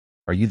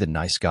Are you the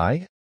nice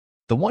guy?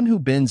 The one who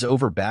bends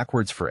over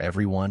backwards for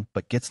everyone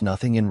but gets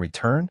nothing in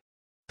return?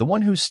 The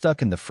one who's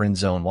stuck in the friend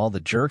zone while the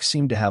jerks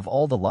seem to have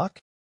all the luck?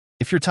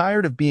 If you're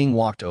tired of being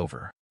walked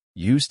over,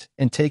 used,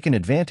 and taken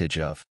advantage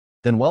of,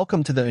 then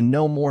welcome to the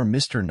No More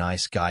Mr.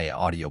 Nice Guy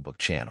audiobook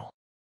channel.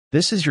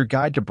 This is your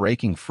guide to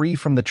breaking free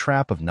from the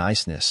trap of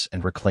niceness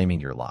and reclaiming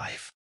your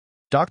life.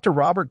 Dr.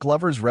 Robert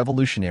Glover's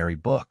revolutionary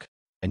book,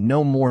 And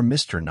No More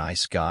Mr.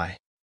 Nice Guy,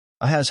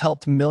 has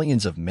helped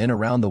millions of men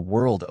around the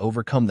world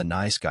overcome the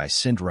nice guy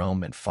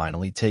syndrome and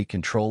finally take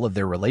control of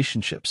their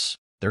relationships,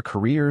 their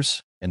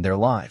careers, and their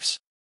lives.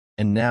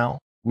 And now,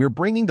 we're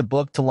bringing the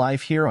book to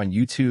life here on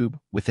YouTube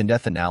with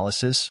in-depth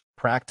analysis,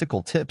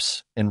 practical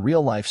tips, and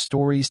real-life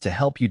stories to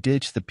help you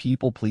ditch the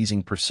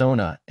people-pleasing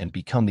persona and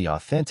become the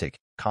authentic,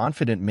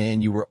 confident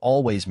man you were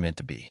always meant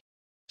to be.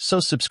 So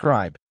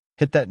subscribe,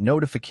 hit that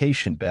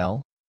notification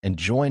bell, and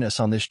join us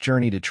on this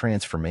journey to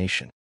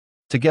transformation.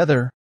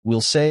 Together, we'll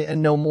say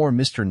and no more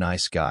Mr.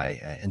 Nice Guy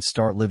and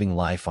start living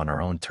life on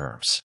our own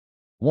terms.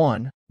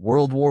 1.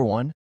 World War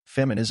I,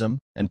 feminism,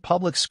 and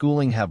public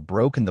schooling have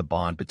broken the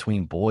bond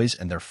between boys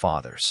and their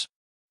fathers.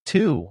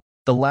 2.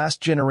 The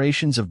last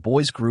generations of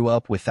boys grew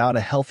up without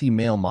a healthy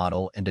male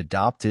model and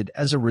adopted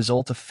as a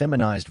result a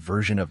feminized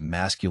version of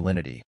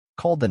masculinity,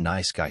 called the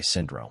nice guy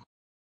syndrome.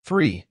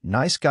 3.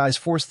 Nice guys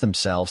force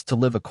themselves to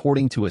live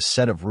according to a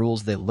set of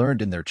rules they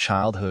learned in their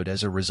childhood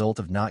as a result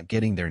of not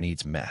getting their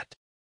needs met.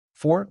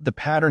 4. The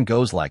pattern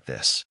goes like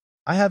this.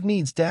 I have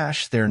needs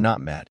dash they're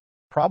not met,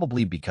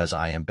 probably because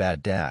I am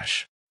bad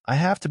dash. I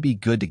have to be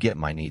good to get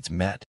my needs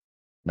met.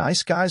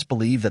 Nice guys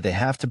believe that they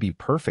have to be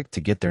perfect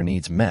to get their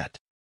needs met.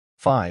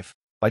 5.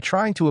 By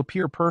trying to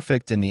appear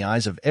perfect in the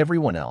eyes of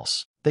everyone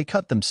else, they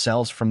cut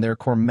themselves from their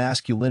core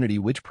masculinity,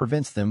 which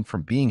prevents them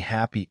from being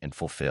happy and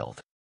fulfilled.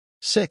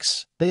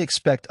 6. They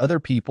expect other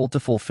people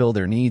to fulfill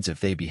their needs if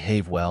they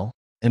behave well,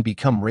 and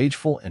become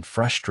rageful and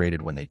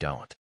frustrated when they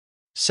don't.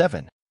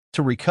 7.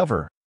 To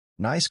recover,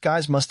 nice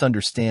guys must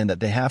understand that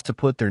they have to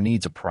put their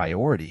needs a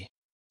priority,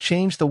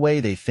 change the way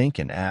they think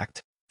and act,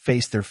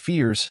 face their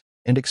fears,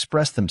 and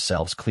express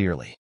themselves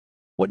clearly.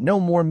 What No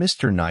More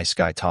Mr. Nice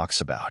Guy talks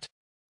about.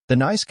 The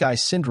nice guy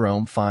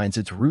syndrome finds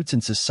its roots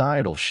in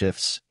societal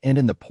shifts and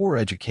in the poor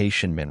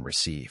education men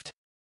received.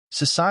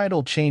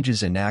 Societal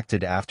changes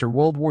enacted after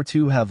World War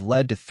II have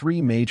led to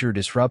 3 major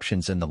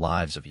disruptions in the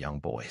lives of young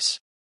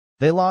boys.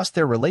 They lost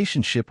their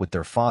relationship with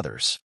their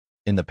fathers.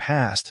 In the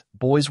past,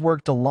 boys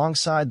worked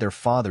alongside their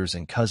fathers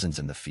and cousins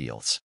in the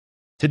fields.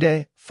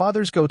 Today,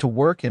 fathers go to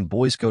work and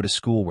boys go to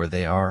school where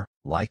they are,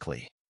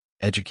 likely,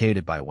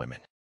 educated by women.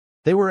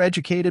 They were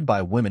educated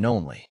by women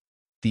only.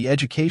 The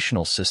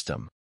educational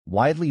system,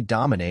 widely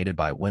dominated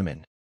by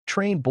women,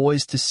 trained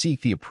boys to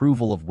seek the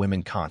approval of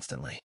women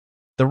constantly.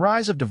 The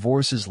rise of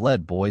divorces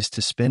led boys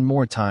to spend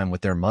more time with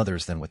their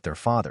mothers than with their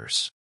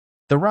fathers.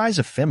 The rise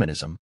of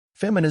feminism.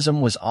 Feminism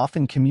was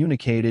often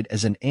communicated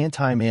as an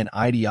anti-man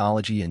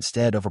ideology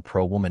instead of a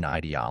pro-woman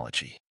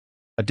ideology.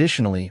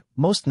 Additionally,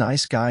 most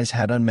nice guys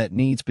had unmet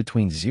needs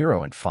between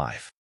 0 and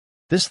 5.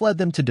 This led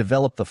them to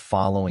develop the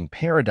following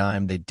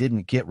paradigm they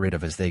didn't get rid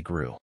of as they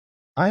grew.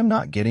 I am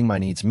not getting my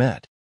needs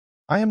met.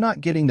 I am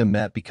not getting them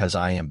met because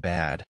I am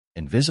bad,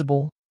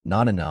 invisible,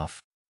 not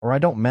enough, or I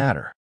don't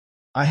matter.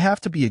 I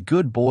have to be a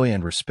good boy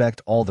and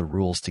respect all the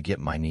rules to get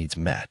my needs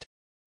met.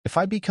 If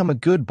I become a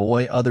good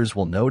boy, others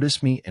will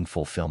notice me and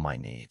fulfill my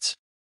needs.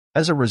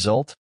 As a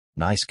result,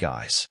 nice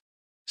guys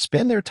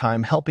spend their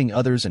time helping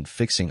others and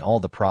fixing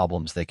all the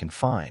problems they can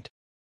find.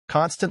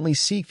 Constantly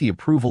seek the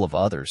approval of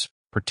others,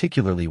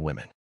 particularly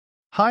women.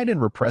 Hide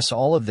and repress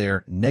all of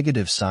their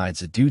negative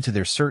sides due to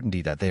their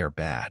certainty that they are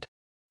bad.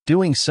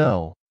 Doing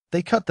so,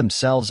 they cut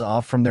themselves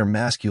off from their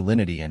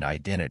masculinity and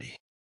identity.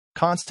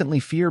 Constantly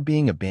fear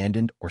being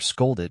abandoned or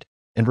scolded,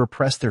 and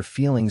repress their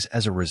feelings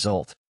as a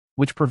result,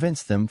 which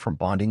prevents them from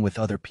bonding with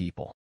other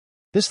people.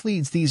 This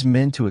leads these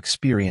men to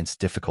experience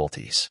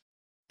difficulties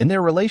in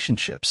their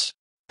relationships.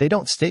 They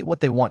don't state what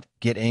they want,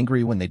 get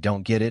angry when they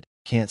don't get it,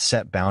 can't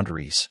set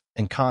boundaries,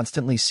 and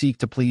constantly seek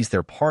to please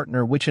their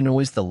partner, which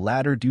annoys the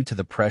latter due to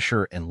the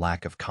pressure and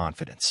lack of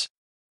confidence.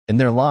 In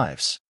their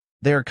lives,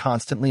 they are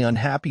constantly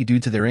unhappy due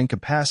to their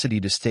incapacity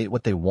to state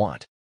what they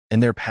want,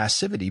 and their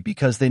passivity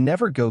because they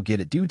never go get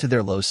it due to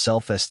their low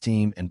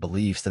self-esteem and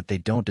beliefs that they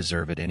don't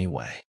deserve it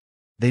anyway.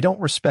 They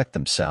don't respect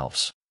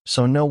themselves,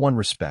 so no one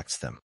respects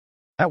them.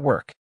 At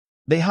work,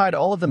 they hide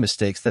all of the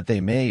mistakes that they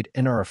made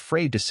and are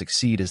afraid to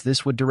succeed as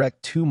this would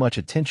direct too much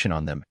attention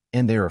on them,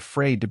 and they're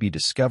afraid to be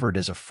discovered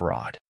as a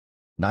fraud.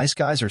 Nice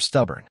guys are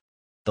stubborn.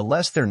 The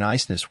less their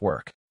niceness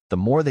work, the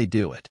more they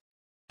do it.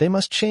 They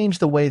must change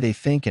the way they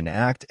think and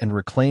act and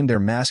reclaim their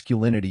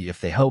masculinity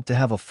if they hope to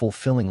have a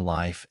fulfilling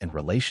life and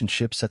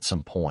relationships at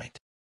some point.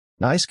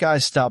 Nice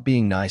guys stop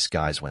being nice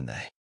guys when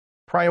they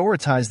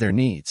prioritize their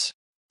needs.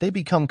 They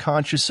become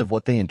conscious of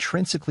what they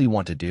intrinsically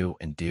want to do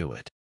and do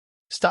it.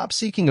 Stop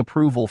seeking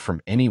approval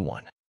from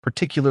anyone,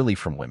 particularly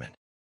from women.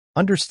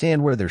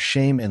 Understand where their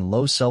shame and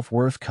low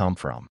self-worth come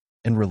from,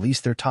 and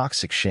release their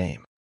toxic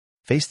shame.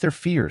 Face their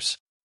fears,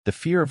 the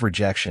fear of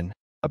rejection,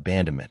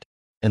 abandonment,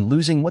 and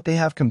losing what they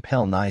have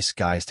compel nice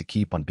guys to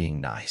keep on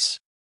being nice.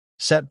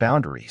 Set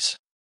boundaries.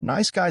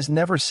 Nice guys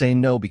never say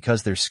no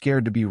because they're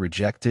scared to be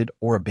rejected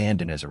or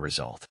abandoned as a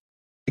result.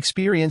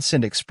 Experience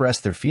and express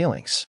their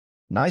feelings.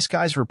 Nice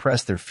guys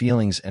repress their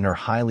feelings and are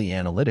highly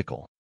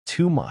analytical.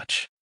 Too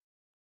much.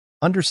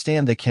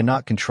 Understand they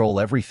cannot control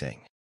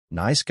everything.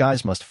 Nice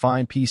guys must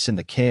find peace in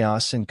the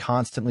chaos and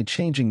constantly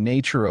changing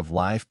nature of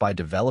life by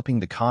developing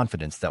the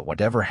confidence that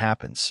whatever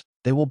happens,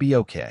 they will be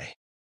okay.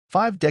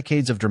 5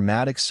 decades of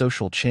dramatic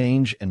social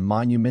change and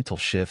monumental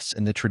shifts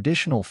in the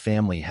traditional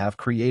family have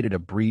created a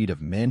breed of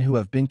men who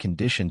have been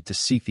conditioned to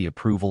seek the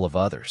approval of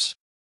others.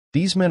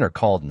 These men are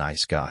called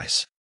nice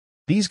guys.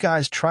 These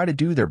guys try to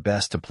do their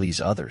best to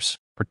please others,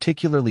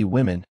 particularly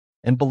women,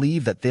 and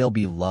believe that they'll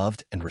be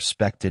loved and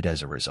respected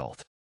as a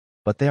result.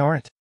 But they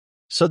aren't.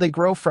 So they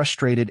grow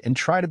frustrated and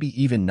try to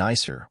be even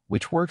nicer,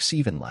 which works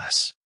even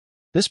less.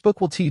 This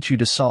book will teach you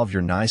to solve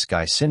your nice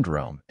guy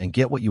syndrome and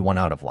get what you want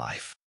out of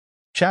life.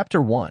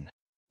 Chapter 1.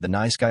 The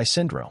Nice Guy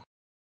Syndrome.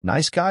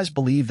 Nice guys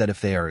believe that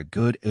if they are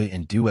good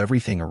and do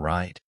everything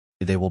right,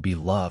 they will be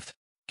loved,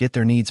 get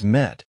their needs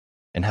met,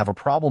 and have a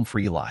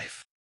problem-free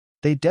life.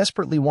 They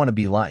desperately want to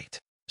be liked,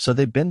 so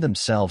they bend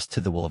themselves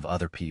to the will of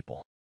other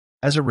people.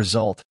 As a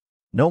result,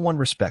 no one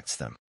respects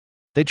them.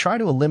 They try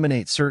to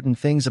eliminate certain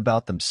things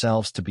about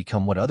themselves to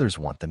become what others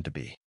want them to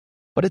be.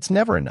 But it's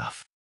never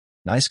enough.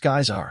 Nice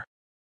guys are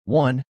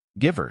 1.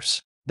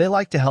 Givers. They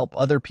like to help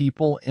other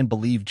people and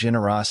believe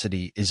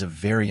generosity is a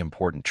very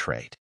important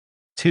trait.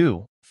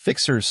 2.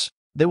 Fixers.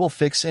 They will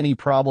fix any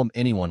problem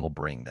anyone will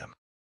bring them.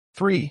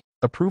 3.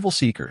 Approval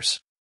seekers.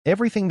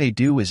 Everything they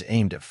do is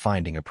aimed at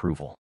finding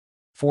approval.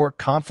 4.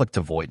 Conflict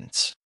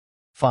avoidance.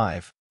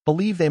 5.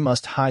 Believe they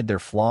must hide their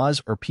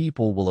flaws or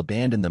people will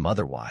abandon them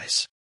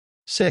otherwise.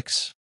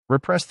 6.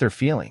 Repress their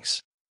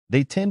feelings.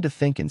 They tend to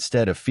think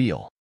instead of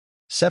feel.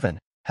 7.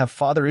 Have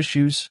father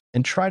issues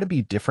and try to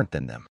be different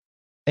than them.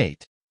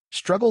 8.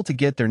 Struggle to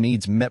get their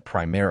needs met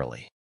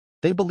primarily.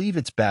 They believe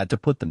it's bad to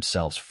put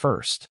themselves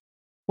first.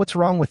 What's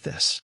wrong with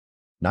this?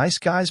 Nice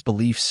guy's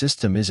belief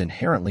system is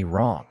inherently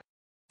wrong.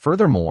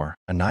 Furthermore,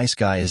 a nice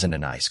guy isn't a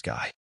nice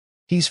guy.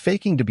 He's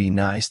faking to be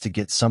nice to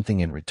get something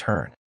in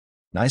return.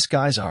 Nice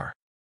guys are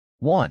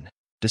 1.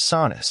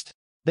 Dishonest.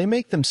 They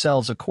make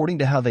themselves according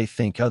to how they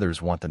think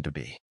others want them to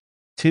be.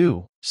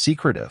 2.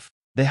 Secretive.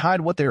 They hide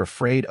what they're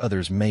afraid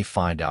others may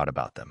find out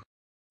about them.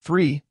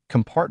 3.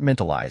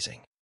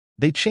 Compartmentalizing.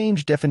 They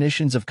change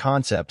definitions of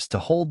concepts to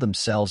hold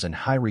themselves in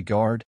high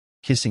regard.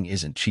 Kissing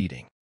isn't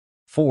cheating.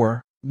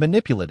 4.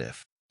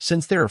 Manipulative.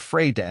 Since they're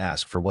afraid to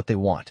ask for what they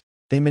want,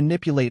 they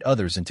manipulate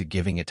others into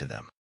giving it to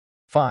them.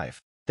 5.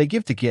 They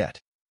give to get.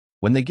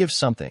 When they give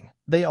something,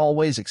 they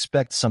always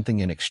expect something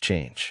in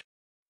exchange.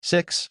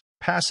 6.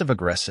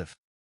 Passive-aggressive.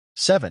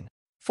 7.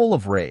 Full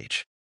of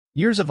rage.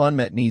 Years of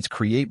unmet needs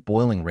create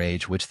boiling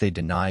rage which they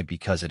deny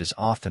because it is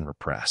often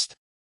repressed.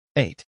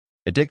 8.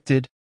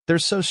 Addicted. They're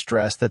so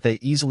stressed that they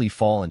easily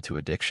fall into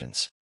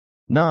addictions.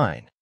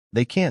 9.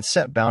 They can't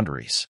set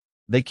boundaries.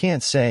 They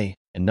can't say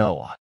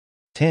no.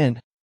 10.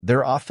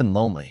 They're often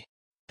lonely.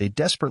 They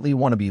desperately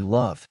want to be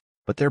loved,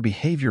 but their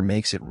behavior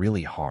makes it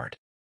really hard.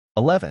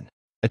 11.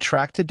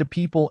 Attracted to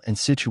people and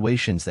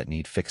situations that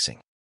need fixing.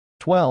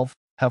 12.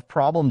 Have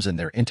problems in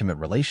their intimate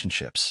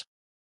relationships.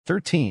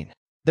 13.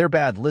 They're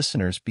bad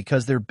listeners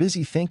because they're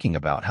busy thinking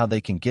about how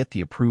they can get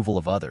the approval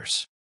of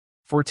others.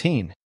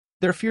 14.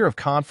 Their fear of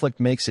conflict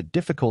makes it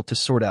difficult to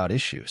sort out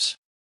issues.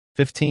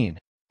 15.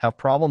 Have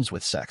problems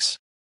with sex.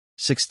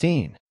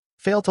 16.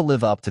 Fail to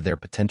live up to their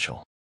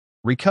potential.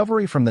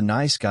 Recovery from the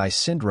nice guy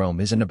syndrome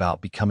isn't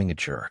about becoming a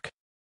jerk.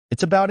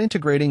 It's about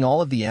integrating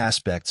all of the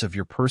aspects of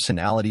your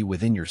personality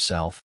within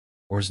yourself,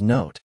 or as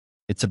note,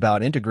 it's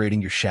about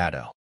integrating your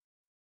shadow.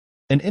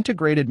 An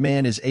integrated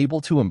man is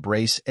able to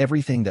embrace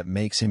everything that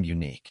makes him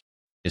unique.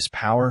 His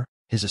power,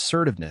 his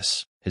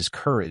assertiveness, his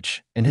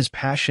courage, and his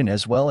passion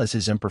as well as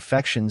his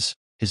imperfections,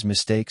 his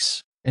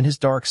mistakes, and his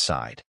dark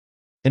side.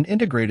 An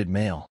integrated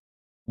male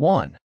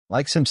 1.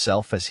 Likes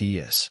himself as he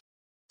is.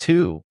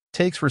 2.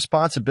 Takes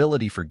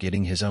responsibility for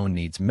getting his own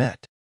needs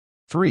met.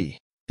 3.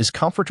 Is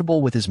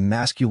comfortable with his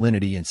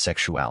masculinity and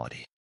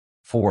sexuality.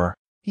 4.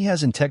 He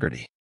has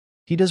integrity.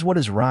 He does what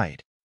is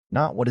right,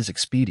 not what is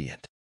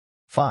expedient.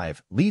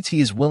 5. Leads he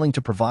is willing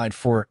to provide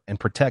for and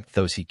protect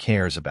those he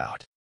cares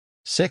about.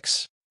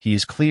 6. He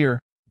is clear,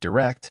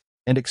 direct,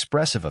 and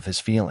expressive of his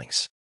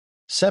feelings.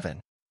 7.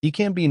 He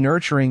can be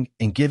nurturing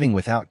and giving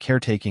without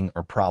caretaking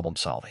or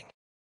problem-solving.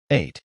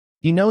 8.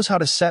 He knows how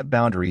to set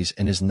boundaries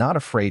and is not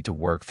afraid to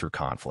work through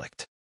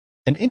conflict.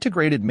 An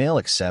integrated male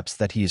accepts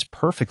that he is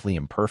perfectly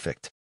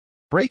imperfect.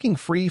 Breaking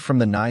free from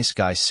the nice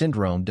guy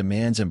syndrome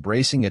demands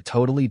embracing a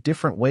totally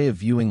different way of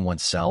viewing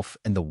oneself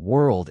and the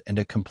world and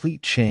a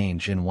complete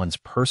change in one's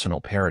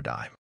personal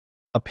paradigm.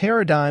 A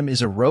paradigm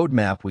is a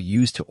roadmap we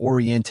use to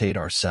orientate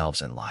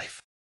ourselves in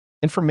life.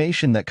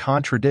 Information that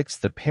contradicts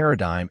the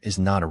paradigm is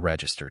not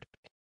registered.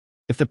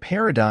 If the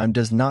paradigm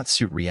does not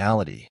suit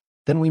reality,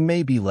 then we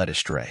may be led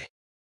astray.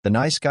 The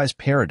nice guy's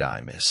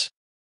paradigm is,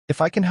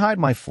 if I can hide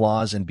my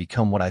flaws and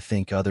become what I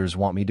think others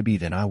want me to be,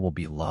 then I will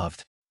be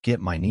loved. get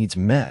my needs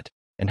met,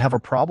 and have a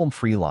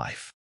problem-free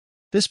life.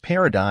 This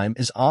paradigm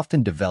is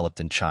often developed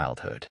in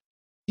childhood.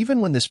 Even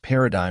when this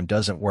paradigm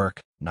doesn't work,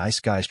 nice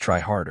guys try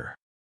harder.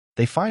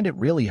 They find it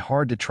really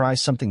hard to try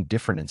something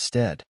different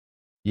instead.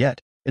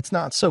 Yet, it's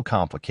not so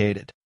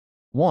complicated.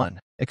 1.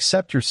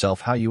 Accept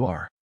yourself how you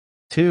are.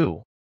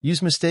 2.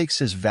 Use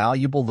mistakes as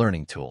valuable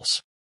learning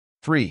tools.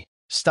 3.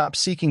 Stop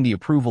seeking the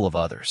approval of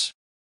others.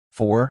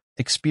 4.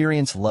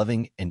 Experience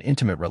loving and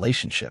intimate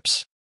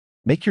relationships.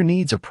 Make your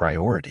needs a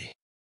priority.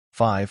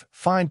 5.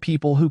 Find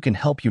people who can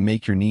help you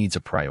make your needs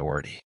a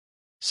priority.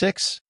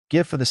 6.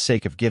 Give for the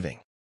sake of giving.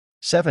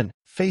 7.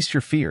 Face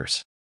your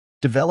fears.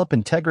 Develop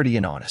integrity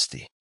and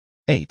honesty.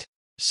 8.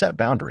 Set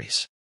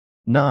boundaries.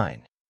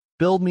 9.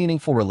 Build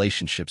meaningful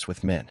relationships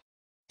with men.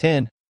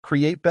 10.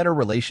 Create better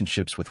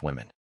relationships with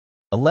women.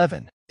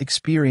 11.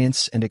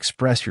 Experience and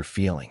express your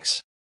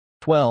feelings.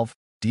 12.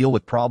 Deal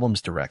with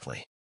problems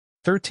directly.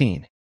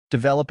 13.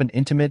 Develop an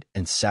intimate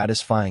and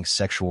satisfying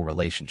sexual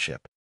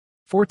relationship.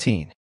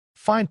 14.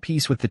 Find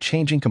peace with the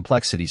changing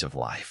complexities of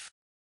life.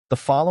 The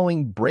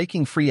following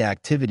breaking free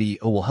activity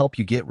will help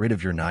you get rid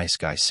of your nice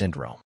guy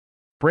syndrome.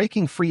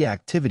 Breaking free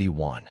activity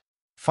 1.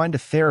 Find a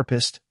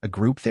therapist, a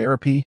group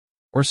therapy,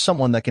 or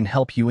someone that can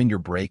help you in your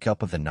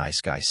breakup of the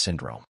nice guy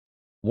syndrome.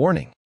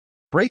 Warning: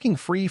 breaking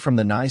free from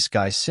the nice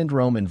guy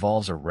syndrome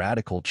involves a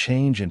radical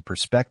change in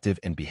perspective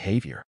and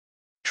behavior.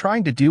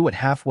 Trying to do it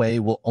halfway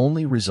will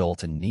only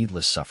result in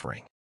needless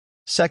suffering.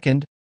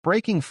 Second,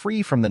 breaking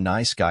free from the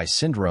nice guy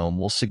syndrome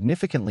will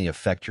significantly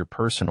affect your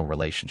personal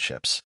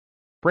relationships.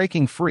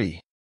 Breaking free.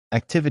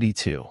 Activity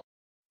 2.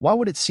 Why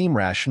would it seem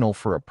rational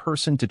for a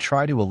person to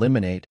try to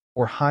eliminate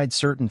or hide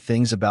certain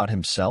things about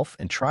himself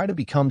and try to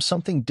become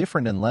something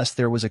different unless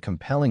there was a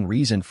compelling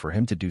reason for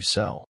him to do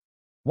so?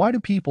 Why do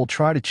people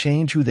try to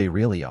change who they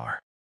really are?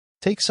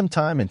 Take some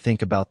time and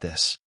think about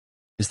this.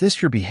 Is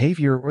this your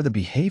behavior or the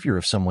behavior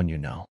of someone you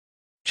know?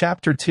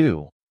 Chapter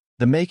 2.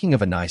 The Making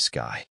of a Nice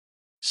Guy.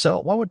 So,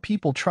 why would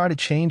people try to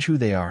change who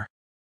they are?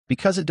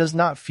 Because it does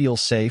not feel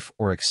safe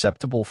or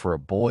acceptable for a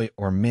boy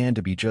or man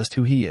to be just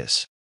who he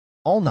is.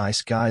 All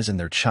nice guys in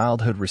their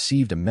childhood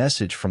received a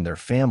message from their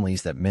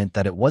families that meant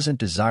that it wasn't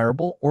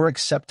desirable or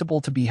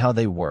acceptable to be how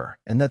they were,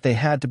 and that they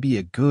had to be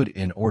a good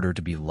in order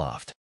to be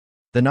loved.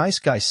 The nice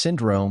guy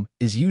syndrome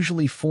is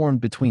usually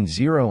formed between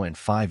 0 and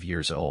 5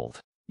 years old,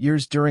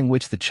 years during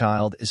which the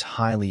child is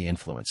highly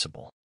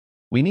influenceable.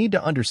 We need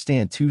to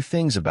understand 2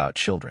 things about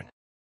children.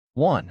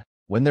 1.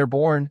 When they're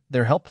born,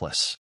 they're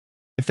helpless.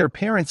 If their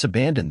parents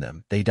abandon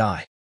them, they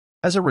die.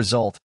 As a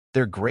result,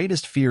 their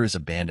greatest fear is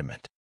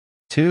abandonment.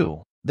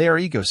 2. They are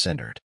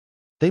ego-centered.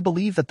 They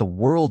believe that the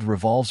world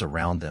revolves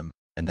around them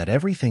and that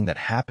everything that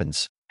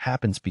happens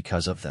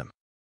because of them.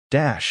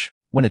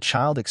 When a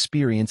child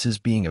experiences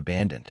being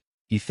abandoned,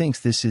 he thinks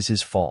this is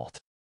his fault.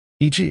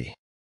 E.g.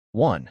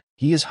 1.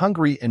 He is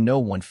hungry and no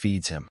one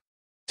feeds him.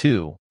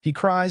 2. He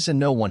cries and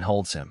no one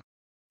holds him.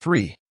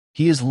 3.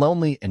 He is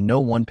lonely and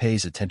no one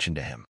pays attention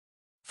to him.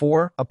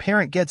 4. A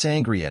parent gets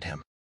angry at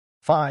him.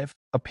 5.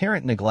 A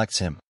parent neglects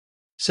him.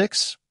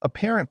 6. A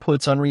parent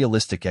puts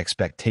unrealistic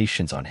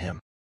expectations on him.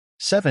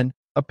 7.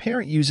 A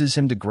parent uses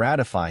him to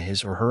gratify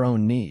his or her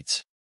own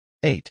needs.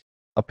 8.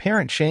 A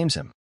parent shames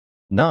him.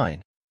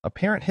 9. A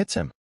parent hits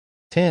him.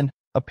 10.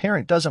 A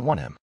parent doesn't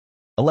want him.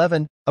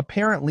 11. A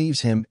parent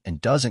leaves him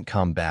and doesn't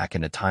come back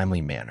in a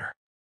timely manner.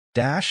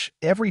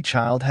 Every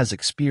child has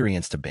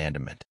experienced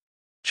abandonment.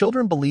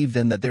 Children believe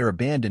then that they're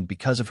abandoned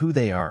because of who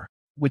they are,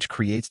 which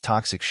creates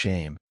toxic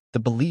shame, the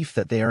belief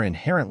that they are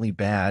inherently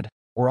bad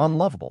or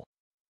unlovable.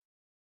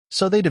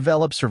 So they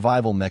develop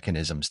survival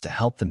mechanisms to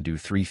help them do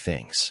 3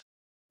 things.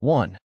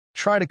 1.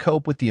 Try to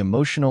cope with the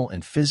emotional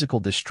and physical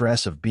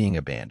distress of being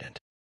abandoned.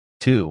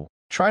 2.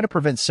 Try to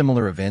prevent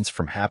similar events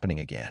from happening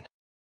again.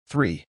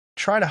 3.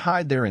 Try to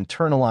hide their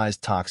internalized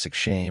toxic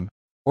shame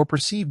or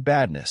perceived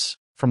badness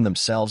from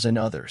themselves and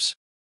others.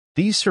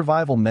 These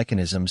survival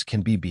mechanisms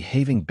can be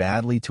behaving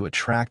badly to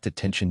attract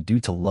attention due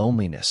to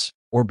loneliness,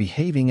 or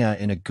behaving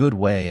in a good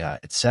way,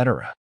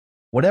 etc.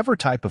 Whatever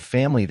type of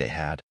family they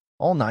had,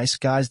 all nice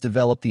guys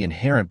develop the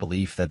inherent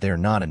belief that they're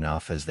not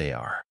enough as they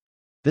are.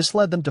 This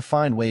led them to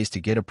find ways to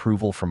get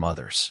approval from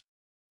others.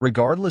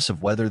 Regardless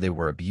of whether they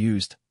were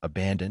abused,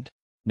 abandoned,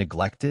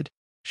 neglected,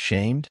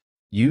 shamed,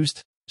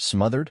 used,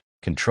 smothered,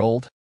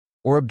 controlled,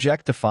 or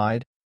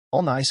objectified,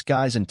 all nice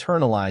guys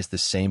internalized the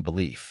same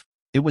belief.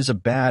 It was a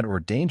bad or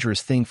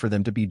dangerous thing for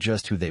them to be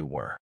just who they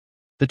were.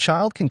 The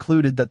child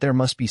concluded that there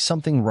must be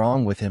something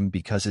wrong with him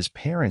because his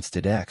parents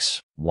did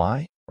X,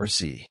 Y, or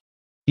Z.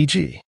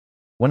 E.g.,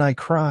 when I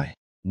cry,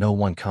 no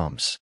one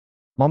comes.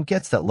 Mom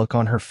gets that look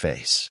on her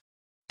face.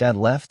 Dad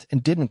left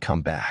and didn't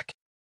come back.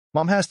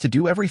 Mom has to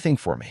do everything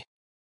for me.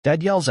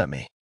 Dad yells at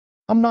me.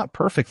 I'm not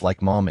perfect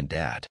like Mom and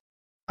Dad.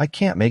 I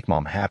can't make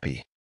Mom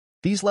happy.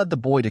 These led the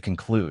boy to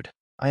conclude,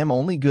 I am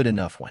only good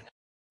enough when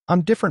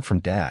I'm different from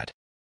Dad.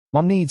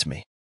 Mom needs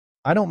me.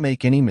 I don't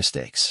make any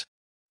mistakes.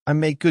 I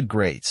make good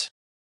grades.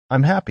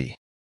 I'm happy.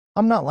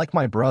 I'm not like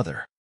my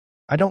brother.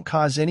 I don't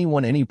cause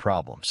anyone any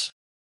problems.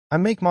 I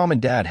make Mom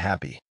and Dad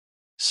happy.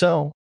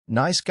 So,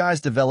 Nice guys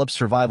develop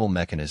survival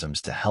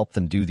mechanisms to help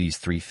them do these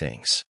three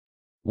things.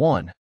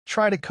 1.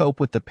 Try to cope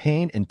with the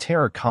pain and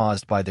terror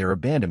caused by their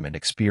abandonment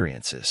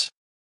experiences.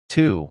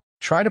 2.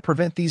 Try to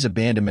prevent these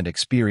abandonment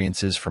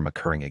experiences from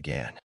occurring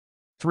again.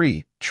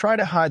 3. Try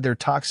to hide their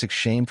toxic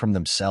shame from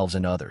themselves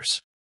and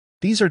others.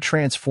 These are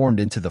transformed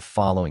into the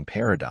following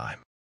paradigm.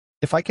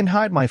 If I can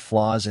hide my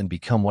flaws and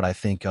become what I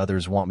think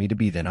others want me to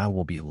be, then I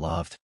will be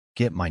loved,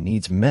 get my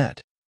needs met,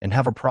 and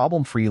have a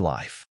problem-free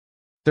life.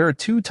 There are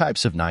two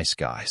types of nice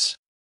guys.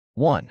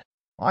 1.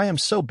 I am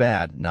so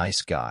bad,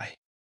 nice guy.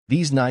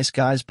 These nice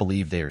guys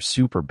believe they are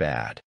super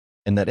bad,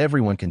 and that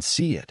everyone can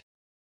see it.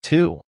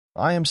 2.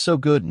 I am so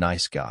good,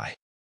 nice guy.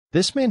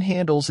 This man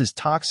handles his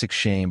toxic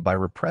shame by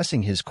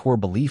repressing his core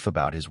belief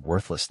about his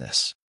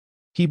worthlessness.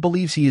 He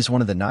believes he is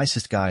one of the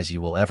nicest guys you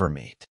will ever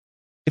meet.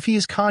 If he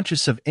is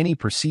conscious of any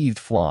perceived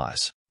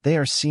flaws, they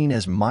are seen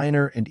as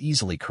minor and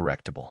easily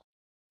correctable.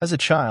 As a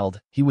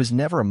child, he was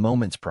never a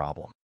moment's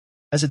problem.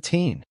 As a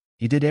teen,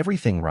 he did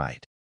everything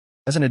right.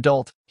 As an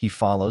adult, he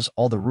follows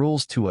all the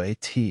rules to a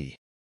T.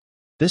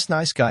 This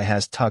nice guy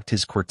has tucked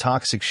his core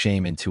toxic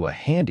shame into a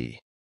handy,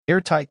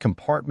 airtight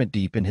compartment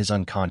deep in his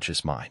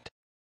unconscious mind.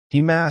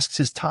 He masks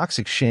his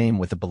toxic shame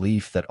with the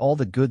belief that all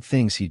the good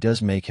things he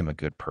does make him a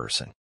good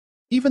person.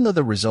 Even though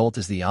the result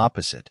is the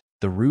opposite,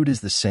 the root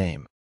is the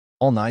same.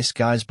 All nice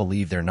guys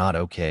believe they're not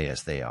okay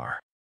as they are.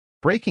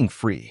 Breaking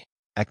free.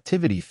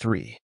 Activity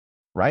 3.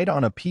 Write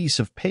on a piece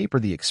of paper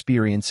the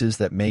experiences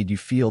that made you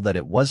feel that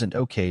it wasn't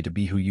okay to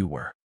be who you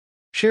were.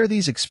 Share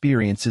these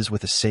experiences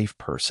with a safe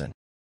person.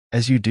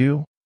 As you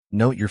do,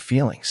 note your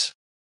feelings.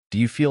 Do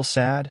you feel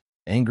sad,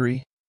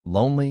 angry,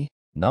 lonely,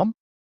 numb?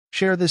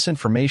 Share this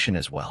information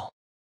as well.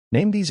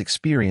 Name these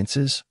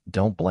experiences,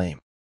 don't blame.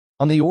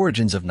 On the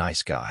origins of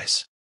nice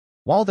guys.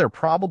 While there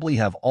probably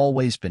have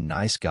always been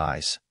nice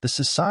guys, the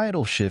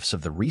societal shifts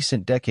of the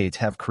recent decades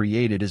have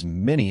created as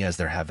many as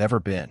there have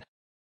ever been.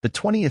 The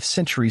 20th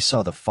century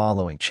saw the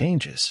following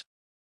changes.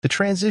 The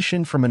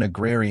transition from an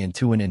agrarian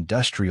to an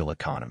industrial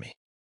economy.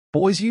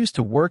 Boys used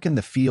to work in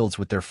the fields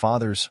with their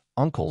fathers,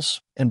 uncles,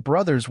 and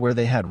brothers where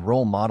they had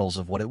role models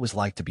of what it was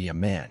like to be a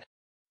man.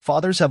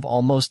 Fathers have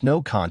almost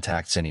no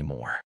contacts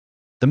anymore.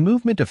 The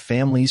movement of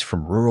families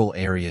from rural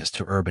areas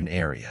to urban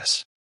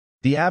areas.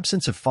 The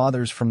absence of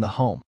fathers from the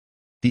home.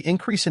 The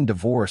increase in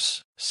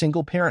divorce,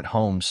 single-parent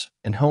homes,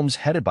 and homes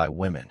headed by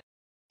women.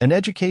 An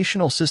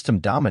educational system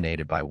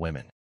dominated by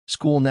women.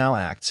 School now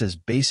acts as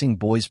basing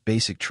boys'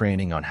 basic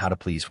training on how to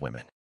please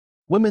women.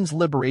 Women's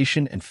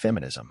liberation and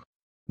feminism.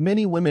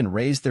 Many women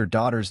raise their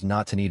daughters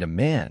not to need a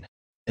man,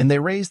 and they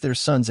raise their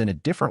sons in a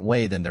different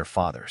way than their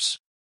fathers.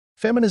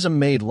 Feminism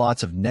made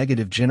lots of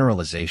negative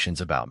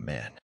generalizations about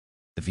men.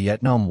 The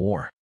Vietnam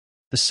War.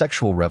 The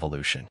sexual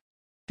revolution.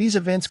 These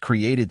events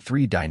created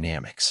three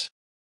dynamics.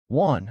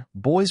 1.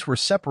 Boys were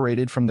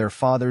separated from their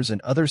fathers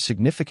and other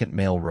significant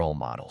male role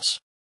models.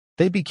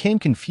 They became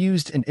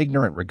confused and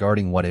ignorant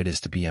regarding what it is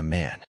to be a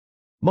man.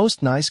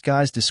 Most nice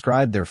guys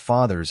described their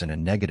fathers in a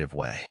negative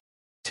way.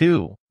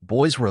 2.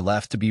 Boys were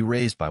left to be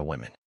raised by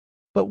women.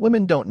 But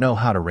women don't know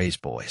how to raise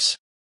boys.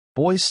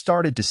 Boys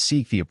started to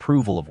seek the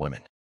approval of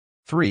women.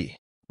 3.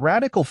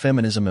 Radical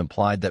feminism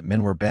implied that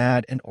men were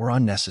bad and or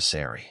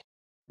unnecessary.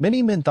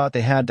 Many men thought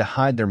they had to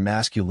hide their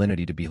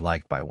masculinity to be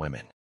liked by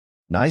women.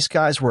 Nice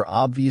guys were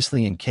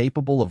obviously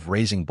incapable of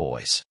raising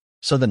boys,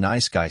 so the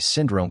nice guy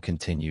syndrome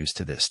continues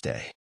to this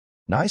day.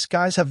 Nice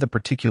guys have the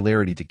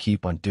particularity to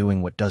keep on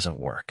doing what doesn't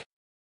work.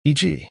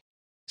 E.g.,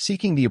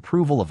 seeking the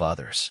approval of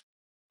others,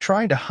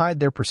 trying to hide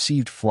their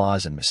perceived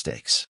flaws and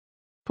mistakes,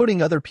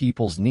 putting other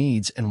people's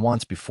needs and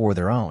wants before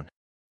their own,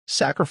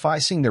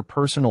 sacrificing their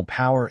personal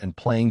power and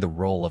playing the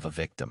role of a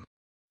victim,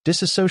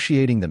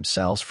 disassociating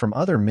themselves from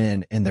other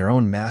men and their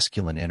own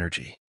masculine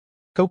energy,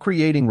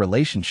 co-creating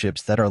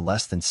relationships that are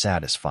less than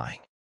satisfying,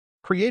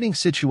 creating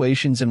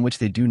situations in which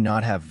they do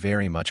not have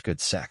very much good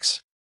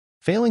sex,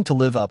 failing to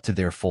live up to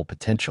their full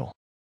potential.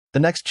 The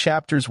next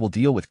chapters will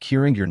deal with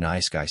curing your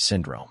nice guy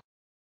syndrome.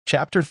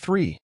 Chapter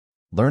 3.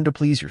 Learn to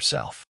please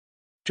yourself.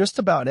 Just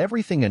about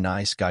everything a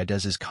nice guy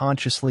does is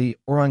consciously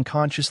or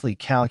unconsciously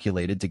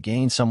calculated to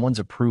gain someone's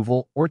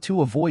approval or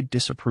to avoid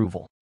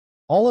disapproval.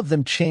 All of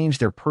them change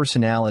their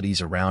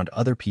personalities around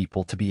other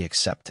people to be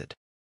accepted.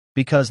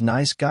 Because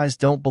nice guys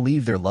don't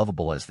believe they're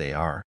lovable as they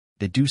are,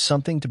 they do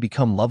something to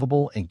become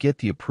lovable and get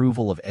the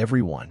approval of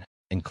everyone,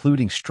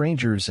 including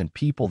strangers and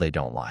people they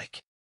don't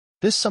like.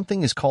 This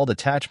something is called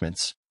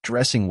attachments,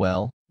 dressing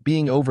well,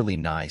 being overly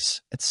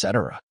nice,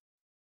 etc.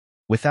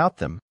 Without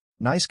them,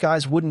 nice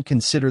guys wouldn't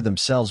consider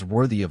themselves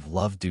worthy of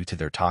love due to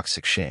their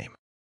toxic shame.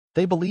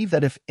 They believe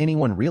that if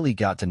anyone really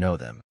got to know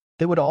them,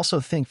 they would also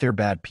think they're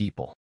bad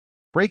people.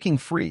 Breaking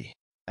free.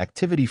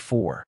 Activity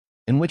 4.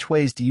 In which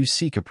ways do you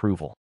seek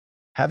approval?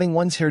 Having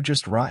one's hair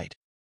just right.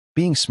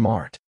 Being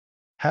smart.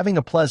 Having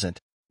a pleasant,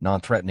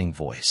 non-threatening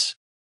voice.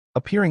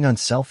 Appearing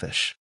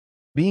unselfish.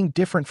 Being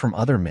different from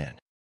other men.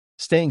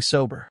 Staying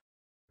sober.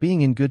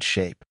 Being in good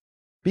shape.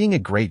 Being a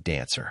great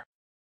dancer.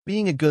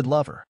 Being a good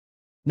lover.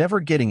 Never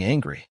getting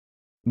angry.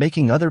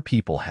 Making other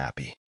people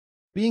happy.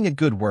 Being a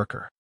good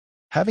worker.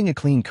 Having a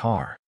clean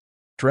car.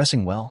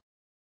 dressing well,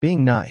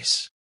 being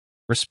nice,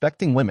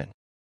 respecting women,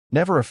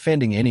 never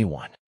offending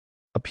anyone,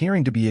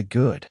 appearing to be a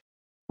good.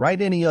 Write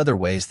any other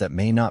ways that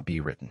may not be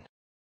written.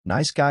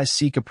 Nice guys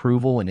seek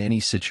approval in any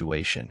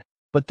situation,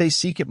 but they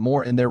seek it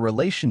more in their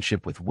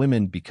relationship with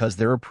women because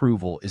their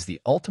approval is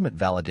the ultimate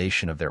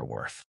validation of their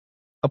worth.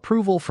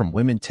 Approval from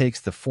women takes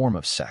the form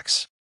of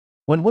sex.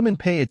 When women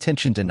pay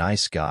attention to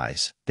nice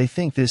guys, they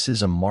think this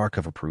is a mark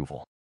of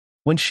approval.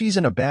 When she's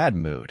in a bad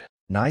mood,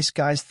 nice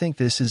guys think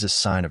this is a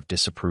sign of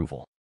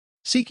disapproval.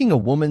 Seeking a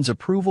woman's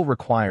approval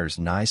requires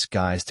nice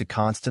guys to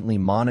constantly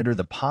monitor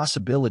the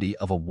possibility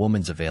of a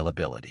woman's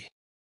availability.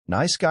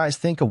 Nice guys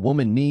think a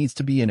woman needs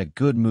to be in a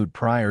good mood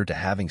prior to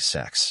having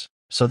sex,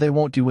 so they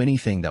won't do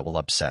anything that will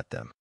upset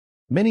them.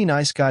 Many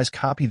nice guys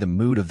copy the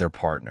mood of their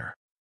partner.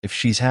 If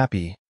she's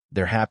happy,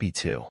 they're happy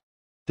too.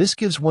 This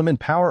gives women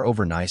power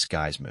over nice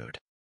guys' mood.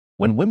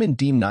 When women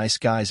deem nice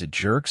guys as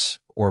jerks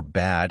or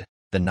bad,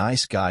 the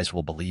nice guys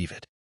will believe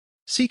it.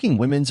 Seeking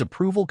women's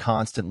approval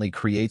constantly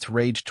creates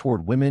rage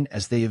toward women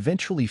as they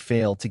eventually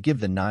fail to give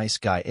the nice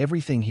guy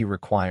everything he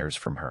requires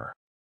from her.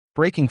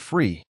 Breaking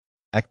free.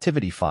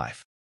 Activity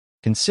 5.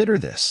 Consider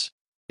this.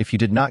 If you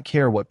did not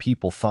care what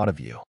people thought of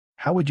you,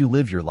 how would you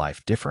live your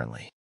life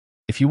differently?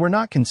 If you were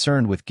not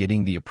concerned with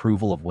getting the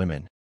approval of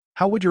women,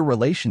 how would your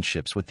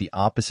relationships with the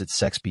opposite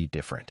sex be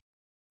different?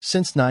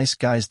 Since nice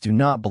guys do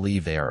not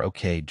believe they are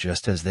okay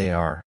just as they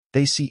are,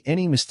 they see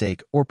any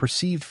mistake or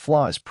perceived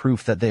flaw as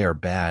proof that they are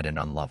bad and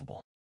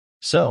unlovable.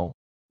 So,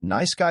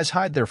 nice guys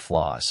hide their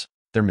flaws,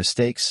 their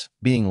mistakes,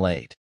 being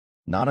late,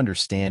 not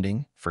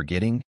understanding,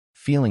 forgetting,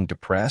 feeling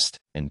depressed,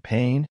 in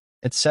pain,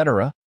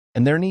 etc.,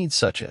 and their needs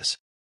such as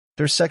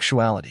their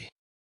sexuality.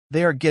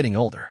 They are getting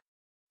older.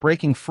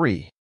 Breaking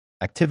free.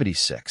 Activity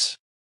 6.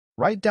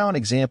 Write down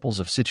examples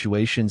of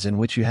situations in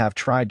which you have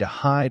tried to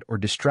hide or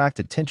distract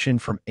attention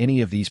from any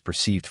of these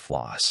perceived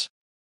flaws.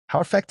 How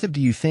effective do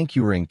you think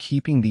you are in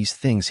keeping these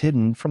things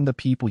hidden from the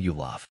people you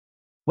love?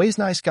 Ways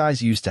nice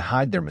guys use to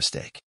hide their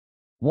mistake.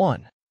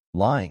 1.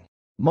 Lying.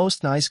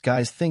 Most nice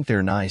guys think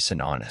they're nice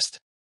and honest,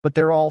 but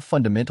they're all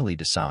fundamentally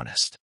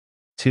dishonest.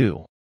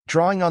 2.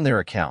 Drawing on their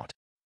account.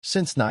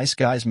 Since nice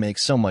guys make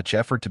so much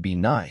effort to be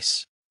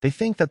nice, they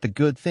think that the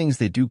good things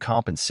they do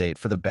compensate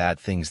for the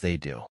bad things they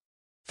do.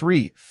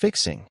 3.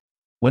 Fixing.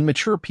 When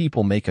mature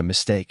people make a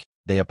mistake,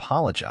 they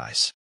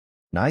apologize.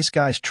 Nice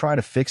guys try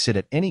to fix it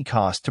at any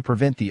cost to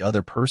prevent the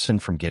other person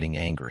from getting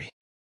angry.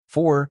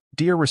 4.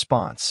 Dear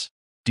response.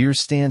 DEAR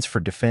stands for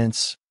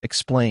defense,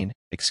 explain,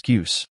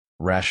 excuse,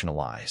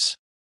 rationalize.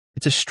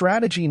 It's a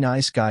strategy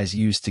nice guys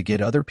use to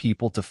get other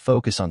people to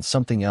focus on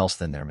something else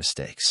than their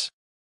mistakes.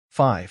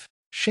 5.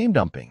 Shame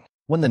dumping.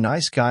 When the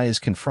nice guy is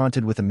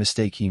confronted with a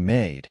mistake he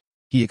made,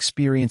 he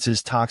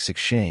experiences toxic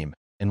shame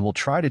and will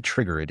try to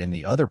trigger it in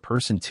the other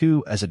person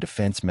too as a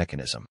defense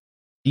mechanism.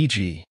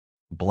 E.g.,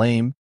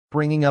 blame,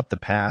 bringing up the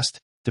past,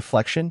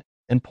 deflection,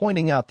 and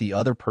pointing out the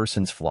other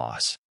person's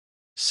flaws.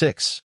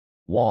 6.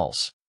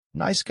 Walls.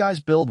 Nice guys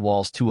build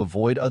walls to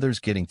avoid others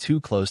getting too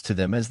close to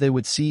them as they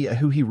would see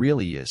who he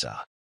really is.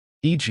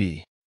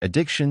 E.g.,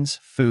 addictions,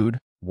 food,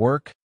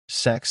 work,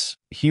 sex,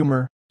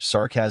 humor,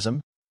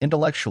 sarcasm,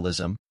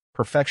 intellectualism,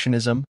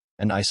 perfectionism,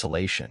 and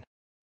isolation.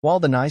 While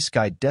the nice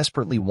guy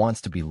desperately wants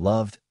to be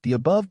loved, the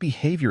above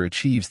behavior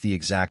achieves the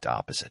exact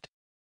opposite.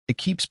 It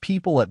keeps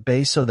people at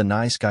bay so the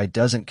nice guy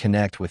doesn't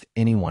connect with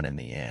anyone in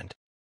the end.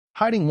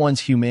 Hiding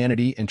one's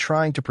humanity and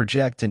trying to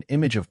project an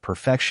image of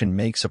perfection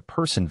makes a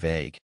person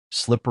vague,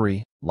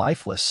 slippery,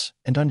 lifeless,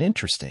 and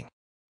uninteresting.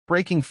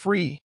 Breaking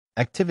free.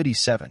 Activity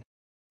 7.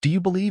 Do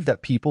you believe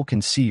that people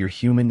can see your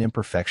human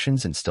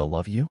imperfections and still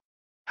love you?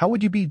 How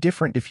would you be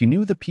different if you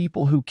knew the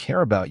people who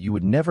care about you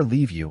would never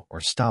leave you or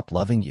stop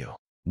loving you,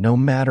 no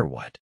matter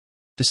what?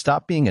 To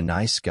stop being a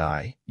nice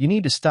guy, you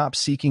need to stop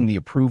seeking the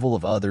approval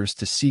of others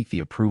to seek the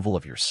approval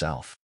of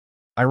yourself.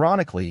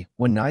 Ironically,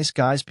 when nice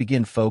guys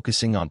begin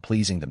focusing on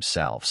pleasing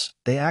themselves,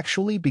 they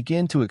actually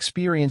begin to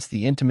experience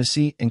the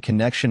intimacy and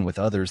connection with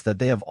others that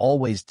they have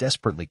always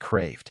desperately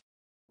craved.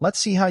 Let's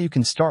see how you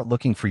can start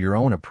looking for your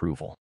own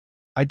approval.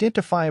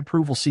 Identify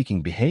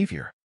approval-seeking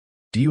behavior.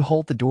 Do you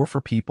hold the door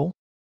for people?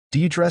 Do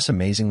you dress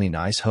amazingly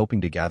nice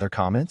hoping to gather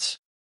comments?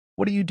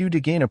 What do you do to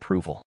gain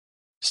approval?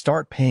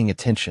 Start paying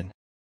attention.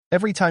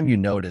 Every time you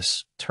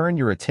notice, turn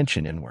your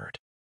attention inward.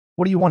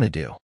 What do you want to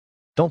do?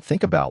 Don't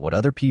think about what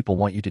other people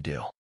want you to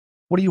do.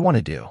 What do you want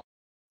to do?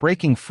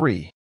 Breaking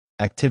free.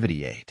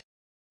 Activity 8.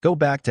 Go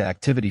back to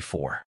Activity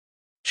 4.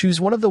 Choose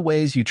one of the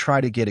ways you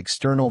try to get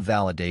external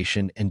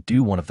validation and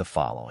do one of the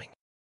following.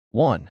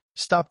 1.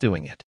 Stop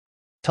doing it.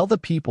 Tell the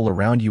people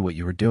around you what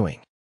you are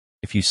doing.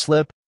 If you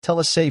slip, tell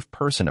a safe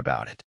person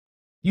about it.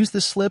 Use the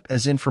slip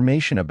as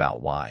information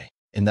about why,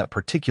 in that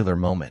particular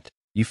moment,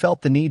 you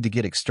felt the need to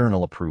get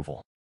external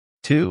approval.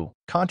 2.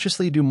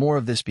 Consciously do more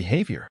of this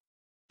behavior.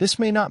 This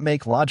may not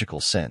make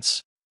logical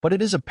sense, but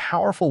it is a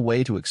powerful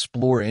way to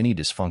explore any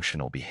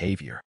dysfunctional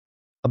behavior.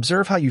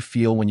 Observe how you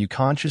feel when you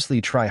consciously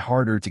try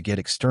harder to get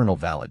external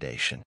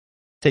validation.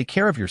 Take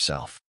care of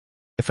yourself.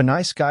 If a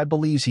nice guy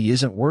believes he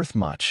isn't worth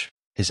much,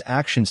 his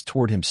actions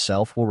toward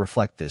himself will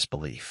reflect this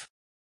belief.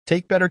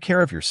 Take better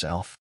care of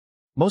yourself.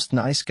 Most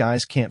nice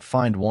guys can't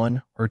find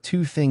one or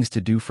two things to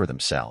do for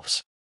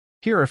themselves.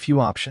 Here are a few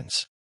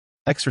options.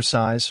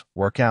 Exercise,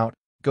 work out,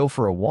 go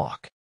for a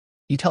walk.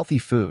 Eat healthy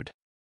food.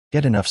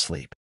 Get enough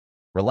sleep.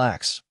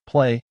 Relax,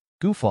 play,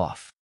 goof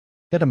off.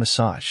 Get a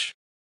massage.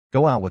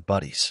 Go out with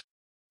buddies.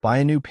 Buy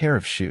a new pair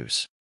of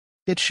shoes.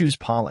 Get shoes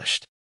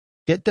polished.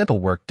 Get dental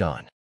work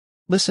done.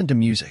 Listen to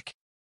music.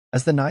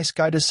 As the nice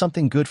guy does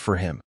something good for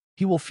him,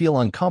 he will feel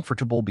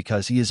uncomfortable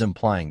because he is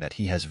implying that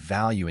he has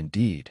value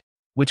indeed,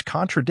 which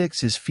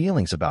contradicts his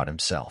feelings about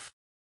himself.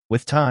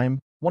 With time,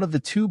 one of the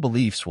two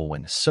beliefs will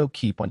win, so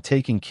keep on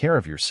taking care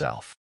of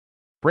yourself.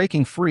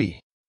 Breaking free.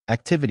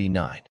 Activity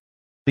 9.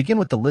 Begin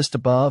with the list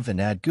above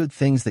and add good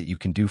things that you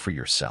can do for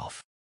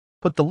yourself.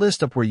 Put the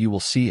list up where you will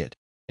see it,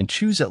 and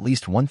choose at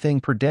least one thing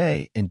per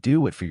day and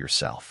do it for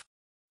yourself.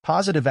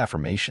 Positive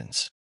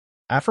affirmations.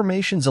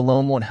 Affirmations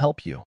alone won't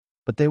help you,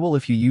 but they will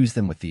if you use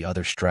them with the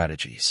other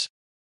strategies.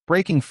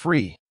 Breaking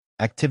free.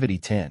 Activity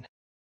 10.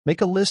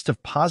 Make a list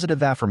of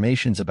positive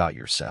affirmations about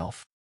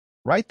yourself.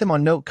 Write them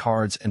on note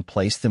cards and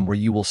place them where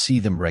you will see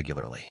them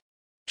regularly.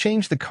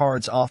 Change the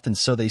cards often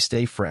so they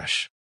stay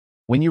fresh.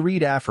 When you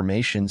read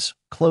affirmations,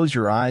 close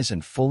your eyes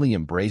and fully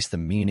embrace the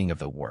meaning of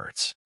the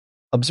words.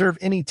 Observe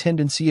any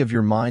tendency of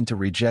your mind to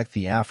reject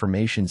the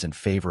affirmations in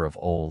favor of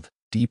old,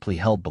 deeply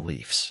held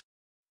beliefs.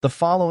 The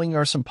following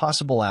are some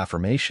possible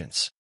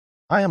affirmations.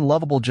 I am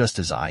lovable just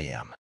as I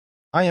am.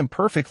 I am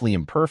perfectly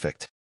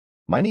imperfect.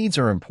 My needs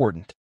are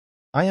important.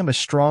 I am a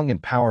strong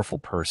and powerful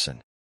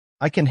person.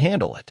 I can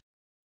handle it.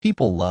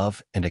 People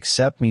love and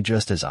accept me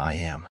just as I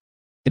am.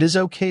 It is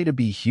okay to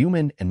be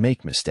human and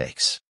make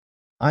mistakes.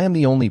 I am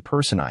the only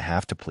person I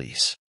have to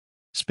please.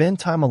 Spend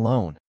time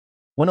alone.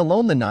 When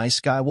alone, the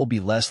nice guy will be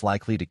less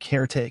likely to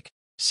caretake,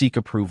 seek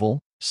approval,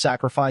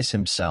 sacrifice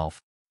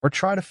himself, or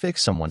try to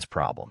fix someone's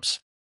problems.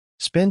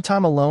 Spend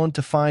time alone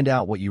to find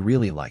out what you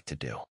really like to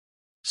do.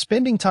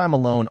 Spending time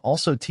alone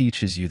also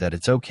teaches you that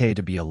it's okay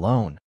to be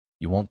alone.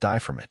 You won't die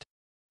from it.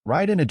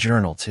 Write in a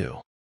journal too.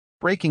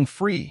 Breaking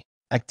free.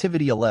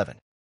 Activity 11.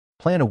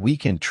 Plan a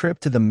weekend trip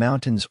to the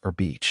mountains or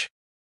beach.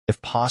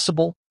 If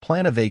possible,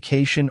 plan a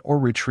vacation or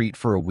retreat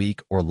for a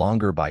week or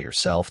longer by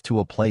yourself to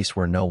a place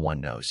where no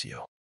one knows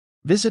you.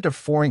 Visit a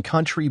foreign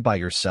country by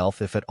yourself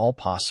if at all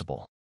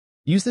possible.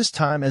 Use this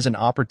time as an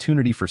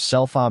opportunity for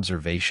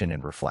self-observation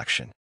and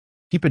reflection.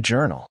 Keep a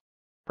journal.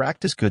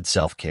 Practice good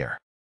self-care.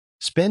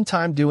 Spend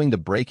time doing the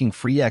breaking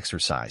free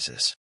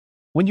exercises.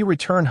 When you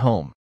return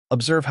home,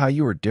 observe how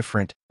you are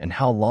different and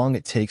how long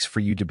it takes for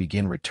you to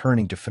begin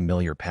returning to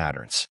familiar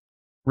patterns.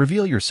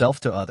 Reveal yourself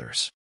to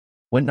others.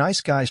 When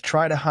nice guys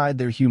try to hide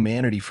their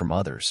humanity from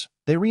others,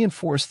 they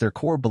reinforce their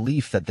core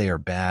belief that they are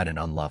bad and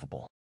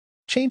unlovable.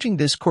 Changing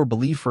this core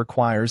belief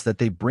requires that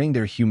they bring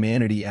their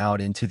humanity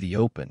out into the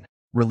open,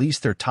 release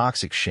their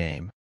toxic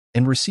shame,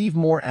 and receive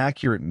more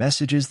accurate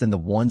messages than the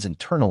ones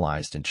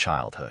internalized in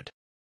childhood.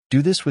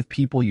 Do this with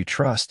people you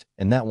trust,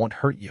 and that won't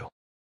hurt you.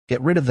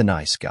 Get rid of the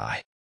nice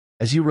guy.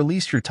 As you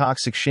release your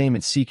toxic shame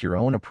and seek your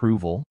own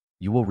approval,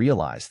 you will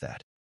realize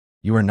that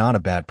you are not a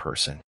bad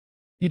person.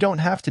 You don't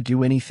have to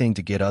do anything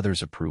to get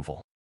others'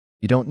 approval.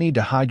 You don't need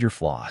to hide your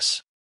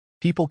flaws.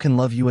 People can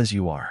love you as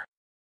you are.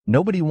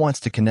 Nobody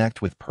wants to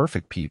connect with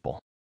perfect people.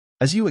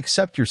 As you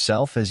accept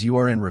yourself as you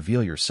are and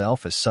reveal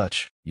yourself as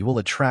such, you will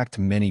attract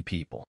many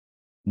people.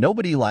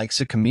 Nobody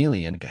likes a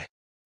chameleon.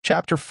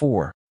 Chapter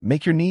 4.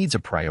 Make your needs a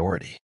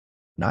priority.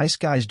 Nice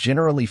guys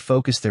generally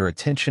focus their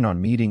attention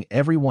on meeting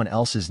everyone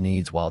else's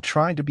needs while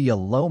trying to be a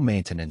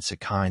low-maintenance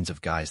kinds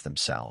of guys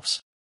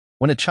themselves.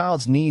 When a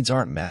child's needs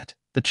aren't met,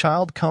 the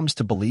child comes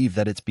to believe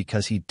that it's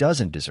because he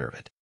doesn't deserve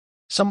it.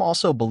 Some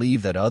also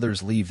believe that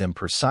others leave them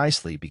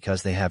precisely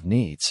because they have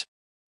needs.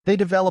 They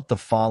develop the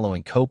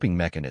following coping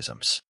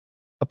mechanisms.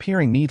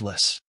 Appearing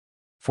needless.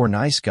 For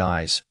nice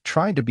guys,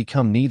 trying to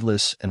become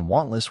needless and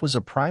wantless was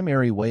a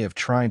primary way of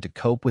trying to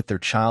cope with their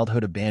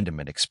childhood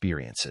abandonment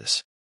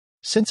experiences.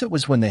 Since it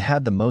was when they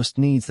had the most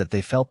needs that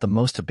they felt the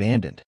most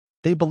abandoned,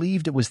 they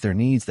believed it was their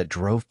needs that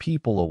drove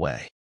people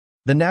away.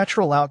 The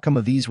natural outcome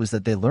of these was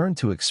that they learned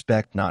to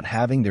expect not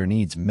having their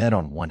needs met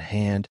on one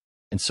hand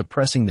and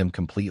suppressing them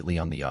completely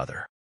on the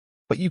other.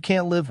 But you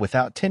can't live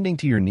without tending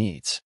to your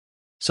needs.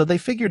 So they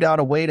figured out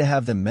a way to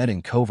have them met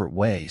in covert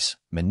ways,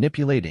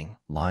 manipulating,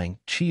 lying,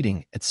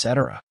 cheating,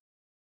 etc.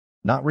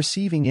 Not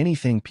receiving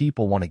anything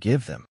people want to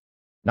give them.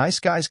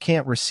 Nice guys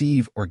can't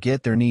receive or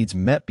get their needs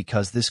met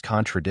because this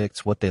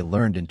contradicts what they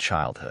learned in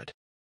childhood.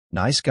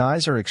 Nice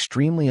guys are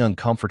extremely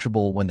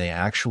uncomfortable when they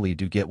actually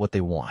do get what they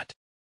want.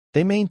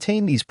 They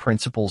maintain these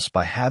principles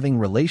by having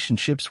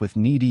relationships with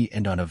needy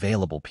and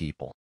unavailable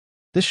people.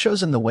 This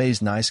shows in the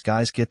ways nice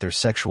guys get their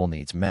sexual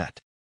needs met.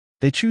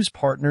 They choose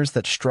partners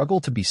that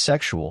struggle to be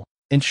sexual,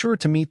 ensure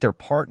to meet their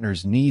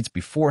partner's needs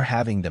before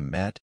having them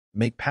met,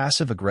 make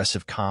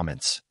passive-aggressive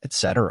comments,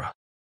 etc.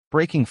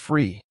 Breaking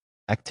free.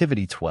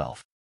 Activity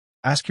 12.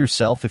 Ask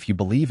yourself if you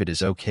believe it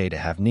is okay to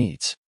have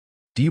needs.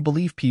 Do you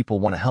believe people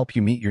want to help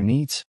you meet your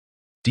needs?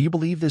 Do you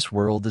believe this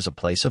world is a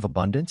place of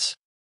abundance?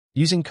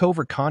 Using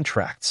covert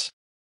contracts.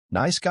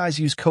 Nice guys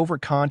use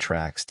covert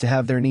contracts to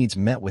have their needs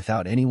met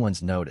without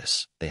anyone's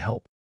notice. They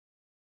hope.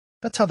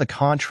 That's how the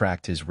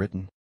contract is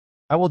written.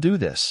 I will do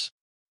this.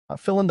 I'll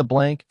fill in the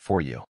blank for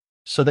you,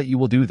 so that you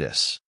will do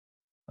this.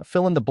 I'll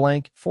fill in the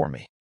blank for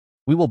me.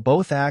 We will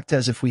both act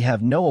as if we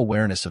have no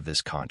awareness of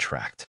this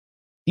contract.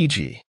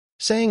 E.g.,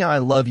 saying I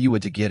love you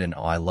to get an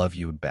I love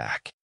you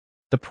back.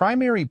 The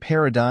primary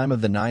paradigm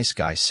of the nice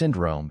guy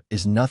syndrome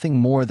is nothing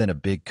more than a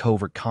big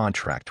covert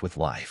contract with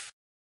life.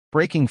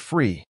 Breaking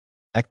free.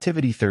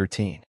 Activity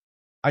 13.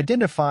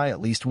 Identify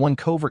at least one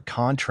covert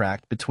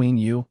contract between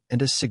you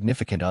and a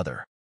significant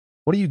other.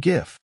 What do you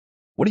give?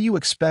 What do you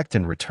expect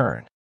in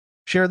return?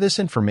 Share this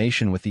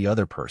information with the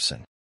other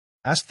person.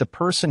 Ask the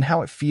person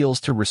how it feels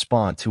to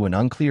respond to an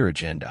unclear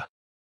agenda.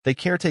 They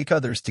caretake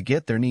others to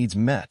get their needs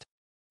met.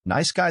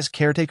 Nice guys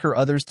caretaker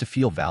others to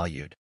feel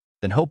valued,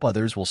 then hope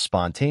others will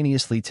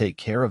spontaneously take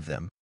care of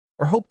them,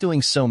 or hope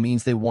doing so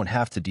means they won't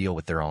have to deal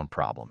with their own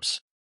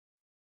problems.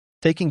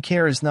 Taking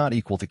care is not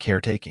equal to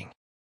caretaking.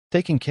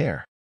 Taking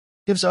care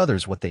gives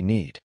others what they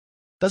need,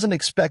 doesn't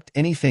expect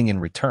anything in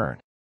return,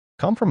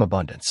 come from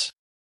abundance.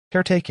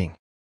 Caretaking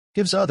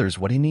gives others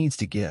what he needs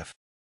to give,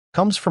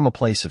 comes from a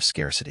place of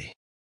scarcity.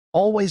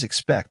 Always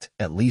expect,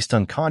 at least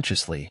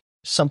unconsciously,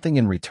 something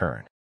in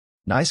return.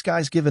 Nice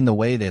guys give in the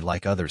way they'd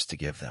like others to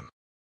give them.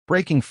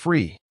 Breaking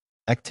free.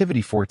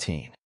 Activity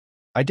 14.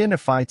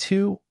 Identify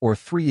 2 or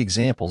 3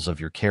 examples of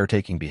your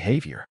caretaking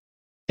behavior.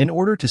 In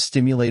order to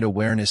stimulate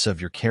awareness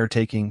of your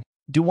caretaking,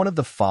 do one of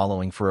the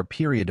following for a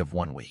period of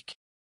 1 week.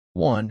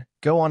 1.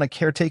 Go on a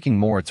caretaking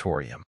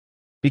moratorium.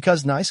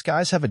 Because nice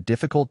guys have a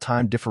difficult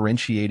time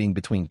differentiating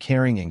between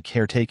caring and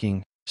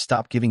caretaking,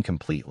 stop giving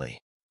completely,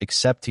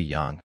 except to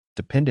young,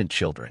 dependent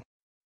children.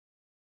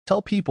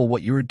 Tell people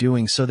what you are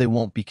doing so they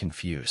won't be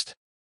confused.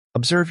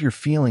 Observe your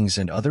feelings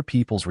and other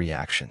people's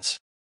reactions.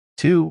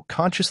 2.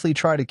 Consciously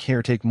try to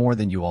caretake more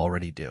than you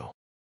already do.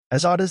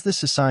 As odd as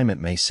this assignment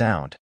may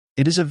sound,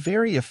 it is a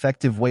very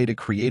effective way to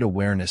create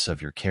awareness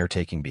of your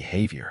caretaking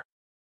behavior.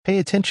 Pay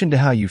attention to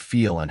how you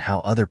feel and how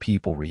other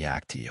people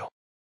react to you.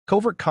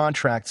 Covert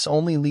contracts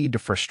only lead to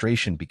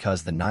frustration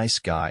because the nice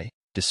guy,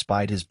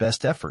 despite his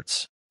best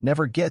efforts,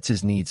 never gets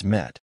his needs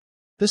met.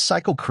 This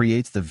cycle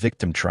creates the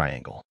victim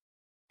triangle.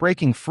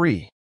 Breaking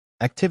free.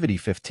 Activity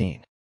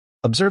 15.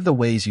 Observe the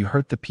ways you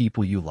hurt the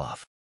people you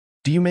love.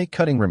 Do you make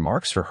cutting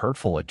remarks or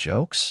hurtful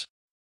jokes?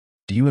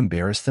 Do you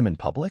embarrass them in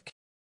public?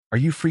 Are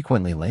you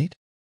frequently late?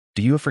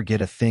 Do you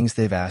forget things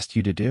they've asked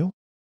you to do?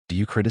 Do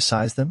you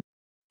criticize them?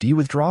 Do you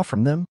withdraw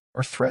from them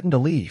or threaten to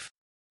leave?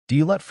 Do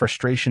you let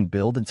frustration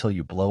build until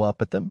you blow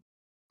up at them?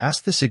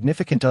 Ask the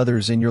significant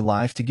others in your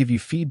life to give you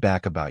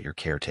feedback about your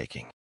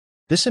caretaking.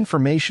 This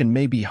information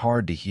may be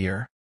hard to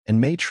hear and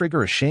may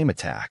trigger a shame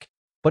attack,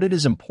 but it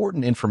is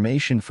important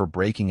information for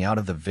breaking out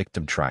of the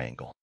victim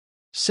triangle.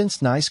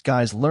 Since nice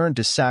guys learn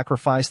to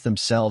sacrifice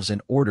themselves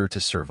in order to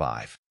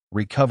survive,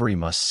 recovery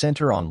must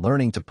center on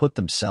learning to put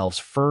themselves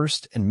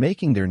first and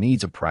making their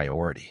needs a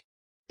priority.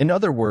 In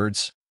other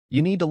words,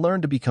 you need to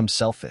learn to become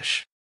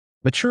selfish.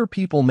 Mature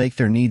people make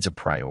their needs a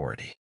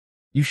priority.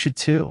 You should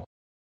too.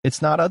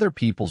 It's not other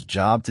people's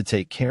job to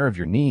take care of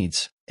your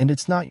needs, and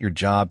it's not your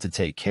job to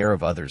take care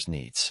of others'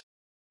 needs.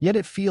 Yet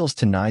it feels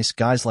to nice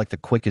guys like the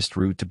quickest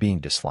route to being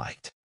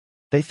disliked.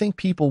 They think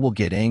people will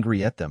get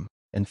angry at them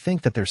and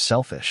think that they're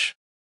selfish.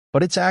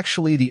 But it's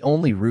actually the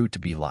only route to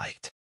be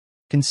liked.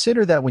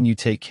 Consider that when you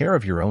take care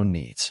of your own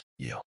needs,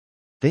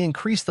 they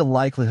increase the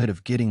likelihood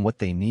of getting what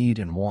they need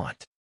and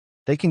want.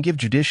 They can give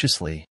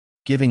judiciously,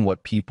 giving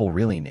what people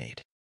really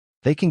need.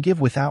 They can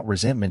give without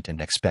resentment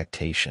and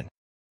expectation.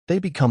 They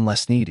become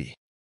less needy.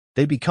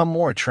 They become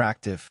more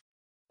attractive.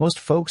 Most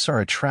folks are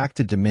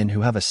attracted to men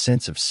who have a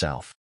sense of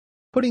self.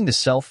 Putting the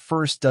self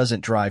first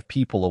doesn't drive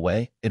people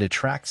away, it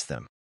attracts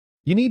them.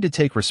 You need to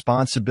take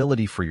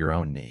responsibility for your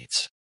own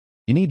needs.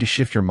 You need to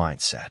shift your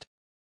mindset.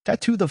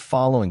 Tattoo the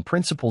following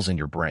principles in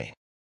your brain.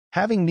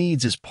 Having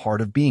needs is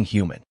part of being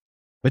human.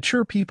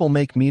 Mature people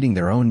make meeting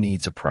their own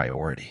needs a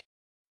priority.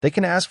 They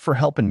can ask for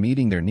help in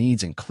meeting their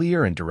needs in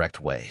clear and direct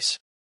ways.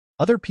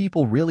 Other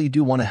people really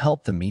do want to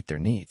help them meet their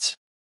needs.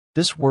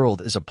 This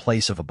world is a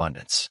place of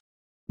abundance.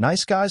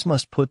 Nice guys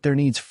must put their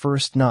needs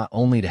first not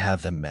only to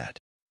have them met,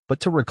 but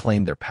to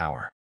reclaim their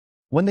power.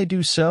 When they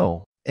do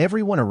so,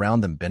 everyone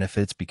around them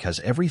benefits because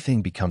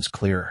everything becomes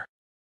clearer.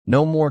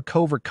 No more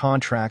covert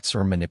contracts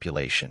or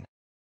manipulation.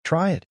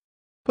 Try it.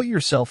 Put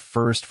yourself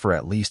first for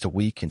at least a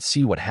week and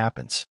see what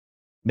happens.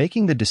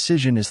 Making the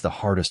decision is the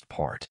hardest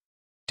part.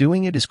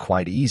 Doing it is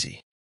quite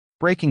easy.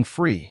 Breaking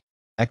free.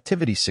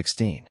 Activity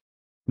 16.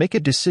 Make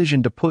a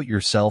decision to put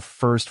yourself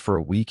first for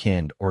a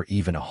weekend or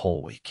even a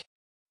whole week.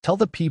 Tell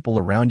the people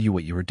around you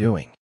what you are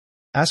doing.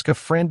 Ask a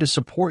friend to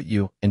support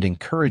you and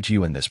encourage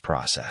you in this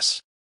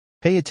process.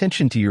 Pay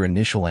attention to your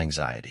initial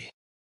anxiety.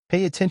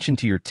 Pay attention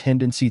to your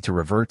tendency to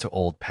revert to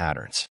old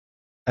patterns.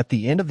 At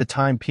the end of the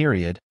time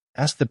period,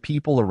 ask the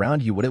people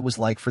around you what it was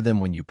like for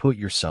them when you put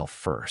yourself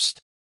first.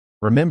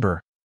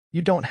 Remember,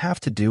 you don't have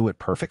to do it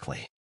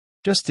perfectly.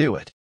 Just do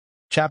it.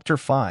 Chapter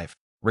 5.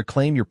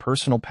 Reclaim your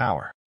personal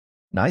power.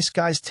 Nice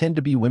guys tend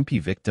to be wimpy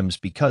victims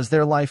because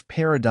their life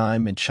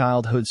paradigm and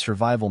childhood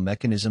survival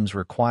mechanisms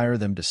require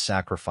them to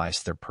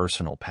sacrifice their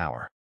personal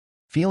power.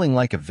 Feeling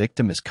like a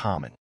victim is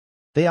common.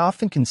 They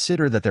often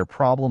consider that their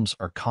problems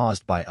are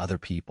caused by other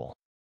people.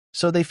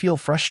 So they feel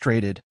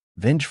frustrated,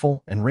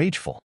 vengeful, and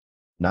rageful.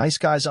 Nice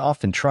guys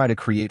often try to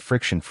create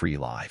friction-free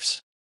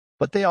lives.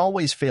 But they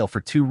always fail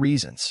for two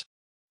reasons.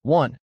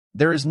 1.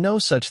 There is no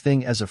such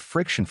thing as a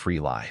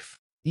friction-free life,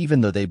 even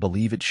though they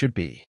believe it should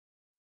be.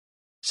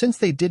 Since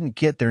they didn't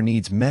get their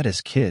needs met as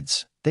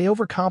kids, they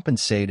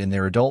overcompensate in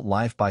their adult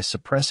life by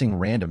suppressing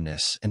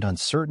randomness and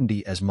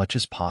uncertainty as much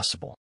as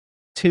possible.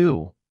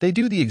 2. They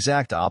do the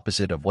exact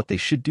opposite of what they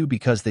should do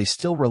because they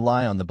still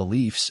rely on the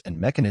beliefs and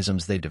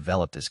mechanisms they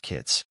developed as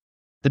kids.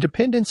 The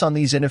dependence on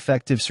these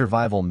ineffective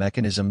survival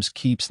mechanisms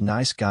keeps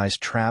nice guys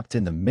trapped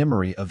in the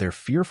memory of their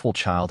fearful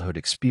childhood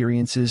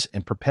experiences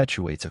and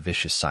perpetuates a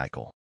vicious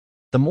cycle.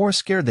 The more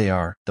scared they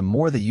are, the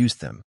more they use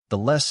them. The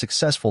less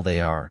successful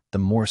they are, the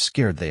more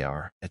scared they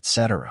are,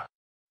 etc.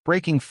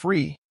 Breaking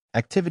free.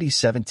 Activity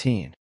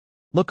 17.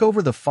 Look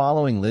over the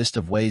following list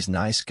of ways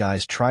nice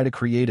guys try to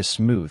create a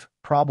smooth,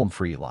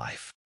 problem-free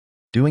life.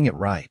 Doing it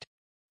right.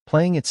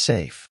 Playing it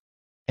safe.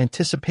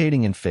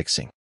 Anticipating and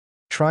fixing.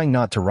 Trying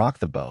not to rock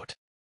the boat.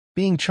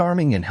 Being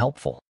charming and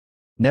helpful.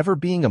 Never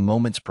being a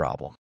moment's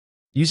problem.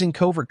 Using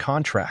covert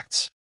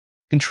contracts.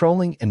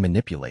 Controlling and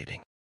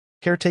manipulating.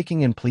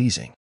 Caretaking and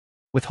pleasing.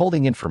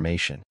 Withholding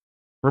information.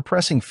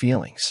 Repressing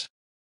feelings.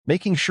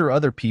 Making sure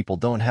other people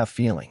don't have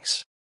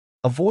feelings.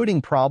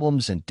 Avoiding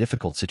problems and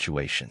difficult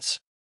situations.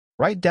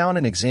 Write down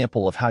an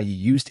example of how you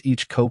used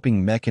each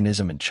coping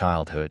mechanism in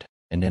childhood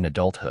and in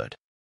adulthood.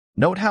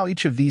 Note how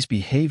each of these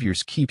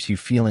behaviors keeps you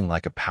feeling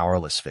like a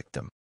powerless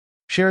victim.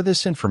 Share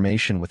this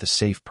information with a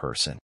safe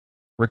person.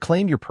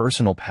 Reclaim your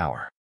personal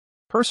power.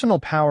 Personal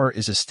power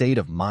is a state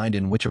of mind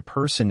in which a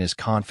person is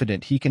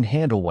confident he can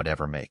handle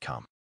whatever may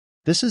come.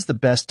 This is the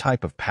best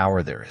type of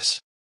power there is.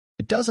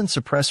 It doesn't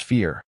suppress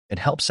fear, it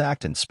helps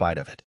act in spite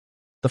of it.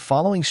 The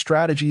following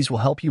strategies will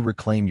help you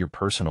reclaim your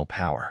personal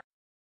power.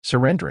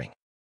 Surrendering.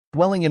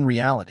 Dwelling in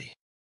reality.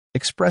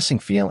 Expressing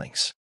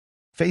feelings.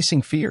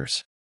 Facing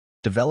fears.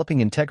 Developing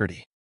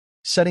integrity.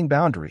 Setting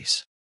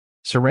boundaries.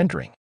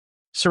 Surrendering.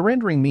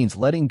 Surrendering means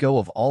letting go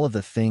of all of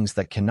the things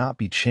that cannot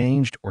be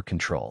changed or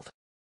controlled.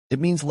 It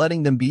means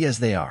letting them be as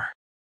they are.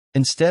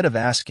 Instead of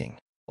asking,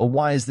 "Oh,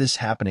 why is this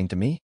happening to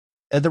me?"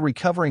 The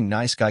recovering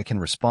nice guy can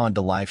respond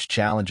to life's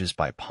challenges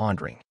by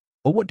pondering,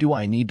 "Oh, what do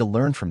I need to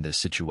learn from this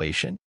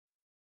situation?"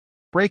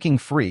 Breaking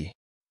free.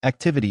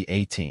 Activity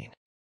 18.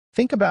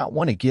 Think about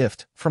a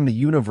gift from the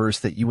universe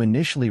that you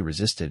initially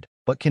resisted,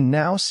 but can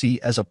now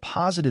see as a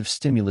positive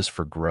stimulus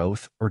for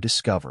growth or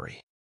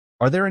discovery.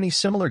 Are there any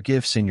similar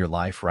gifts in your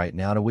life right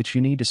now to which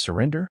you need to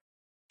surrender?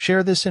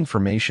 Share this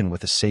information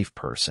with a safe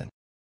person.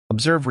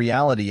 Observe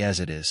reality as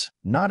it is,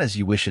 not as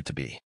you wish it to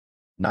be.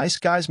 Nice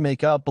guys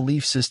make up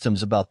belief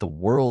systems about the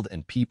world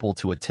and people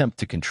to attempt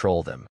to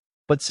control them,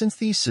 but since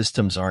these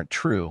systems aren't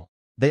true,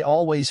 they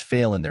always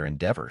fail in their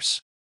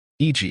endeavors.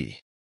 E.g.,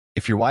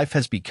 if your wife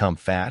has become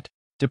fat,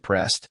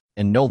 depressed,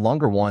 and no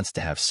longer wants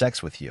to have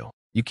sex with you,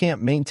 you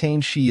can't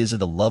maintain she is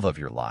the love of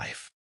your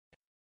life.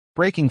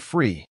 Breaking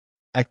free.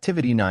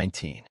 Activity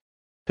 19.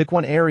 Pick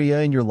one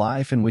area in your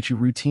life in which you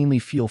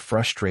routinely feel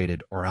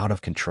frustrated or out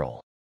of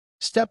control.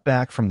 Step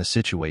back from the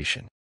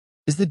situation.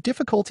 Is the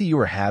difficulty you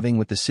are having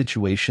with the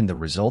situation the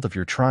result of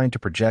your trying to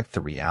project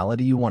the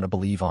reality you want to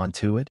believe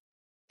onto it?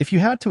 If you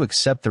had to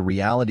accept the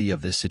reality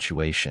of this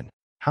situation,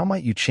 how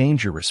might you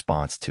change your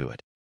response to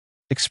it?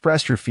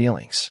 Express your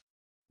feelings.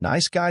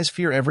 Nice guys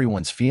fear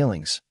everyone's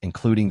feelings,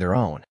 including their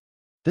own.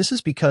 This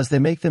is because they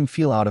make them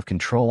feel out of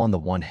control on the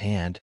one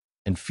hand,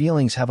 and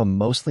feelings have a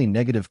mostly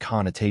negative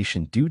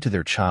connotation due to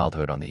their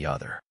childhood on the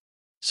other.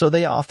 So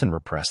they often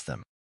repress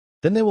them.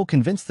 Then they will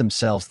convince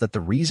themselves that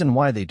the reason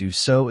why they do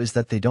so is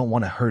that they don't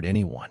want to hurt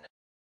anyone.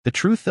 The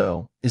truth,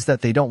 though, is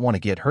that they don't want to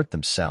get hurt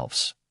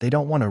themselves. They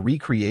don't want to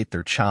recreate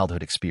their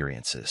childhood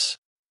experiences.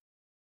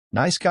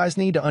 Nice guys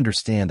need to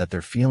understand that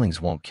their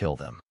feelings won't kill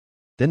them.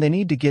 Then they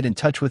need to get in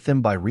touch with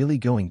them by really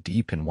going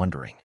deep and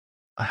wondering,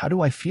 how do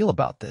I feel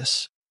about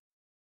this?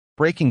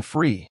 Breaking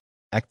free.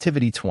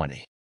 Activity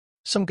 20.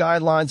 Some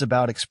guidelines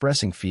about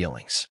expressing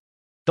feelings.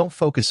 Don't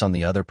focus on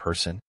the other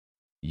person.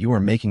 You are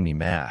making me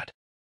mad.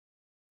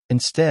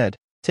 Instead,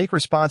 take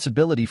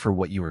responsibility for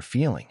what you are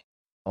feeling.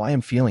 Oh, I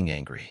am feeling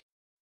angry.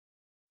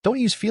 Don't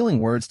use feeling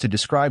words to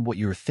describe what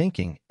you are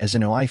thinking, as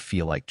in, "Oh, I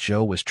feel like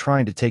Joe was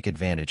trying to take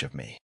advantage of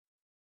me."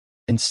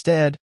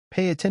 Instead,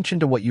 pay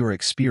attention to what you are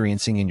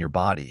experiencing in your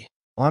body.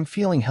 "Oh, I'm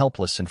feeling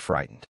helpless and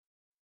frightened."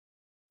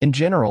 In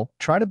general,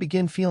 try to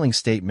begin feeling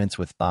statements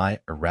with "I"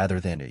 or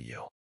rather than a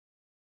 "you."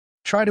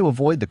 Try to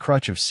avoid the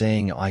crutch of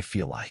saying, "Oh, I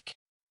feel like."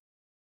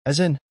 As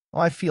in, "Oh,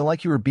 I feel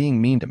like you are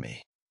being mean to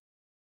me."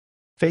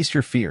 Face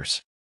your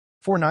fears.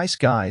 For nice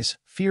guys,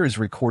 fear is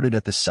recorded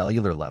at the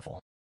cellular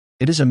level.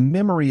 It is a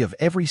memory of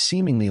every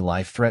seemingly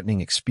life-threatening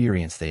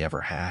experience they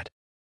ever had.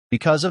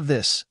 Because of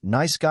this,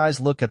 nice guys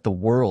look at the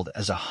world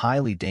as a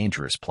highly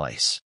dangerous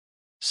place.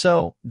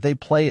 So, they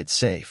play it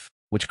safe,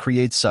 which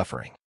creates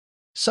suffering.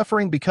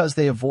 suffering because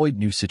they avoid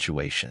new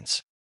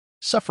situations,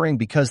 suffering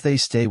because they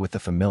stay with the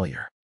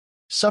familiar,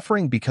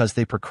 suffering because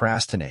they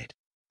procrastinate,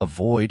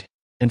 avoid,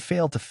 and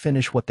fail to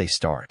finish what they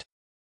start,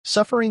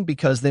 suffering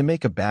because they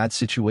make a bad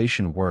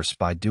situation worse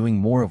by doing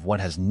more of what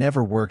has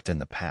never worked in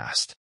the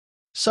past,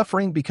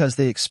 suffering because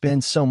they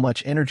expend so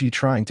much energy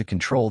trying to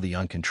control the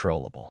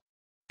uncontrollable.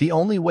 The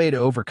only way to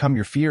overcome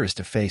your fear is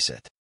to face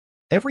it.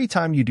 Every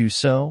time you do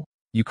so,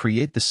 you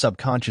create the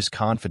subconscious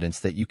confidence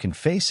that you can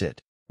face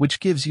it, which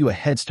gives you a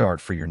head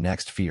start for your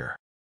next fear.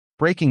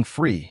 Breaking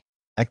free.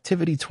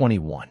 Activity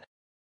 21.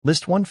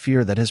 List one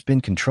fear that has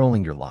been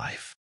controlling your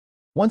life.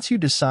 Once you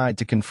decide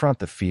to confront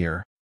the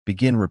fear,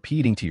 begin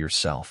repeating to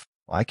yourself,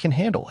 I can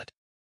handle it.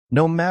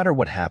 No matter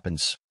what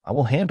happens, I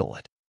will handle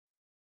it.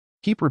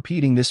 Keep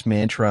repeating this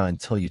mantra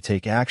until you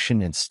take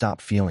action and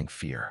stop feeling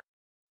fear.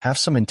 Have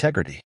some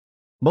integrity.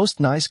 Most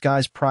nice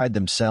guys pride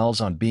themselves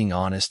on being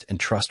honest and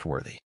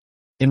trustworthy.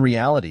 In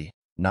reality,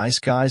 nice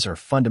guys are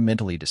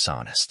fundamentally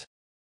dishonest.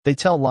 They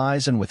tell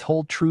lies and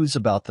withhold truths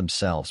about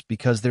themselves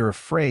because they're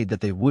afraid that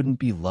they wouldn't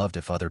be loved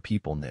if other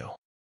people knew.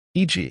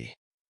 E.g.,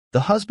 the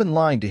husband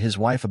lying to his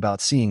wife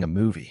about seeing a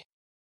movie.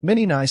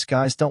 Many nice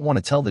guys don't want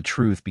to tell the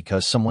truth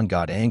because someone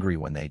got angry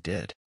when they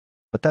did.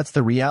 But that's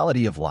the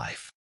reality of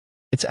life.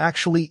 It's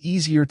actually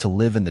easier to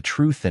live in the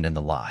truth than in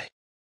the lie.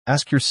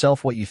 Ask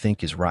yourself what you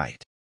think is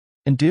right,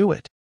 and do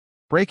it.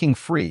 Breaking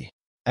free.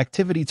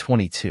 Activity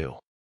 22.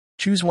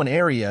 Choose one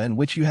area in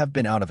which you have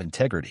been out of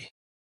integrity.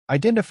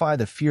 Identify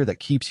the fear that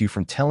keeps you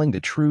from telling the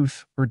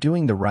truth or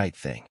doing the right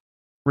thing.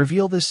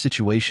 Reveal this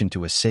situation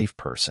to a safe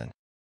person.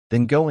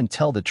 Then go and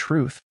tell the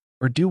truth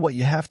or do what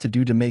you have to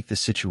do to make the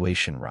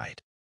situation right.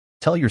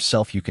 Tell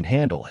yourself you can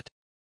handle it.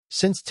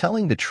 Since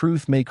telling the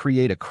truth may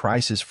create a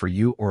crisis for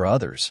you or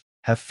others,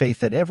 have faith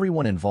that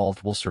everyone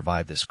involved will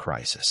survive this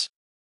crisis.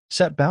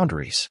 Set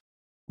boundaries.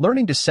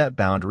 Learning to set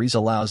boundaries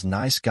allows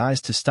nice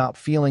guys to stop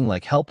feeling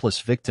like helpless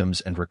victims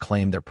and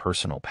reclaim their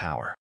personal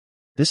power.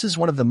 This is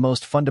one of the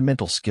most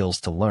fundamental skills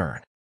to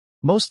learn.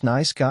 Most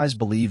nice guys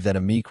believe that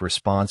a meek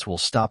response will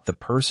stop the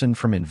person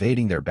from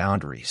invading their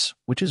boundaries,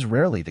 which is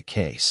rarely the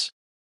case.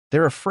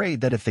 They're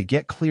afraid that if they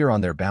get clear on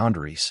their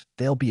boundaries,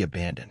 they'll be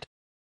abandoned.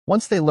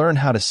 Once they learn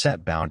how to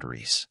set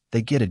boundaries,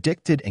 they get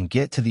addicted and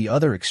get to the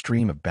other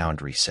extreme of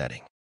boundary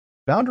setting.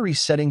 Boundary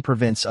setting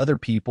prevents other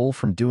people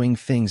from doing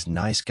things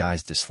nice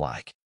guys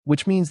dislike,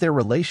 which means their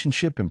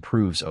relationship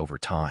improves over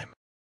time.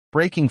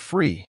 Breaking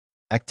free.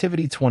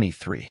 Activity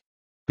 23.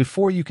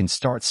 Before you can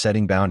start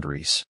setting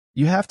boundaries,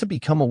 you have to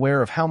become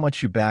aware of how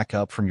much you back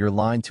up from your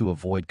line to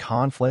avoid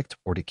conflict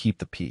or to keep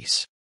the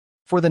peace.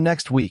 For the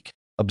next week,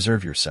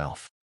 observe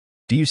yourself.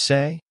 Do you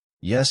say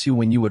yes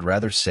when you would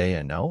rather say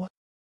a no?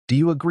 Do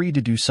you agree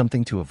to do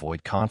something to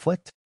avoid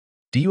conflict?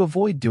 Do you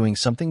avoid doing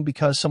something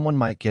because someone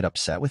might get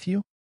upset with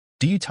you?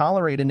 Do you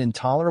tolerate an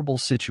intolerable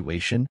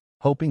situation,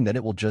 hoping that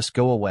it will just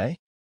go away?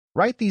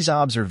 Write these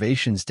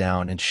observations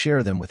down and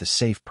share them with a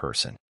safe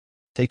person.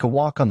 Take a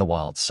walk on the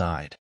wild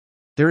side.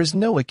 There is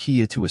no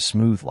key to a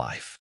smooth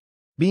life.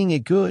 Being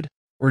it good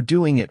or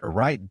doing it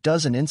right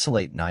doesn't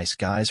insulate nice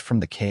guys from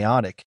the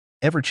chaotic,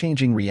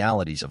 ever-changing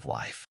realities of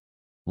life.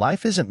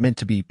 Life isn't meant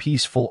to be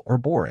peaceful or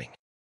boring.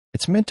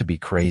 It's meant to be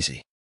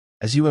crazy.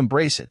 As you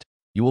embrace it,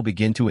 you will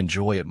begin to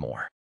enjoy it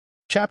more.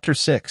 Chapter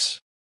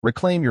 6.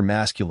 Reclaim your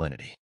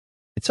masculinity.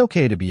 It's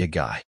okay to be a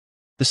guy.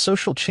 The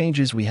social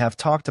changes we have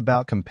talked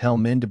about compel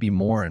men to be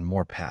more and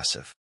more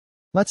passive.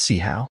 Let's see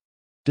how.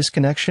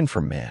 Disconnection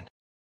from men.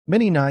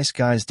 Many nice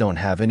guys don't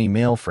have any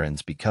male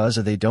friends because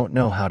they don't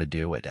know how to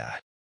do it.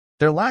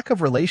 Their lack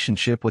of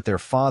relationship with their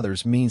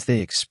fathers means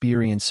they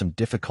experience some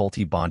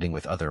difficulty bonding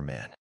with other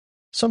men.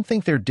 Some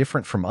think they're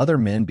different from other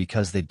men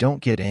because they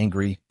don't get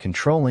angry,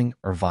 controlling,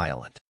 or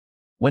violent.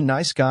 When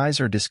nice guys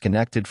are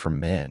disconnected from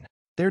men,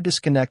 they're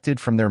disconnected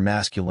from their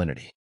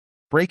masculinity.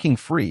 Breaking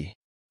free.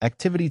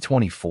 Activity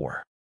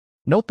 24.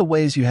 Note the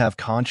ways you have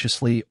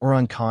consciously or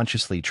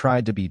unconsciously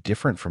tried to be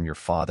different from your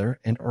father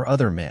and/or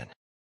other men.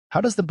 How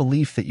does the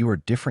belief that you are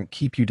different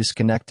keep you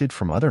disconnected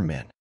from other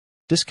men?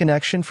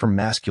 Disconnection from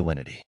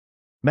masculinity.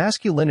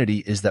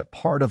 Masculinity is that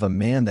part of a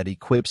man that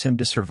equips him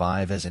to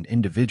survive as an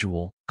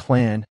individual,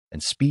 clan,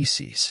 and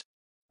species.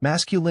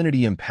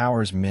 Masculinity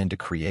empowers men to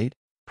create,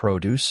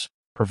 produce,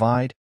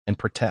 provide, and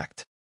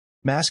protect.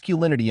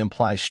 Masculinity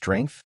implies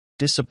strength,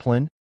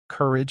 discipline,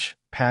 courage,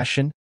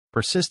 passion,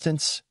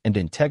 persistence, and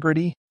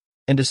integrity,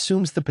 and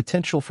assumes the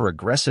potential for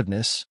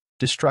aggressiveness,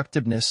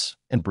 destructiveness,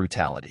 and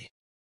brutality.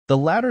 The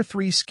latter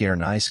three scare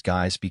nice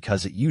guys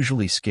because it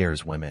usually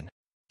scares women,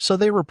 so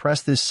they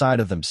repress this side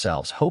of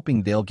themselves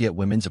hoping they'll get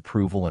women's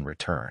approval in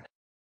return.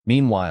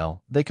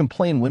 Meanwhile, they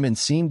complain women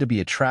seem to be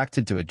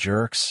attracted to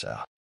jerks.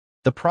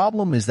 The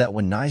problem is that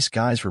when nice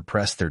guys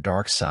repress their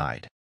dark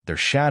side, their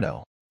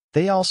shadow,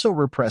 they also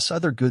repress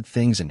other good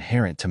things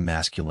inherent to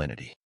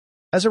masculinity.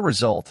 As a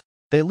result,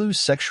 they lose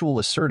sexual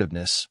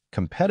assertiveness,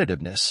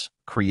 competitiveness,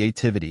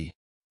 creativity,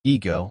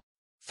 ego,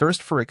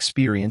 thirst for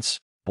experience,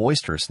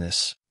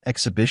 boisterousness,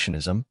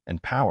 exhibitionism,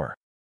 and power.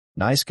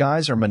 Nice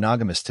guys are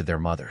monogamous to their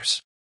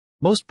mothers.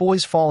 Most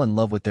boys fall in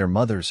love with their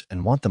mothers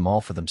and want them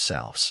all for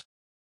themselves.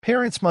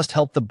 Parents must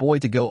help the boy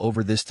to go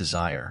over this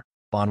desire,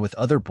 bond with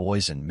other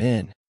boys and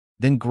men,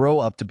 then grow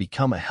up to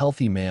become a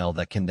healthy male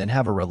that can then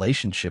have a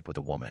relationship with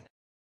a woman.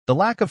 The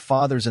lack of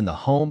fathers in the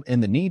home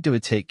and the need to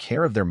take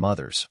care of their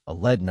mothers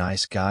led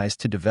nice guys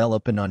to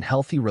develop an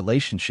unhealthy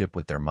relationship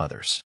with their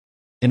mothers.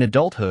 In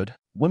adulthood,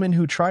 women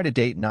who try to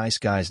date nice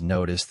guys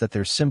notice that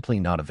they're simply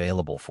not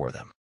available for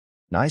them.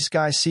 Nice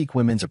guys seek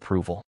women's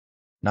approval.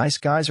 Nice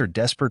guys are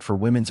desperate for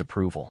women's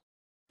approval.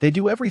 They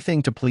do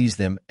everything to please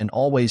them and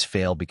always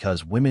fail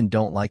because women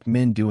don't like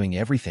men doing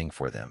everything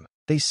for them.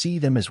 They see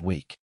them as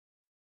weak.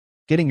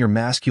 Getting your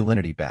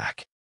masculinity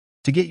back.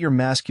 To get your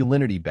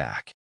masculinity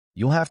back,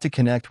 you'll have to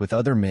connect with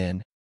other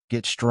men,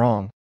 get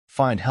strong,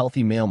 find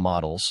healthy male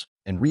models,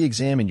 and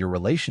re-examine your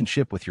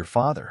relationship with your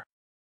father.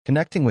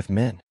 Connecting with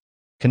men.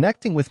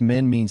 Connecting with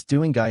men means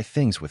doing guy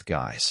things with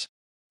guys.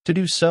 To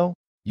do so,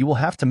 you will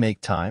have to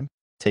make time,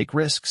 take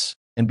risks,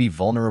 and be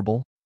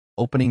vulnerable,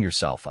 opening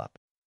yourself up.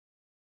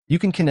 You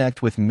can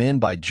connect with men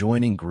by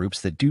joining groups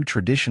that do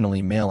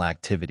traditionally male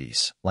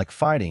activities, like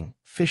fighting,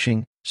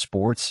 fishing,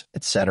 sports,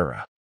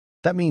 etc.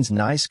 That means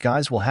nice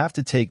guys will have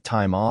to take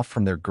time off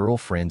from their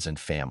girlfriends and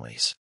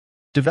families.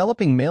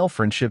 Developing male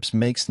friendships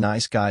makes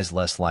nice guys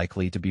less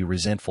likely to be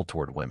resentful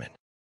toward women.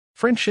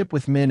 Friendship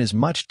with men is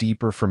much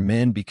deeper for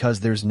men because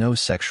there's no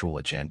sexual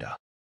agenda.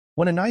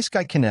 When a nice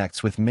guy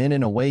connects with men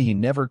in a way he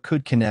never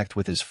could connect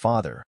with his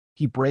father,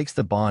 he breaks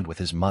the bond with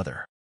his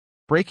mother.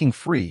 Breaking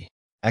free.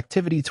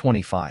 Activity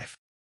 25.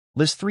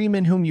 List 3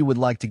 men whom you would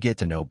like to get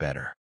to know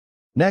better.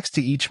 Next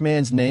to each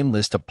man's name,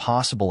 list a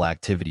possible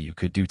activity you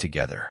could do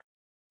together.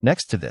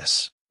 Next to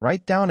this,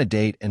 write down a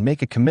date and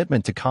make a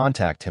commitment to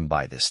contact him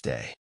by this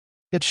day.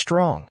 Get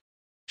strong.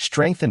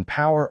 Strength and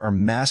power are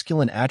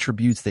masculine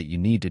attributes that you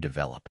need to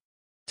develop.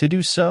 To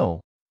do so,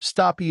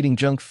 stop eating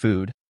junk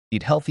food,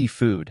 eat healthy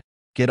food,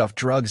 get off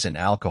drugs and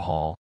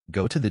alcohol,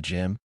 go to the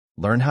gym,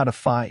 learn how to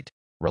fight,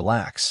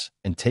 relax,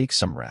 and take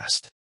some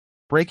rest.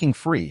 Breaking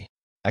free.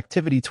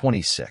 Activity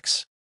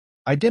 26.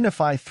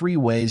 Identify 3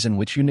 ways in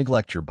which you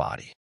neglect your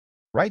body.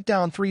 Write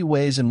down 3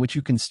 ways in which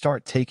you can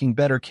start taking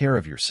better care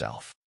of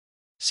yourself.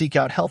 Seek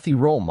out healthy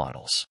role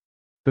models.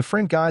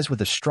 Befriend guys with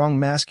a strong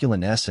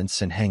masculine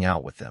essence and hang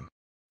out with them.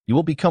 You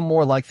will become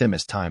more like them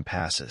as time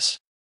passes.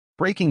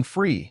 Breaking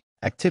free.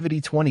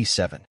 Activity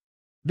 27.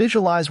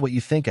 Visualize what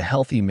you think a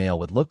healthy male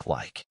would look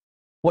like.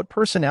 What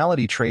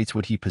personality traits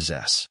would he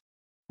possess?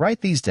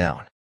 Write these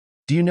down.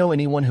 Do you know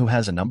anyone who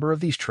has a number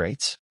of these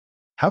traits?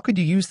 How could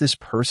you use this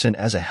person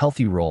as a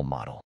healthy role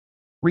model?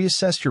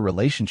 Reassess your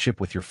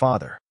relationship with your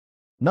father.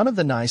 None of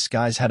the nice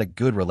guys had a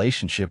good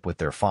relationship with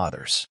their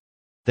fathers.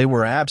 They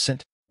were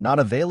absent, not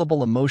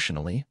available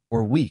emotionally,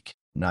 or weak,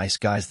 nice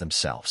guys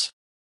themselves.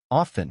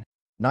 Often,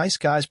 nice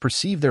guys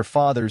perceive their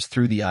fathers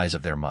through the eyes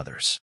of their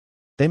mothers.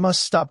 They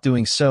must stop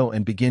doing so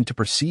and begin to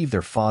perceive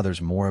their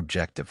fathers more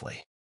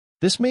objectively.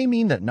 This may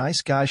mean that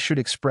nice guys should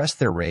express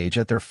their rage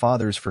at their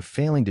fathers for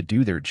failing to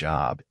do their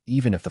job,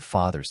 even if the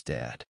father's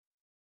dead.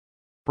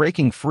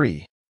 Breaking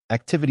free.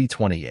 Activity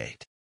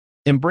 28.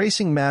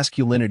 Embracing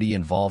masculinity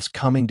involves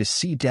coming to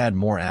see dad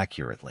more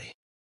accurately.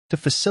 To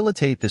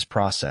facilitate this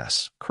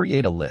process,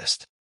 create a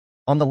list.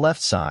 On the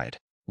left side,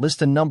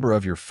 list a number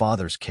of your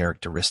father's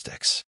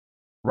characteristics.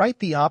 Write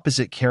the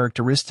opposite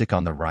characteristic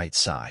on the right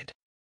side.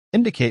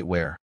 Indicate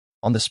where,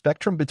 on the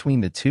spectrum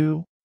between the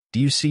two, do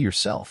you see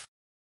yourself.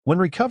 When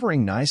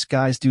recovering nice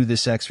guys do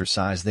this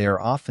exercise, they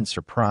are often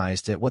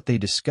surprised at what they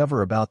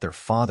discover about their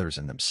fathers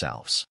and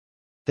themselves.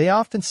 They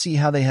often see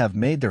how they have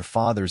made their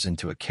fathers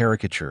into a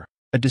caricature,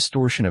 a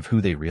distortion of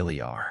who they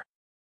really are.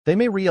 They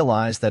may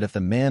realize that if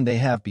the man they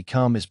have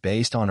become is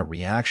based on a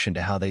reaction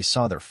to how they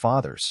saw their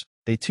fathers,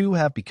 they too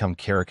have become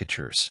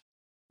caricatures.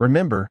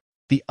 Remember,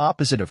 the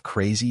opposite of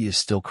crazy is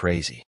still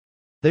crazy.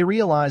 They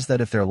realize that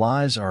if their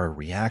lives are a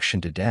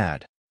reaction to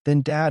dad,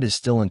 then dad is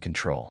still in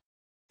control.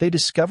 They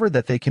discover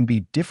that they can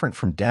be different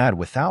from dad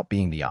without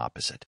being the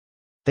opposite.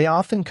 They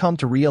often come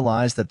to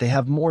realize that they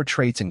have more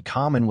traits in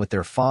common with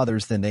their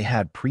fathers than they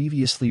had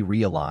previously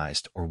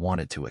realized or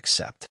wanted to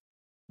accept.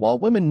 While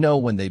women know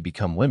when they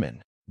become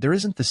women, there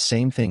isn't the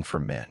same thing for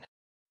men.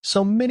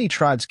 So many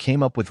tribes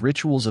came up with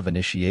rituals of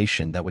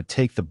initiation that would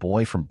take the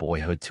boy from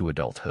boyhood to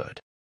adulthood.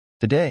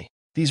 Today,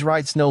 these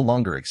rites no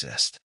longer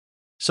exist.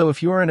 So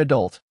if you're an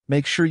adult,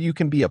 make sure you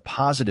can be a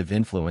positive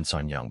influence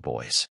on young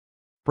boys.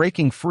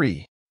 Breaking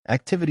free.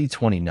 Activity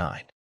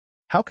 29.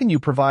 How can you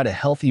provide a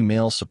healthy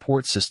male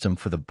support system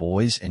for the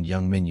boys and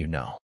young men you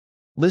know?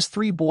 List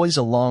 3 boys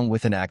along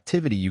with an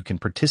activity you can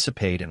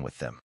participate in with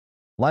them.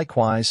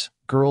 Likewise,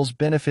 girls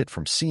benefit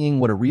from seeing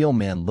what a real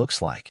man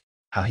looks like,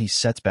 how he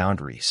sets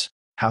boundaries,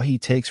 how he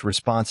takes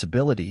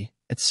responsibility,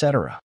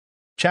 etc.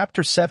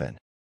 Chapter 7.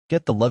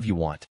 Get the love you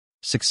want.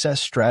 Success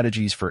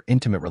strategies for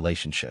intimate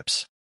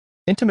relationships.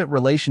 Intimate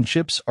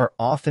relationships are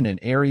often an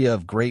area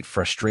of great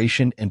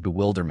frustration and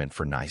bewilderment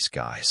for nice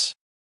guys.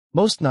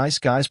 Most nice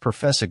guys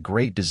profess a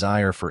great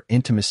desire for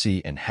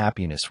intimacy and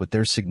happiness with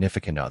their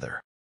significant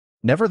other.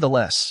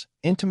 Nevertheless,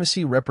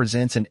 intimacy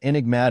represents an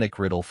enigmatic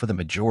riddle for the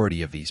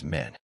majority of these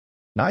men.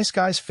 Nice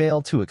guys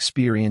fail to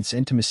experience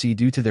intimacy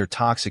due to their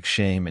toxic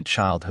shame and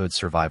childhood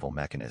survival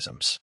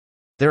mechanisms.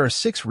 There are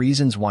 6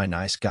 reasons why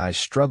nice guys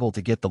struggle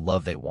to get the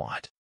love they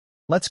want.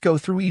 Let's go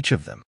through each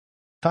of them.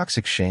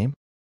 Toxic shame.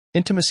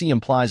 Intimacy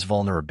implies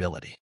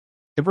vulnerability.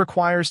 It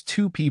requires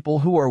 2 people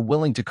who are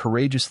willing to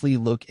courageously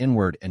look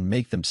inward and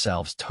make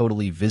themselves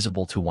totally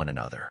visible to one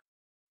another.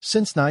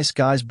 Since nice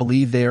guys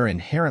believe they are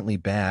inherently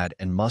bad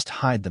and must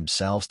hide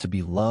themselves to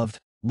be loved,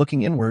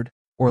 looking inward,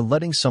 or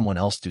letting someone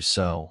else do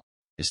so,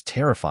 is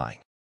terrifying.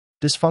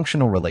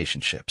 Dysfunctional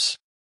relationships.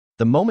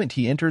 The moment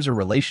he enters a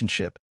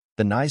relationship,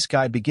 the nice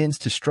guy begins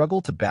to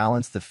struggle to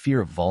balance the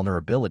fear of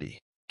vulnerability,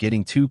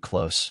 getting too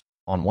close,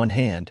 on one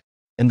hand,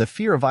 and the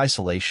fear of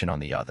isolation on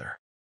the other.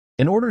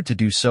 In order to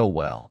do so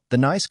well, the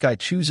nice guy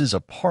chooses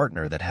a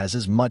partner that has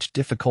as much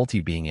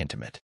difficulty being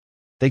intimate.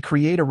 They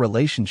create a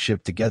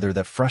relationship together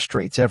that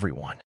frustrates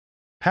everyone.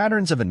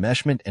 Patterns of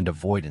enmeshment and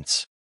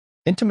avoidance.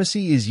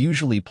 Intimacy is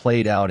usually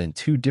played out in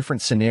 2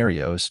 different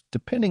scenarios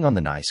depending on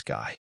the nice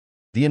guy.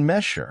 The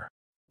enmesher.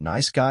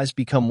 Nice guys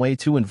become way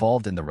too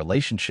involved in the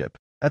relationship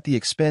at the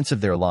expense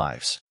of their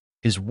lives.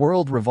 His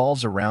world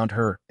revolves around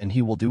her and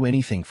he will do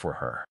anything for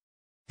her.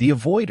 The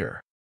avoider.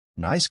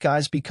 Nice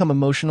guys become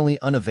emotionally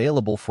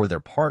unavailable for their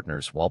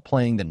partners while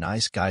playing the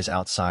nice guys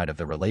outside of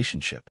the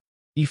relationship.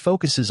 He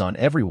focuses on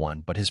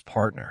everyone but his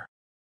partner.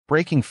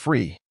 Breaking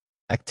free.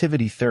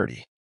 Activity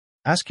 30.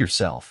 Ask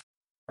yourself,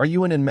 are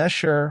you an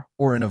enmesher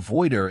or an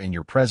avoider in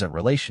your present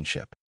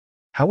relationship?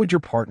 How would your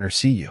partner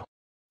see you?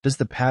 Does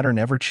the pattern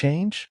ever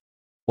change?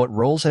 What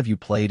roles have you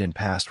played in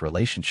past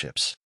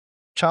relationships?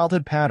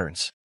 Childhood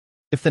patterns.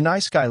 If the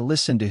nice guy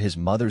listened to his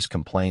mother's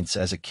complaints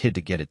as a kid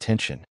to get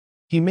attention,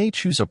 he may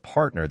choose a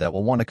partner that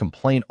will want to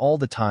complain all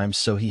the time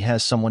so he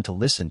has someone to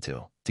listen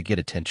to get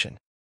attention.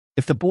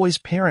 If the boy's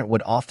parent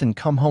would often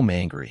come home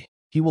angry,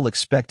 he will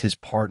expect his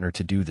partner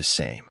to do the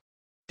same.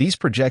 These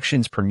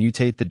projections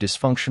permutate the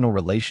dysfunctional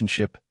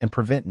relationship and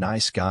prevent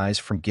nice guys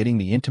from getting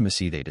the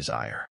intimacy they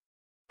desire.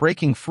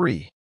 Breaking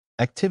free.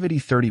 Activity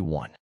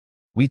 31.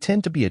 We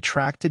tend to be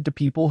attracted to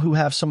people who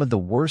have some of the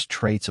worst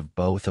traits of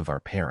both of our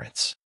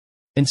parents.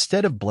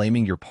 Instead of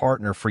blaming your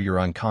partner for your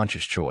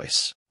unconscious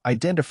choice,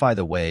 identify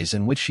the ways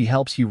in which she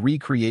helps you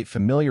recreate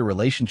familiar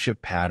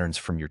relationship patterns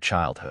from your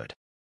childhood.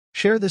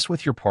 Share this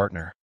with your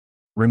partner.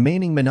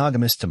 Remaining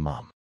monogamous to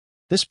mom.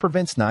 This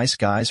prevents nice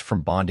guys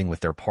from bonding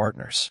with their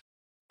partners.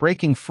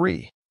 Breaking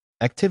free.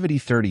 Activity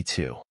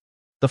 32.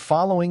 The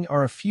following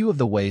are a few of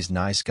the ways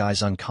nice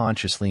guys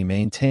unconsciously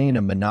maintain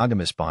a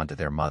monogamous bond to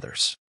their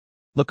mothers.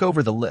 Look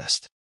over the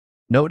list.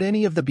 Note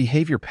any of the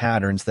behavior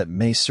patterns that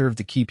may serve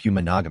to keep you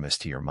monogamous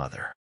to your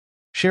mother.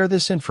 Share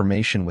this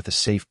information with a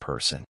safe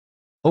person.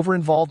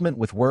 Over-involvement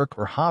with work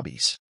or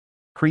hobbies.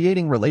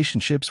 Creating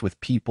relationships with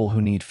people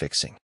who need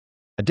fixing.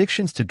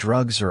 Addictions to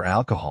drugs or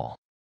alcohol.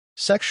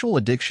 Sexual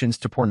addictions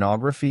to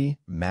pornography,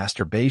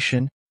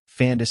 masturbation,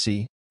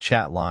 fantasy,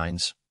 chat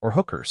lines, or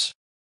hookers.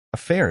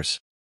 Affairs.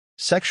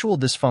 Sexual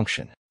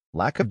dysfunction,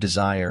 lack of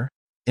desire,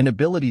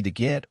 inability to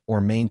get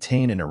or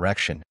maintain an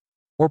erection,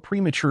 or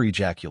premature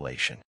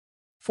ejaculation.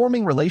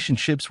 Forming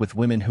relationships with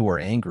women who are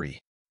angry,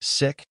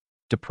 sick,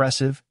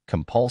 depressive,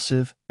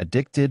 compulsive,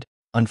 addicted,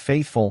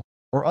 unfaithful,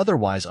 or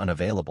otherwise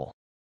unavailable.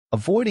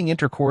 Avoiding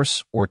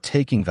intercourse or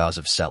taking vows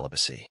of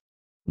celibacy.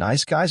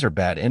 Nice guys are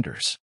bad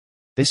enders.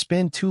 They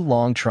spend too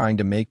long trying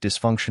to make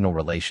dysfunctional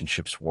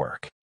relationships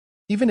work.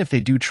 Even if they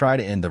do try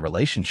to end the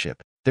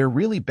relationship, they're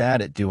really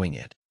bad at doing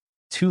it.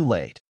 Too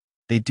late.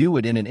 They do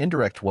it in an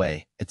indirect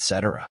way,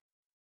 etc.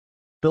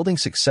 Building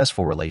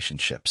successful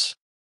relationships.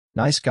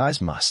 Nice guys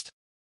must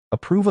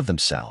approve of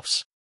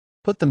themselves,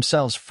 put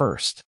themselves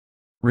first,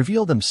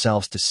 reveal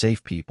themselves to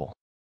safe people,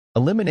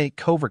 eliminate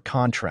covert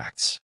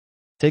contracts,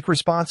 take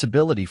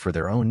responsibility for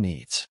their own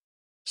needs,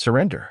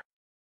 surrender,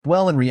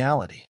 dwell in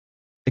reality,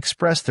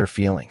 express their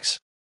feelings,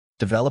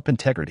 develop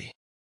integrity,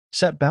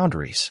 set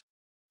boundaries,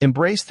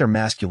 embrace their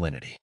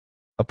masculinity,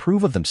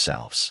 approve of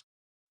themselves.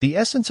 The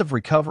essence of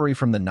recovery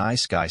from the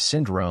nice guy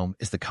syndrome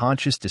is the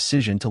conscious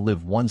decision to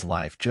live one's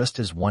life just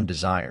as one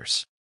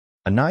desires.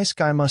 A nice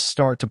guy must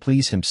start to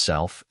please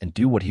himself and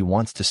do what he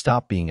wants to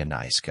stop being a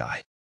nice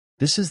guy.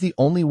 This is the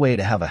only way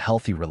to have a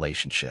healthy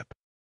relationship.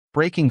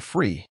 Breaking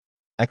free.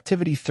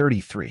 Activity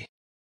 33.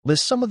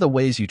 List some of the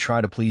ways you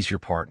try to please your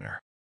partner.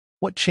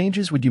 What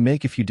changes would you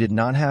make if you did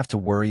not have to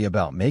worry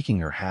about making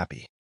her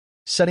happy?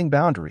 Setting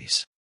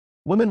boundaries.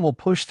 Women will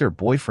push their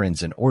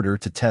boyfriends in order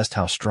to test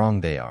how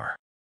strong they are.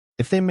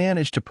 If they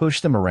manage to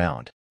push them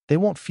around, they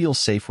won't feel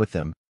safe with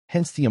them,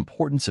 hence the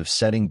importance of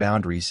setting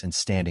boundaries and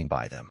standing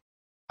by them.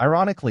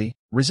 Ironically,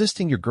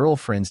 resisting your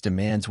girlfriend's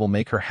demands will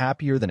make her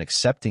happier than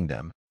accepting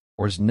them,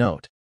 or as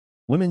note,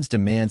 women's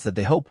demands that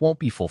they hope won't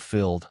be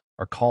fulfilled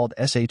are called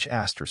sh**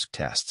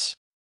 tests.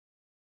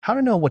 How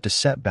to know what to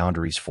set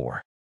boundaries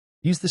for.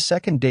 Use the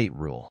second date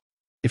rule.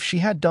 If she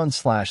had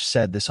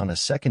done/said this on a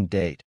second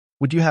date,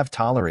 would you have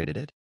tolerated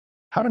it?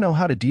 How to know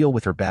how to deal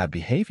with her bad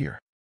behavior.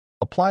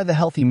 Apply the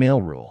healthy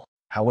male rule.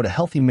 How would a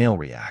healthy male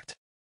react?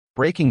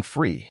 Breaking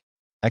free.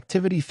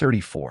 Activity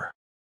 34.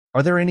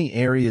 Are there any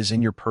areas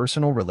in your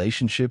personal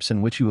relationships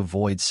in which you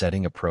avoid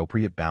setting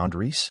appropriate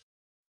boundaries?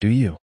 Do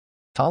you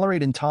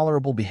tolerate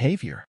intolerable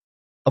behavior?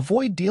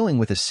 Avoid dealing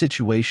with a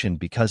situation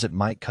because it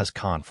might cause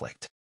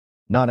conflict.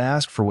 Not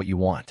ask for what you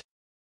want.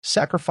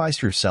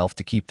 Sacrifice yourself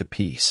to keep the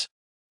peace.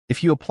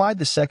 If you applied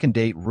the second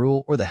date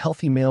rule or the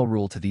healthy male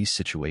rule to these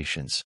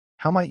situations,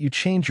 how might you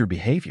change your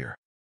behavior?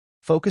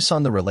 Focus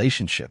on the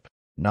relationship,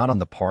 not on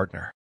the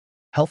partner.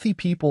 Healthy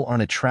people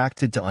aren't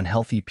attracted to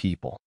unhealthy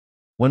people.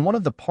 When one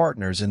of the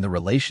partners in the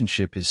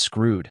relationship is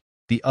screwed,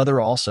 the other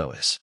also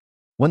is.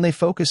 When they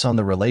focus on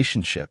the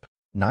relationship,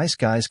 nice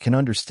guys can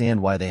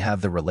understand why they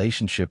have the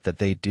relationship that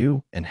they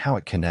do and how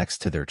it connects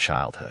to their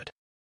childhood.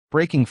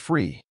 Breaking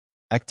free.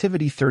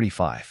 Activity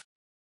 35.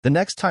 The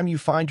next time you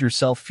find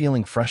yourself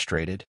feeling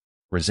frustrated,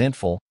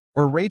 resentful,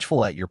 or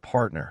rageful at your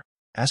partner,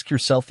 ask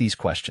yourself these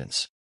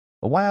questions.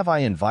 Why have I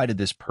invited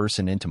this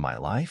person into my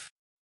life?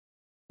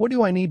 What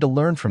do I need to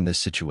learn from this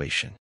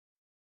situation?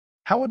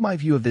 How would my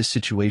view of this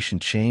situation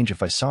change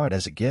if I saw it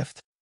as a gift?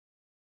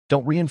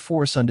 Don't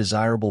reinforce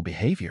undesirable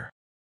behavior.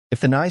 If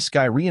the nice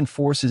guy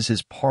reinforces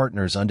his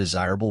partner's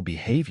undesirable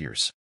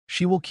behaviors,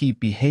 she will keep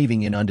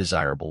behaving in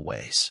undesirable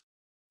ways.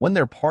 When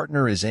their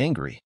partner is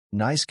angry,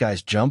 nice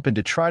guys jump in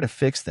to try to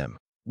fix them,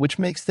 which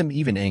makes them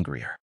even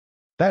angrier.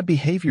 Bad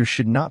behavior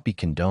should not be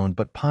condoned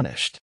but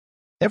punished.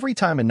 Every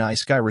time a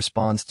nice guy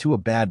responds to a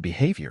bad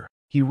behavior,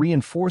 he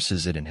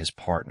reinforces it in his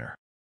partner.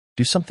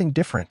 Do something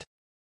different.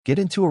 Get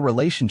into a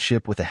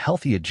relationship with a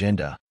healthy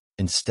agenda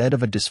instead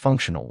of a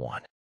dysfunctional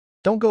one.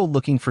 Don't go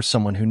looking for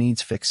someone who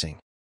needs fixing.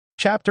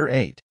 Chapter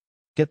 8.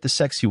 Get the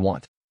sex you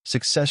want.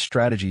 Success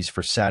strategies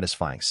for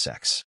satisfying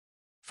sex.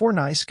 For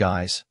nice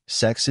guys,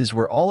 sex is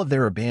where all of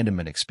their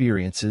abandonment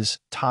experiences,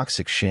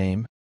 toxic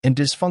shame, and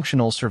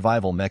dysfunctional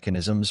survival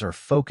mechanisms are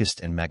focused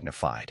and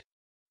magnified.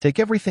 Take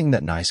everything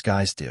that nice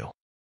guys do.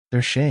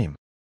 Their shame,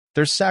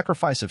 their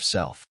sacrifice of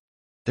self,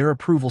 their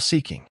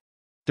approval-seeking.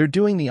 They're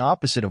doing the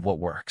opposite of what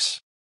works.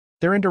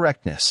 Their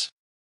indirectness,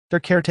 their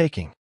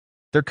caretaking,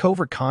 their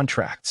covert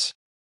contracts,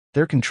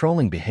 their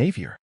controlling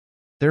behavior,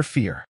 their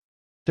fear,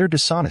 their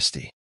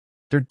dishonesty,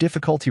 their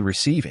difficulty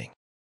receiving,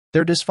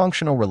 their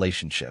dysfunctional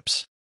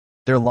relationships,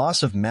 their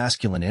loss of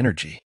masculine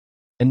energy.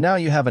 And now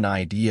you have an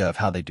idea of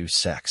how they do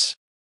sex.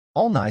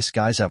 All nice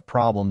guys have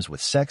problems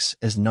with sex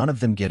as none of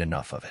them get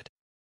enough of it.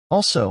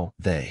 Also,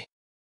 they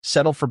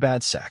settle for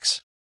bad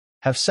sex,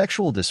 have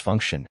sexual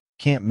dysfunction,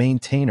 can't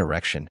maintain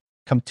erection,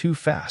 come too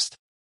fast,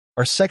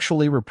 are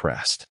sexually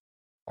repressed,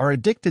 are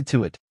addicted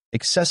to it,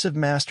 excessive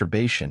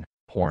masturbation,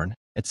 porn,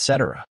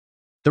 etc.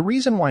 The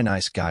reason why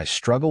nice guys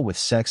struggle with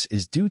sex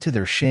is due to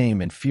their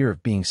shame and fear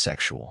of being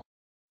sexual.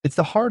 It's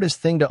the hardest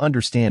thing to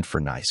understand for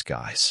nice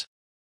guys.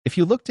 If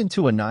you looked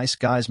into a nice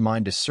guy's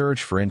mind to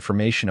search for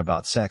information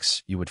about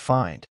sex, you would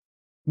find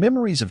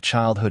memories of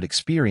childhood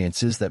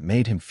experiences that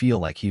made him feel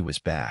like he was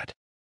bad,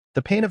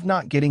 the pain of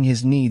not getting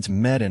his needs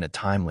met in a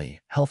timely,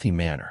 healthy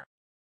manner,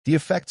 the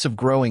effects of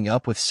growing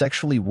up with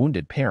sexually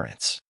wounded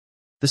parents,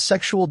 the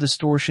sexual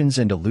distortions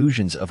and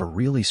illusions of a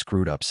really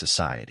screwed-up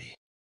society,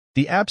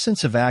 the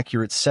absence of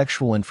accurate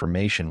sexual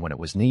information when it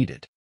was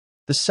needed,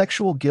 the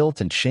sexual guilt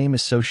and shame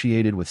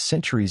associated with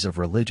centuries of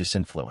religious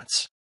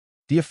influence,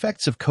 the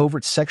effects of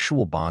covert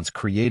sexual bonds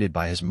created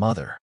by his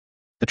mother,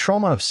 the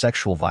trauma of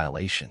sexual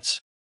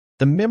violations,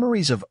 the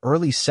memories of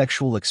early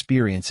sexual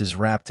experiences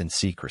wrapped in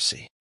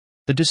secrecy,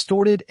 the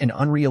distorted and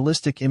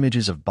unrealistic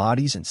images of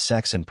bodies and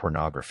sex and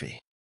pornography,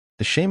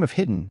 the shame of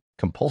hidden,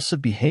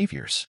 compulsive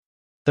behaviors,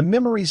 the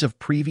memories of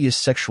previous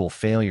sexual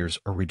failures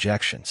or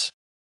rejections.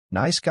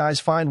 Nice guys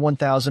find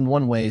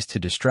 1001 ways to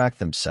distract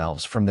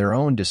themselves from their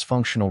own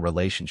dysfunctional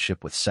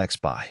relationship with sex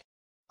by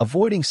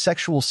avoiding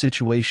sexual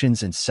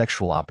situations and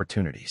sexual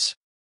opportunities,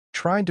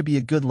 trying to be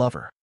a good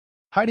lover,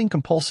 hiding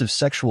compulsive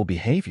sexual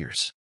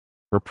behaviors,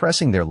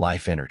 repressing their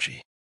life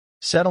energy,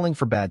 settling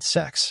for bad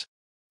sex.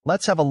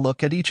 Let's have a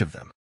look at each of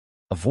them.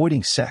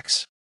 Avoiding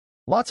sex.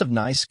 Lots of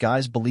nice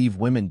guys believe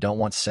women don't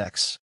want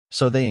sex,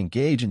 so they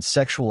engage in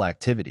sexual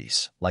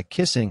activities, like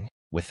kissing,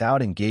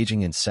 without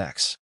engaging in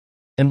sex.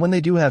 And when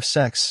they do have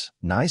sex,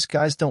 nice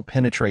guys don't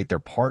penetrate their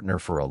partner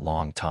for a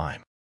long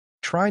time.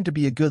 Trying to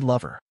be a good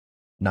lover.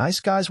 Nice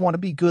guys want to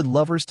be good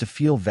lovers to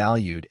feel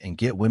valued and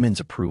get women's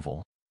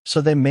approval,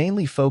 so they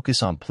mainly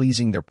focus on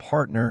pleasing their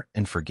partner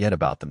and forget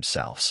about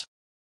themselves.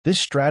 This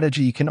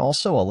strategy can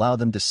also allow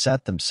them to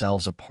set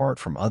themselves apart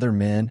from other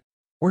men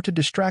or to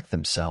distract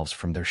themselves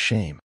from their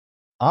shame.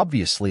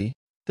 Obviously,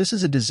 this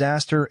is a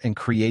disaster and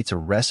creates a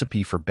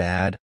recipe for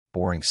bad,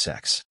 boring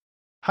sex.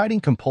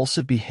 Hiding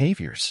compulsive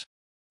behaviors.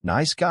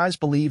 Nice guys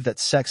believe that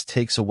sex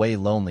takes away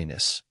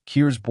loneliness,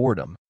 cures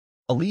boredom,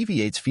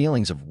 alleviates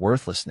feelings of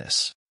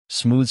worthlessness,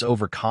 smooths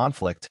over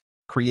conflict,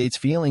 creates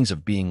feelings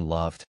of being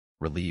loved,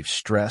 relieves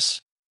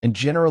stress, and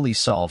generally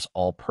solves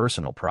all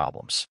personal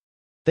problems.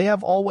 They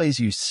have always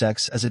used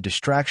sex as a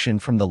distraction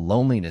from the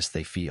loneliness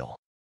they feel.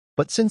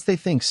 But since they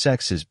think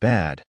sex is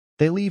bad,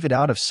 they leave it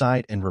out of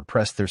sight and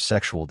repress their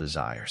sexual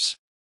desires.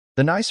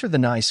 The nicer the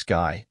nice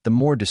guy, the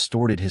more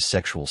distorted his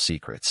sexual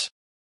secrets.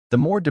 The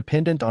more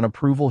dependent on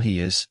approval he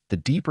is, the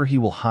deeper he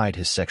will hide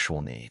his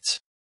sexual needs,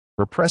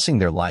 repressing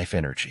their life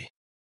energy.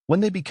 When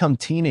they become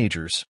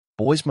teenagers,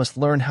 boys must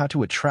learn how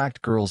to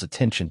attract girls'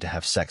 attention to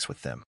have sex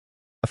with them.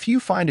 A few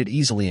find it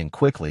easily and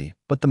quickly,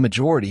 but the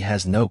majority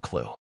has no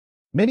clue.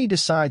 Many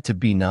decide to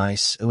be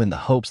nice in the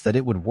hopes that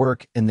it would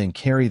work and then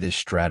carry this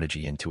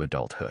strategy into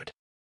adulthood.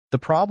 The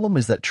problem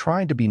is that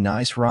trying to be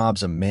nice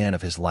robs a man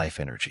of his life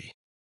energy.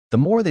 The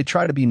more they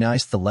try to be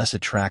nice, the less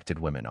attracted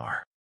women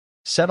are.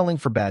 Settling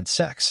for bad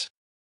sex.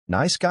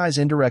 Nice guys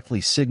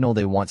indirectly signal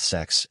they want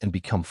sex and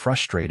become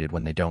frustrated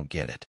when they don't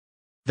get it.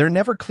 They're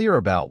never clear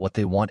about what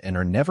they want and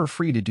are never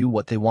free to do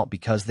what they want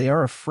because they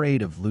are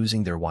afraid of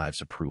losing their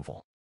wives'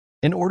 approval.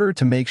 In order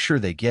to make sure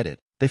they get it,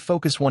 they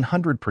focus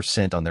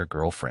 100% on their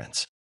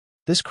girlfriends.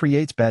 This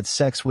creates bad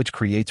sex, which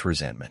creates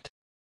resentment.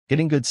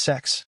 Getting good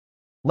sex.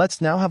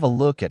 Let's now have a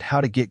look at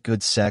how to get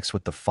good sex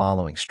with the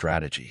following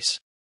strategies.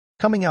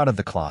 Coming out of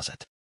the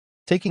closet.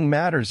 Taking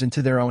matters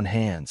into their own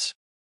hands.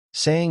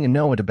 Saying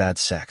no to bad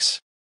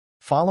sex.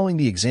 Following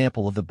the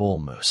example of the bull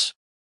moose.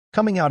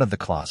 Coming out of the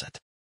closet.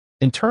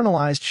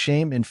 Internalized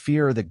shame and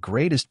fear are the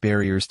greatest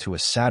barriers to a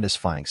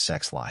satisfying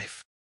sex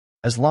life.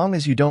 As long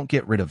as you don't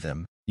get rid of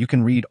them, you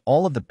can read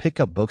all of the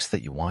pickup books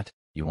that you want,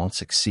 you won't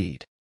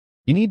succeed.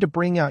 You need to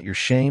bring out your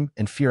shame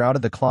and fear out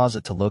of the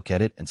closet to look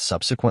at it and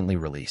subsequently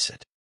release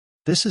it.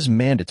 This is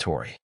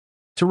mandatory.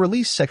 To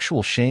release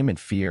sexual shame and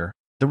fear,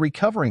 the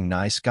recovering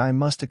nice guy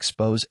must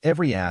expose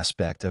every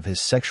aspect of his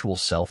sexual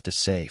self to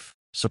safe,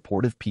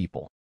 supportive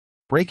people.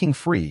 Breaking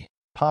free.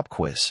 Pop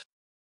quiz.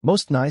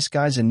 Most nice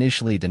guys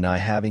initially deny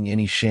having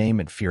any shame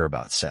and fear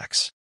about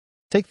sex.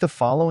 Take the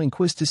following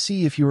quiz to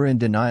see if you are in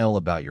denial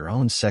about your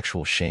own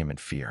sexual shame and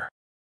fear.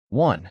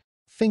 1.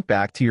 Think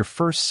back to your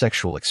first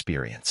sexual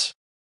experience.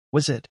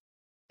 Was it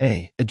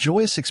A. A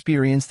joyous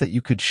experience that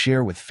you could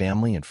share with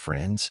family and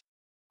friends?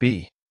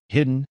 B.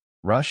 Hidden,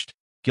 rushed,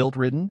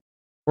 guilt-ridden,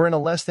 or in a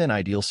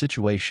less-than-ideal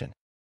situation?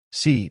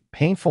 C.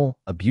 Painful,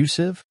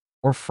 abusive,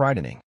 or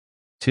frightening?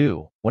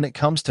 2. When it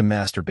comes to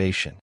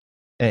masturbation.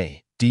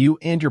 A. Do you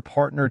and your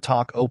partner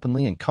talk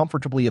openly and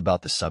comfortably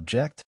about the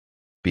subject?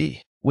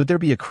 B. Would there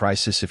be a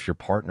crisis if your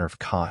partner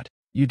caught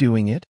you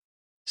doing it?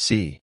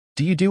 C.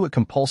 Do you do it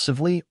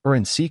compulsively or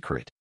in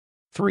secret?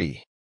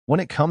 3. When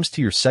it comes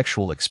to your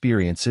sexual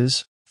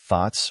experiences,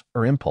 thoughts,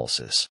 or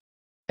impulses.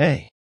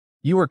 A.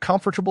 You are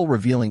comfortable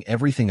revealing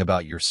everything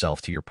about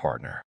yourself to your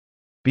partner.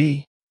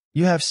 B.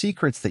 You have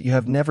secrets that you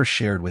have never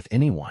shared with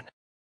anyone.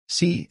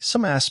 C.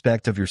 Some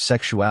aspect of your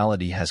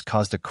sexuality has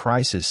caused a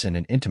crisis in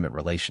an intimate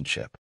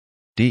relationship.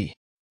 D.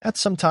 At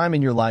some time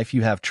in your life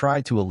you have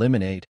tried to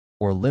eliminate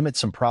or limit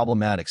some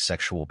problematic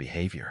sexual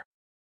behavior.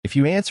 If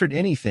you answered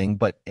anything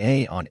but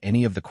A on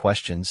any of the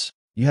questions,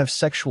 you have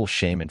sexual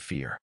shame and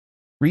fear.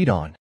 Read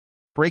on.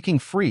 Breaking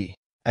free.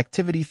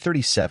 Activity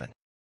 37.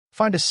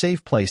 Find a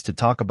safe place to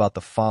talk about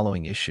the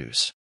following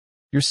issues.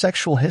 Your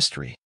sexual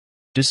history.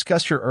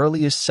 Discuss your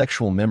earliest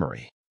sexual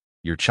memory,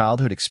 your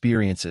childhood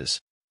experiences,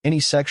 any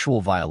sexual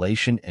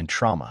violation and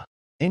trauma,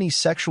 any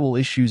sexual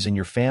issues in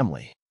your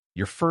family,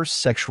 your first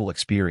sexual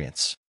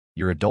experience,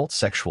 your adult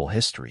sexual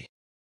history,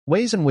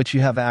 ways in which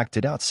you have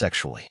acted out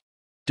sexually.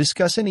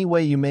 Discuss any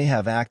way you may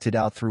have acted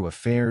out through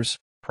affairs,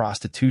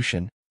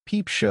 prostitution,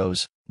 peep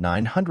shows,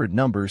 900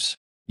 numbers,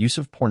 use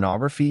of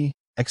pornography,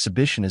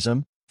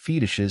 exhibitionism,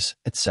 fetishes,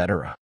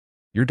 etc.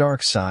 Your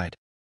dark side.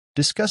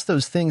 Discuss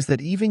those things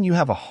that even you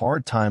have a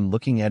hard time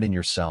looking at in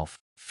yourself,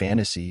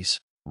 fantasies,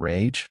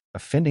 rage,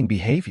 offending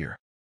behavior.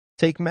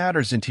 Take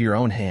matters into your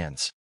own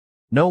hands.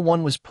 No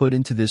one was put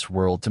into this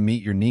world to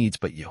meet your needs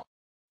but you.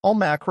 All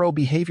macro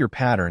behavior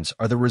patterns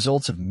are the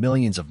results of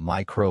millions of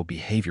micro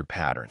behavior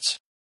patterns.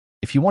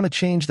 If you want to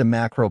change the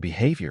macro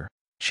behavior,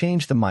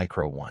 change the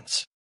micro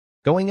ones.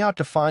 Going out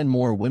to find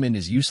more women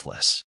is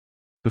useless.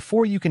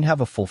 Before you can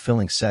have a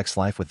fulfilling sex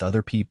life with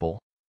other people,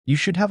 you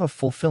should have a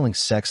fulfilling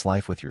sex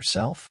life with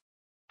yourself.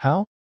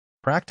 How?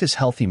 Practice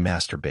healthy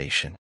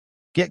masturbation.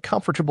 Get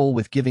comfortable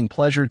with giving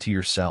pleasure to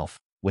yourself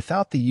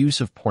without the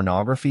use of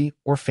pornography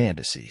or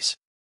fantasies.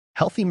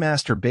 Healthy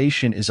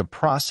masturbation is a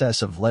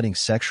process of letting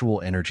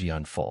sexual energy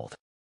unfold.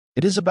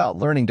 It is about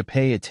learning to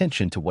pay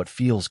attention to what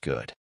feels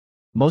good.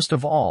 Most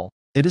of all,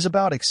 it is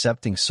about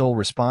accepting sole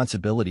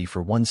responsibility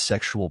for one's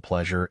sexual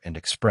pleasure and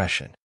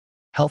expression.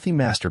 Healthy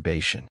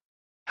masturbation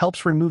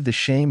helps remove the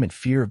shame and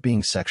fear of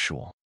being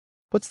sexual.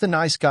 Puts the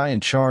nice guy in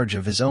charge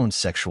of his own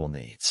sexual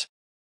needs.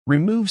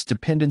 Removes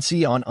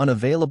dependency on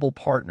unavailable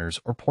partners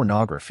or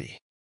pornography.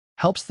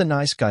 Helps the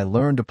nice guy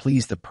learn to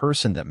please the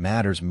person that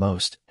matters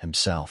most,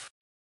 himself.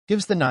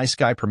 Gives the nice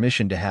guy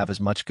permission to have as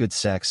much good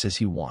sex as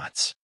he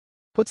wants.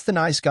 Puts the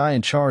nice guy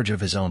in charge of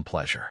his own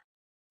pleasure.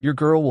 Your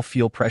girl will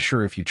feel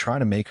pressure if you try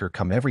to make her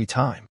come every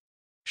time.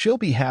 She'll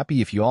be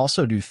happy if you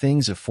also do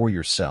things for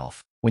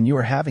yourself when you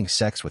are having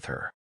sex with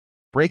her.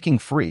 Breaking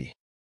free.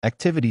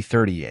 Activity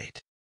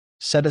 38.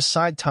 Set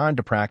aside time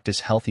to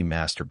practice healthy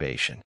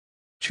masturbation.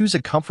 Choose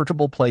a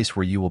comfortable place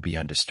where you will be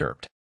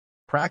undisturbed.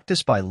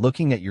 Practice by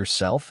looking at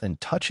yourself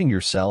and touching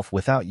yourself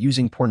without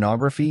using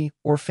pornography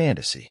or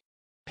fantasy.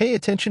 Pay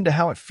attention to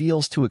how it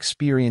feels to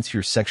experience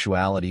your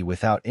sexuality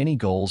without any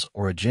goals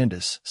or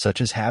agendas, such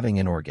as having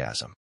an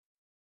orgasm.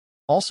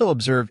 Also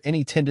observe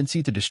any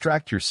tendency to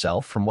distract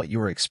yourself from what you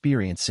are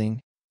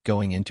experiencing,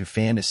 going into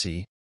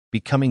fantasy,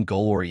 becoming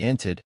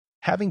goal-oriented,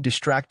 having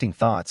distracting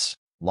thoughts,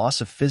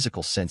 loss of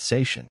physical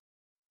sensation.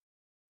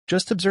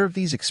 Just observe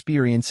these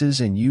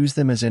experiences and use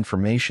them as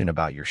information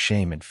about your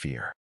shame and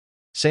fear.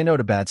 Say no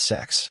to bad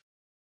sex.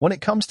 When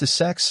it comes to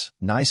sex,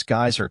 nice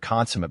guys are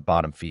consummate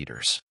bottom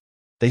feeders.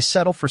 They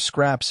settle for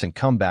scraps and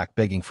come back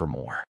begging for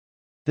more.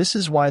 This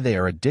is why they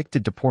are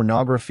addicted to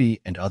pornography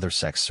and other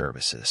sex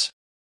services.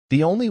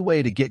 The only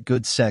way to get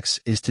good sex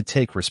is to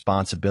take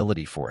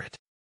responsibility for it.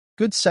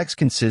 Good sex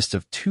consists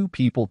of two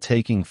people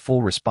taking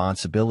full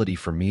responsibility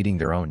for meeting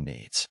their own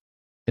needs.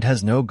 It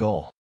has no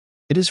goal.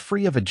 It is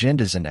free of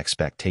agendas and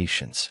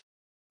expectations.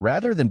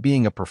 Rather than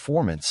being a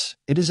performance,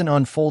 it is an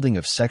unfolding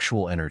of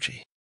sexual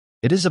energy.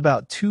 It is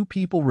about two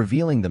people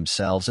revealing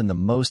themselves in the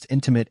most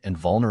intimate and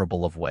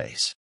vulnerable of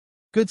ways.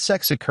 Good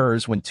sex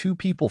occurs when two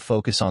people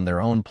focus on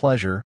their own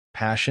pleasure,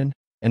 passion,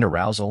 and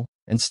arousal,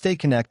 and stay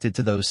connected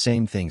to those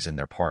same things in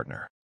their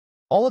partner.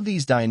 All of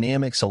these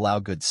dynamics allow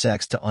good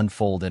sex to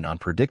unfold in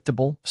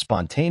unpredictable,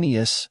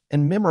 spontaneous,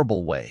 and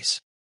memorable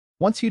ways.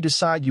 Once you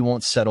decide you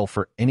won't settle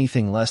for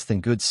anything less than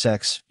good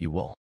sex, you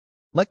will.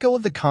 Let go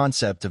of the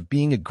concept of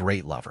being a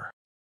great lover.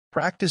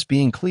 Practice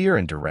being clear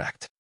and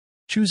direct.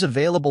 Choose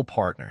available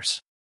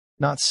partners.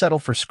 Not settle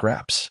for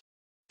scraps.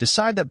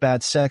 Decide that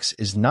bad sex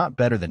is not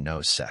better than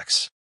no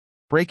sex.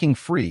 Breaking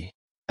free.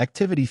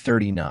 Activity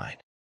 39.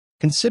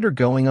 Consider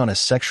going on a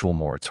sexual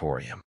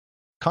moratorium.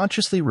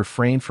 Consciously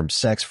refrain from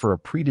sex for a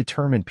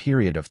predetermined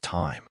period of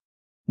time.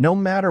 No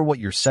matter what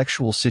your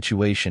sexual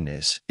situation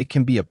is, it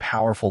can be a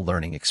powerful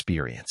learning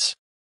experience.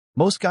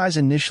 Most guys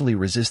initially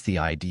resist the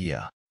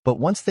idea, but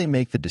once they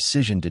make the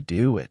decision to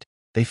do it,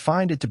 they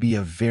find it to be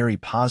a very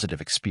positive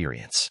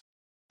experience.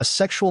 A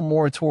sexual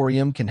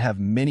moratorium can have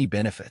many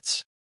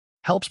benefits.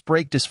 Helps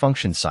break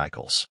dysfunction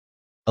cycles.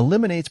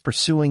 Eliminates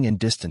pursuing and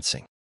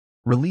distancing.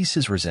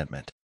 Releases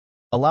resentment.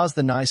 Allows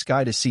the nice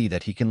guy to see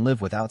that he can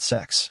live without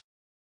sex.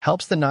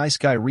 Helps the nice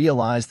guy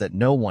realize that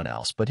no one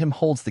else but him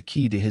holds the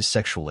key to his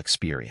sexual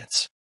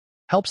experience.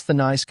 Helps the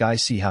nice guy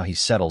see how he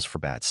settles for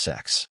bad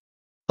sex.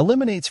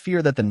 Eliminates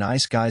fear that the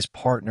nice guy's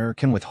partner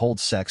can withhold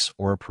sex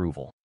or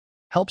approval.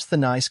 Helps the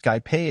nice guy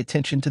pay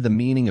attention to the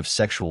meaning of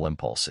sexual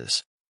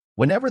impulses.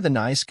 Whenever the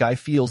nice guy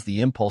feels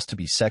the impulse to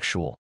be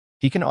sexual,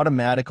 he can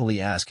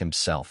automatically ask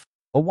himself,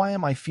 "Oh, why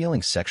am I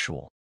feeling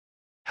sexual?"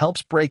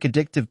 Helps break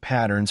addictive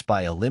patterns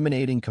by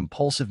eliminating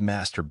compulsive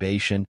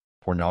masturbation,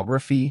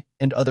 pornography,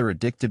 and other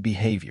addictive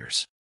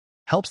behaviors.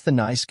 Helps the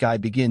nice guy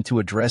begin to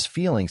address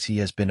feelings he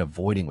has been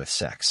avoiding with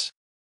sex.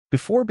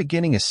 Before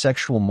beginning a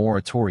sexual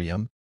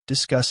moratorium,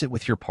 discuss it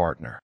with your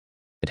partner.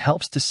 It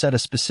helps to set a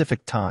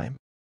specific time.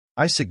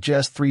 I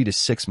suggest 3 to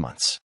 6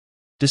 months.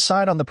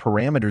 Decide on the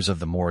parameters of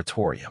the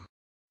moratorium.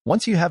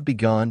 Once you have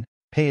begun,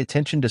 pay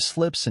attention to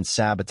slips and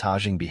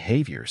sabotaging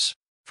behaviors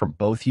from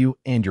both you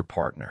and your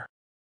partner.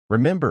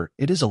 Remember,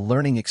 it is a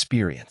learning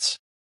experience.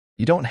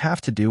 You don't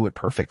have to do it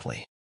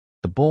perfectly.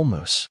 The bull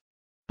moose.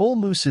 Bull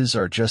mooses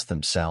are just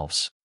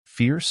themselves,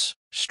 fierce,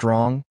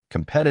 strong,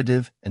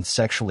 competitive, and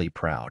sexually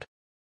proud.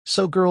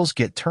 So girls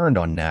get turned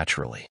on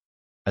naturally.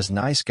 As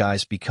nice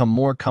guys become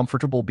more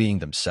comfortable being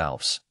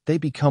themselves, they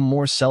become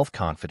more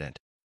self-confident,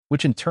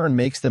 which in turn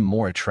makes them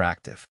more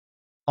attractive.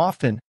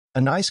 Often,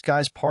 a nice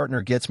guy's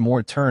partner gets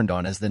more turned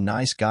on as the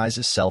nice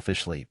guys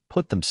selfishly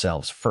put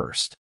themselves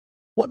first.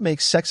 What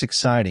makes sex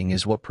exciting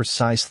is what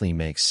precisely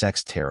makes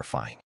sex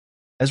terrifying.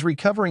 As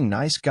recovering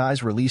nice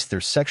guys release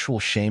their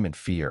sexual shame and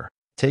fear,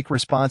 take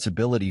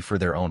responsibility for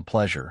their own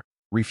pleasure,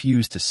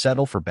 refuse to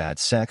settle for bad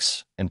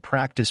sex, and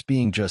practice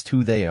being just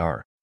who they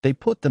are, they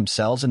put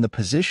themselves in the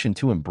position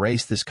to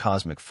embrace this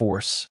cosmic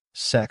force,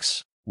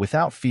 sex,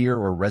 without fear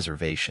or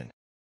reservation.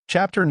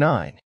 Chapter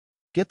 9.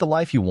 Get the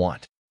life you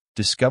want.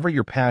 Discover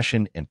your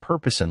passion and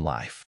purpose in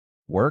life,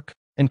 work,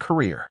 and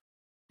career.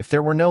 If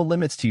there were no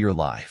limits to your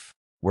life,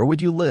 where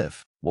would you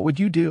live? What would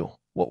you do?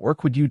 What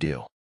work would you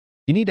do?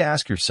 You need to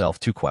ask yourself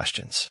 2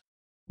 questions.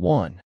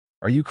 1.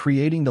 Are you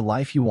creating the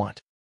life you want?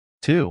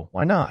 2.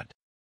 Why not?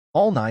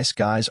 All nice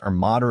guys are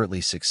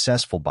moderately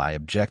successful by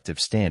objective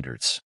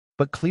standards,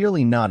 but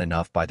clearly not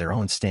enough by their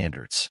own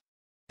standards.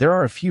 There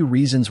are a few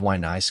reasons why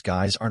nice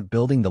guys aren't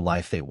building the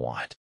life they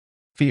want.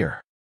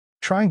 Fear.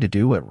 Trying to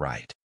do it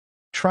right.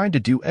 Trying to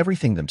do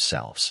everything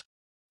themselves.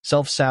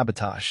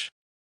 Self-sabotage.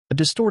 A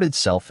distorted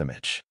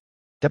self-image.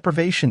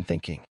 Deprivation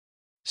thinking.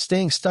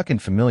 Staying stuck in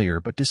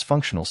familiar but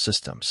dysfunctional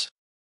systems.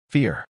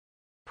 Fear.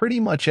 Pretty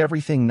much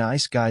everything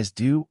nice guys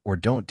do or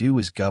don't do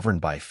is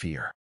governed by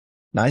fear.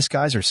 Nice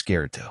guys are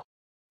scared to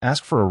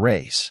ask for a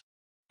raise,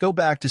 go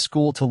back to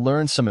school to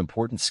learn some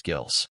important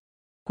skills,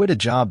 quit a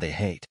job they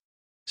hate,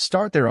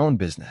 start their own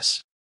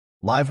business,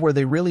 live where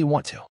they really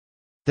want to.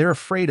 They're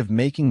afraid of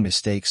making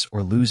mistakes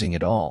or losing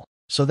it all,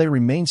 so they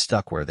remain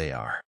stuck where they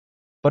are.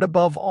 But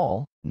above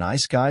all,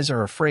 nice guys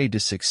are afraid to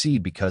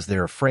succeed because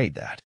they're afraid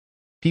that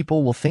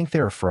people will think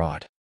they're a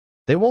fraud.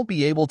 They won't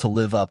be able to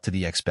live up to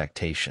the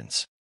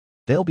expectations.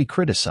 They'll be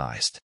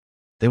criticized.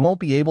 They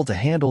won't be able to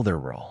handle their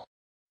role.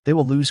 They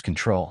will lose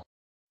control.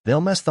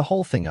 They'll mess the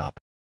whole thing up,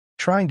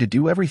 trying to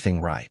do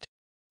everything right.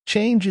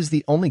 Change is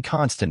the only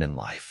constant in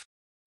life.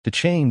 To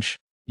change,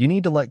 you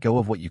need to let go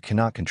of what you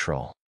cannot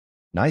control.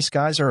 Nice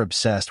guys are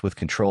obsessed with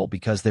control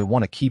because they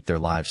want to keep their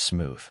lives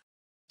smooth.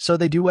 So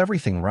they do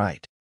everything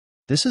right.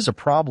 This is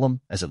a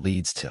problem as it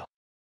leads to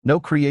no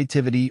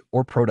creativity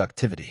or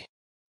productivity,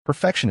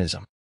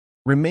 perfectionism,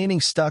 remaining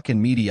stuck in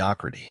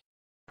mediocrity,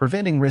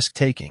 preventing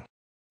risk-taking,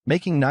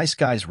 making nice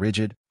guys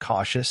rigid,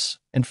 cautious,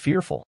 and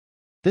fearful.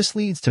 This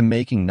leads to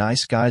making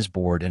nice guys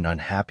bored and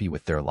unhappy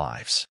with their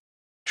lives,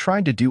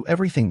 trying to do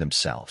everything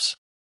themselves.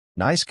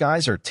 Nice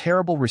guys are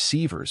terrible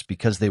receivers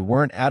because they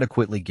weren't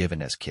adequately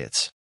given as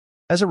kids.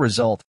 As a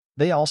result,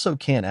 they also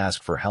can't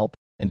ask for help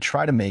and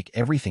try to make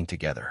everything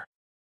together.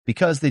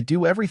 Because they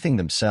do everything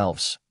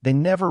themselves, they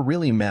never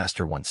really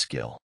master one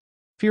skill.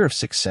 Fear of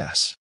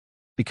success.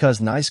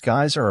 Because nice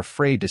guys are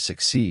afraid to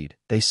succeed,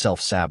 they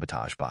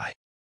self-sabotage by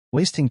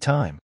wasting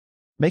time,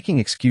 making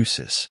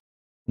excuses,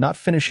 not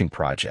finishing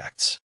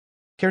projects,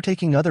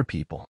 caretaking other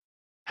people,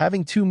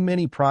 having too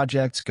many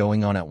projects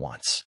going on at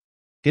once,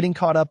 getting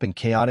caught up in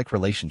chaotic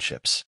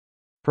relationships,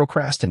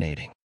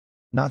 procrastinating,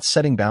 not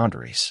setting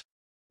boundaries.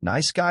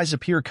 Nice guys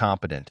appear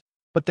competent,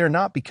 but they're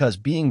not because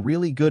being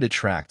really good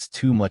attracts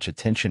too much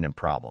attention and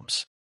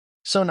problems.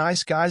 So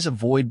nice guys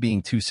avoid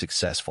being too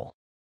successful.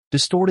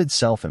 Distorted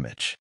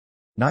self-image.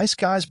 Nice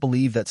guys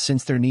believe that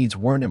since their needs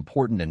weren't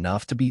important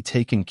enough to be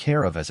taken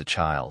care of as a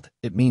child,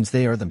 it means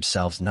they are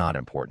themselves not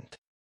important.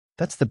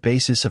 That's the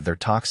basis of their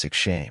toxic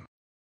shame.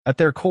 At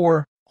their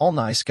core, all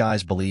nice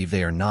guys believe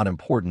they are not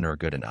important or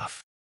good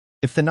enough.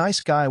 If the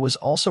nice guy was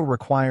also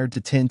required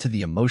to tend to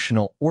the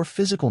emotional or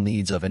physical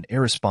needs of an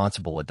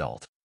irresponsible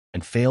adult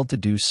and failed to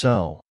do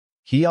so,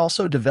 he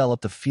also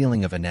developed a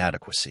feeling of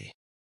inadequacy.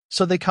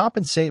 So they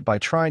compensate by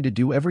trying to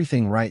do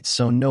everything right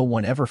so no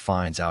one ever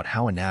finds out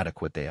how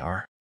inadequate they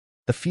are.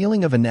 The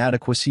feeling of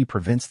inadequacy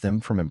prevents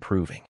them from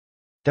improving.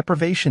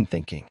 Deprivation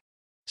thinking.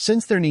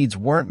 Since their needs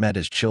weren't met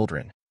as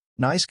children,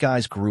 nice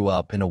guys grew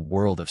up in a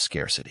world of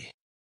scarcity.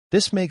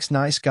 This makes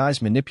nice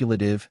guys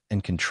manipulative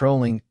and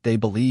controlling. They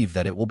believe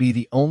that it will be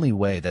the only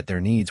way that their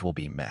needs will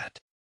be met.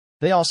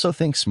 They also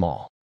think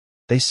small.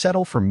 They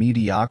settle for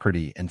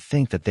mediocrity and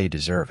think that they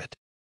deserve it.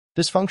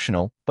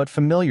 Dysfunctional but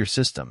familiar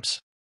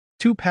systems.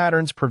 Two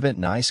patterns prevent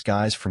nice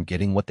guys from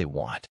getting what they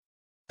want.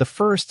 The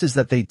first is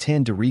that they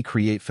tend to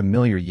recreate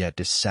familiar yet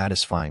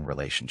dissatisfying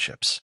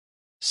relationships.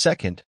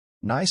 Second,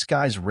 nice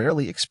guys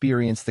rarely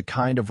experience the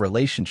kind of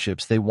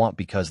relationships they want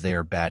because they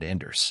are bad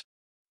enders.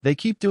 They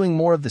keep doing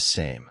more of the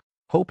same,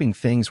 hoping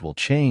things will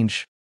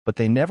change, but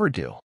they never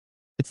do.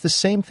 It's the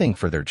same thing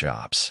for their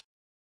jobs.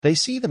 They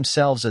see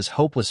themselves as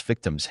hopeless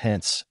victims,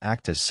 hence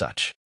act as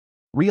such.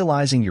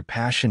 Realizing your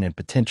passion and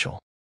potential.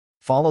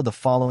 Follow the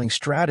following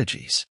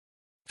strategies.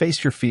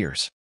 Face your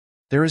fears.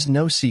 There is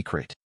no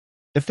secret.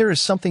 If there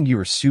is something you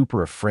are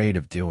super afraid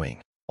of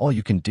doing, all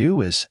you can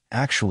do is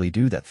actually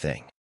do that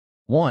thing.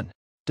 1.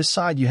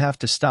 Decide you have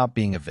to stop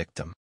being a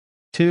victim.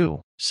 2.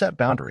 Set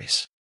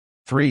boundaries.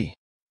 3.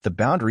 The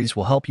boundaries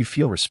will help you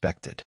feel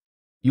respected.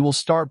 You will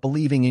start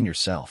believing in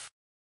yourself.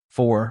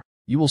 4.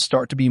 You will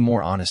start to be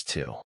more honest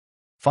too.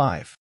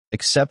 5.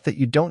 Accept that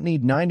you don't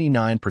need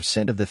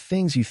 99% of the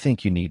things you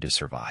think you need to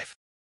survive.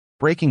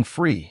 Breaking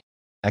free.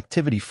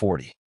 Activity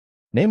 40.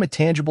 Name a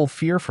tangible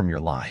fear from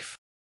your life.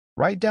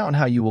 Write down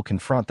how you will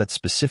confront that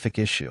specific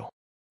issue.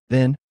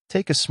 Then,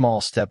 take a small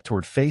step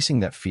toward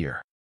facing that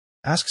fear.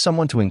 Ask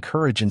someone to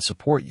encourage and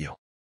support you.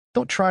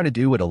 Don't try to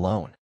do it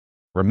alone.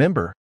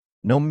 Remember,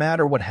 no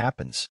matter what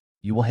happens,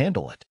 you will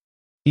handle it.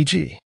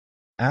 E.g.,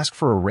 ask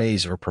for a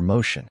raise or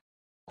promotion.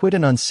 Quit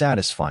an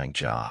unsatisfying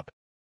job.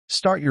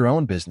 Start your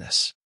own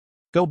business.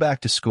 Go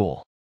back to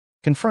school.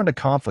 Confront a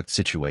conflict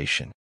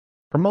situation.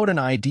 Promote an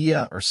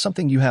idea or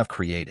something you have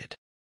created.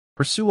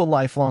 Pursue a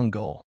lifelong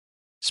goal.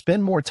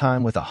 Spend more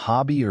time with a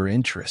hobby or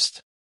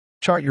interest.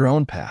 Chart your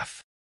own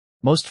path.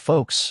 Most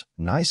folks,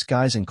 nice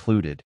guys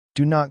included,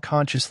 do not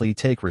consciously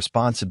take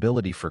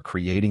responsibility for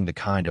creating the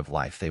kind of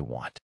life they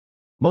want.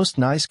 Most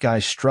nice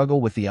guys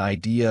struggle with the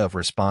idea of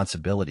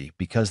responsibility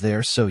because they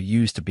are so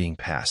used to being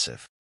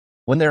passive.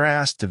 When they're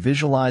asked to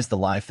visualize the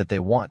life that they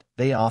want,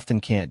 they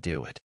often can't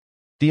do it.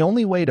 The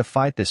only way to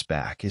fight this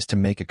back is to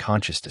make a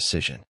conscious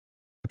decision.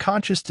 A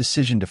conscious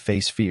decision to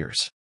face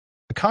fears.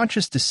 A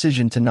conscious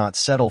decision to not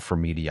settle for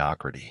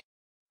mediocrity.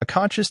 A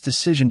conscious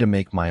decision to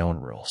make my own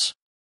rules.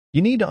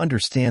 You need to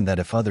understand that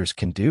if others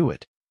can do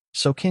it,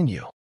 so can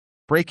you.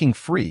 Breaking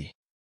free.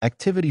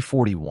 Activity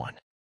 41.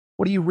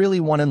 What do you really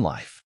want in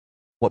life?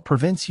 What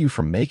prevents you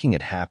from making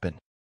it happen?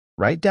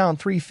 Write down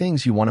 3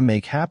 things you want to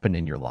make happen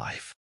in your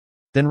life.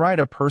 Then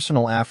write a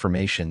personal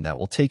affirmation that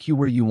will take you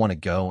where you want to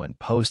go and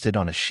post it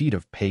on a sheet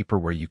of paper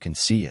where you can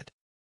see it.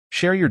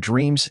 Share your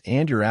dreams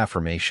and your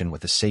affirmation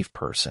with a safe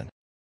person.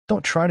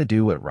 Don't try to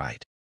do it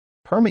right.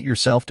 Permit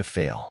yourself to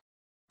fail.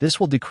 This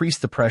will decrease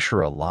the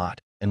pressure a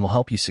lot and will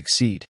help you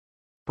succeed.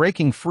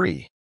 Breaking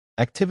free.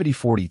 Activity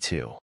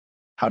 42.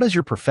 How does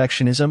your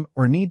perfectionism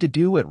or need to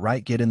do it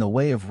right get in the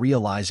way of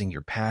realizing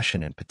your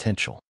passion and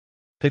potential?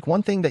 Pick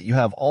one thing that you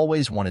have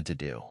always wanted to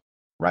do.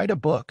 Write a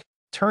book,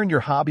 turn your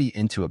hobby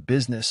into a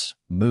business,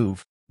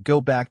 move,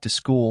 go back to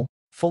school,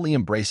 fully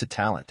embrace a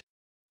talent.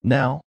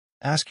 Now,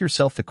 ask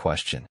yourself the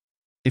question: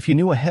 if you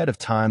knew ahead of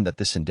time that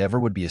this endeavor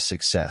would be a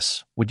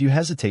success, would you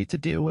hesitate to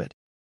do it?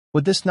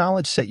 Would this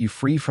knowledge set you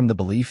free from the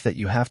belief that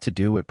you have to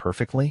do it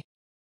perfectly?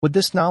 Would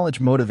this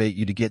knowledge motivate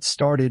you to get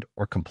started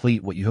or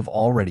complete what you have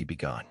already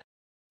begun?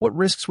 What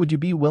risks would you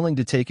be willing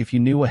to take if you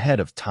knew ahead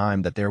of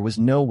time that there was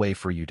no way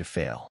for you to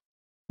fail?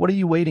 What are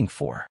you waiting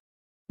for?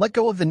 Let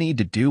go of the need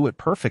to do it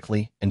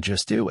perfectly and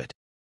just do it.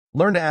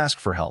 Learn to ask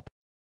for help.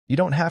 You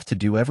don't have to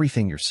do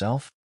everything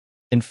yourself.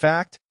 In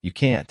fact, you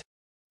can't.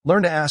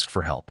 Learn to ask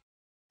for help.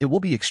 It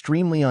will be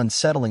extremely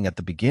unsettling at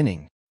the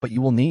beginning, but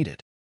you will need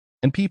it.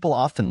 And people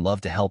often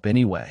love to help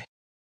anyway.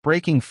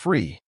 Breaking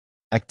free.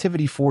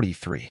 Activity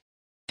 43.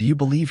 Do you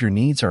believe your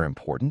needs are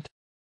important?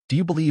 Do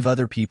you believe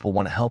other people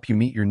want to help you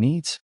meet your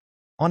needs?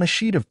 On a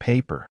sheet of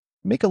paper,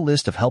 make a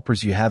list of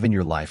helpers you have in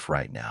your life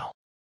right now.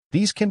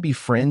 These can be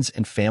friends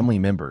and family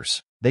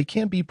members. They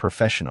can be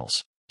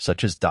professionals,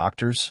 such as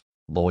doctors,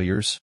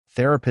 lawyers,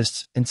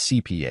 therapists, and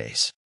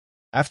CPAs.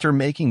 After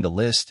making the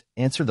list,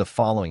 answer the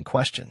following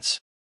questions.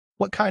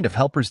 What kind of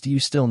helpers do you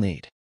still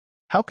need?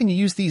 How can you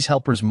use these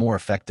helpers more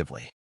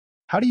effectively?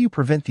 How do you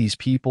prevent these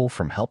people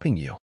from helping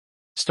you?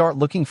 Start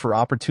looking for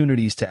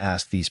opportunities to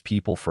ask these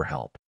people for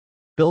help.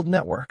 Build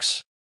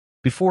networks.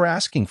 Before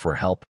asking for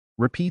help,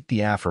 repeat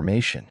the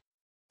affirmation: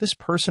 this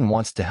person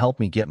wants to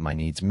help me get my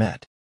needs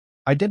met.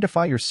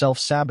 Identify your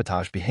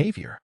self-sabotage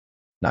behavior.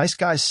 Nice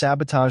guys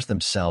sabotage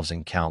themselves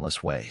in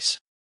countless ways.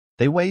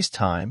 They waste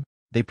time,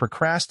 they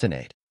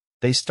procrastinate,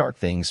 they start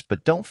things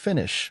but don't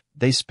finish,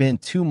 they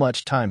spend too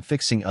much time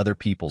fixing other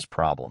people's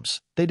problems,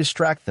 they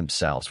distract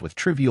themselves with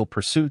trivial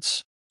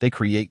pursuits, they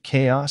create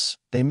chaos,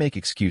 they make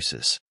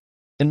excuses.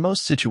 In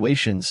most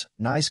situations,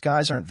 nice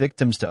guys aren't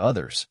victims to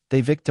others, they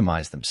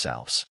victimize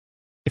themselves.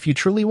 If you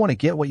truly want to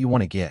get what you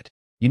want to get,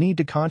 you need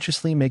to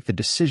consciously make the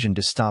decision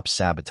to stop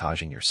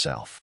sabotaging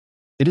yourself.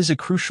 It is a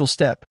crucial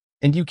step,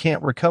 and you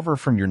can't recover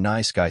from your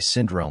nice guy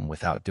syndrome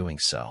without doing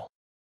so.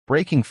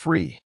 Breaking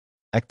free.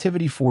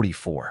 Activity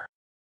 44.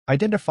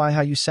 Identify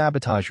how you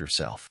sabotage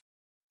yourself.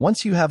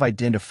 Once you have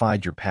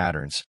identified your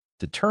patterns,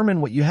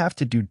 determine what you have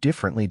to do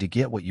differently to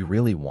get what you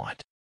really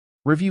want.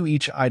 Review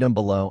each item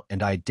below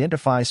and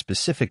identify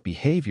specific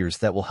behaviors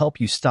that will help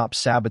you stop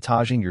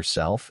sabotaging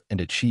yourself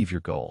and achieve your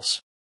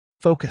goals.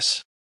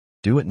 Focus.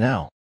 Do it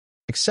now.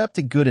 Accept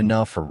it good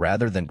enough or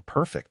rather than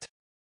perfect.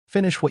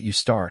 Finish what you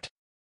start.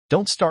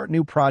 Don't start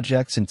new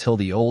projects until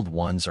the old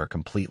ones are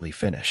completely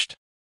finished.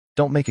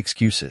 Don't make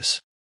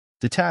excuses.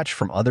 Detach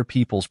from other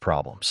people's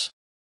problems.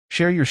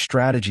 Share your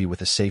strategy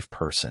with a safe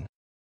person.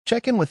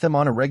 Check in with them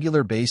on a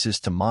regular basis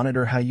to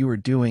monitor how you are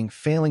doing.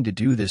 Failing to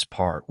do this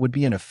part would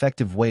be an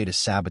effective way to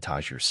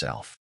sabotage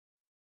yourself.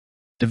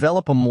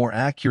 Develop a more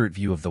accurate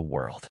view of the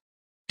world.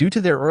 Due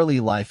to their early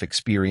life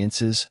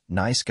experiences,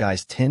 nice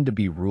guys tend to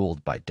be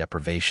ruled by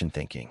deprivation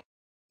thinking.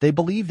 They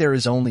believe there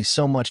is only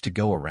so much to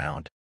go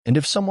around, and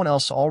if someone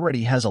else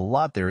already has a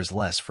lot, there is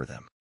less for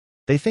them.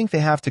 They think they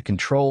have to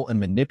control and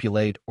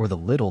manipulate, or the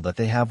little that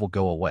they have will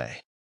go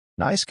away.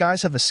 Nice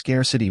guys have a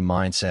scarcity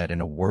mindset in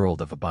a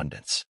world of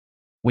abundance.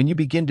 When you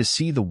begin to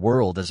see the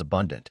world as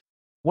abundant,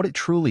 what it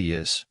truly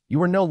is,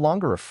 you are no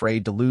longer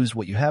afraid to lose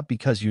what you have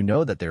because you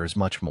know that there is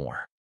much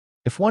more.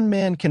 If one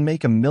man can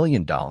make $1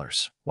 million,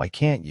 why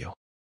can't you?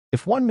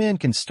 If one man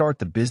can start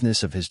the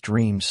business of his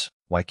dreams,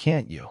 why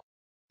can't you?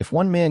 If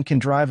one man can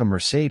drive a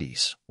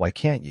Mercedes, why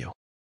can't you?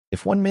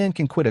 If one man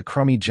can quit a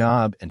crummy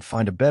job and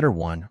find a better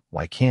one,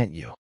 why can't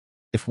you?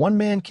 If one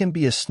man can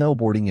be a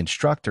snowboarding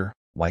instructor,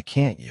 why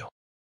can't you?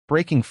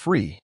 Breaking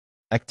free.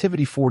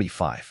 Activity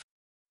 45.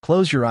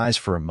 Close your eyes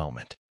for a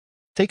moment.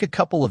 Take a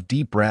couple of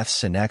deep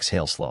breaths and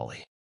exhale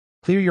slowly.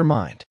 Clear your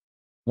mind.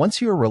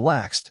 Once you are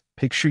relaxed,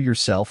 picture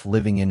yourself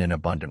living in an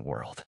abundant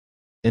world.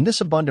 In this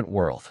abundant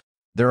world,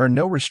 there are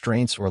no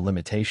restraints or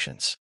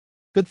limitations.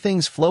 Good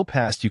things flow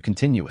past you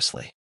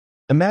continuously.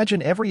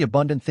 Imagine every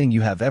abundant thing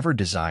you have ever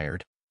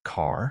desired: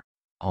 car,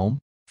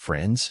 home,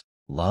 friends,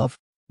 love,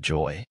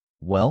 joy,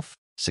 wealth,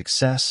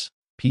 success,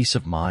 peace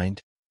of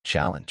mind,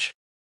 challenge.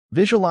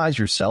 Visualize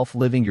yourself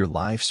living your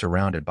life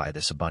surrounded by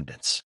this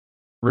abundance.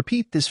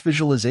 Repeat this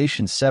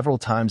visualization several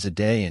times a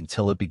day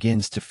until it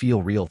begins to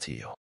feel real to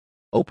you.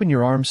 Open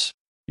your arms,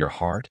 your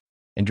heart,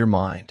 and your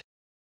mind.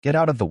 Get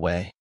out of the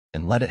way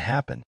and let it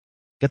happen.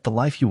 Get the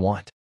life you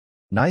want.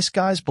 Nice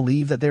guys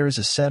believe that there is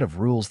a set of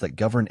rules that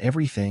govern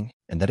everything,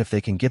 and that if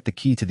they can get the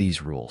key to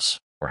these rules,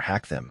 or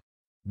hack them,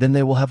 then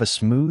they will have a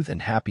smooth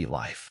and happy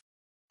life.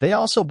 They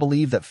also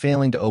believe that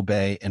failing to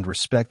obey and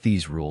respect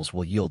these rules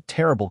will yield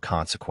terrible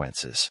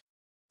consequences.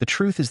 The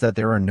truth is that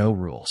there are no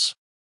rules.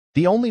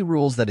 The only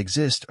rules that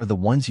exist are the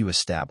ones you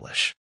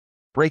establish.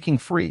 Breaking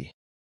free.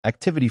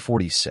 Activity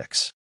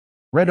 46.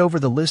 Read over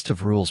the list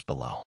of rules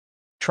below.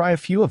 Try a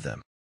few of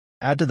them.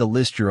 Add to the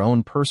list your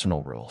own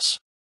personal rules.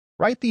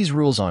 Write these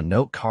rules on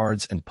note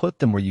cards and put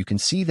them where you can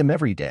see them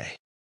every day.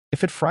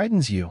 If it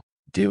frightens you,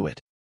 do it.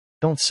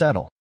 Don't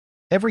settle.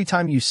 Every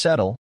time you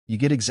settle, you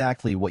get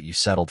exactly what you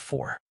settled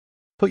for.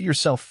 Put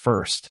yourself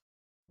first.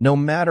 No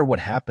matter what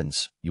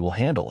happens, you will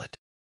handle it.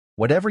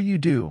 Whatever you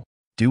do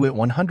it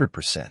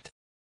 100%.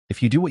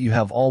 If you do what you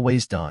have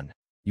always done,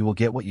 you will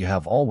get what you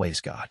have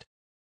always got.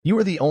 You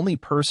are the only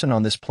person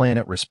on this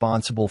planet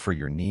responsible for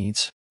your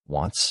needs,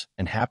 wants,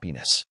 and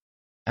happiness.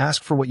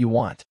 Ask for what you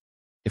want.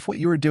 If what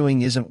you are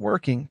doing isn't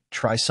working,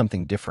 try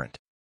something different.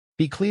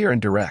 Be clear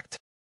and direct.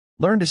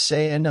 Learn to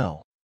say a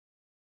no.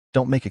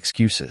 Don't make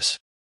excuses.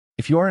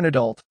 If you are an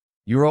adult,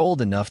 you're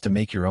old enough to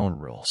make your own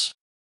rules.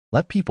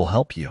 Let people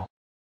help you.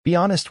 Be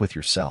honest with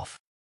yourself.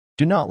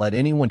 Do not let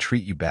anyone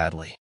treat you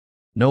badly.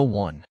 No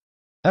one.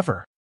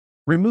 Ever.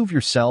 Remove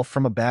yourself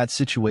from a bad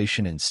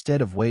situation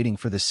instead of waiting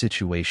for the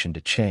situation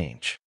to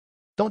change.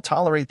 Don't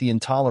tolerate the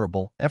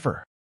intolerable,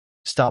 ever.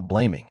 Stop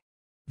blaming.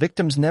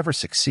 Victims never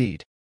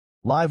succeed.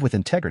 Live with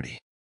integrity.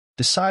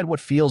 Decide what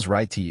feels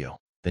right to you,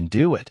 then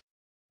do it.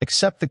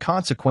 Accept the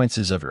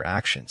consequences of your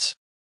actions.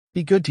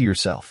 Be good to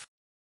yourself.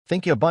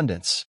 Think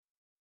abundance.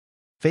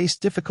 Face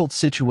difficult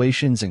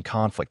situations and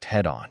conflict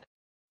head-on.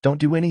 Don't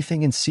do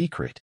anything in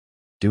secret.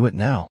 Do it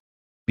now.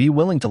 Be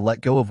willing to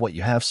let go of what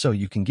you have so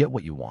you can get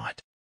what you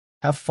want.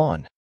 Have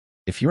fun.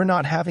 If you're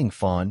not having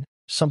fun,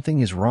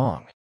 something is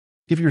wrong.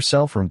 Give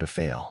yourself room to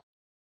fail.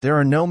 There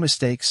are no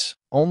mistakes,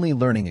 only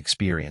learning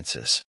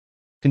experiences.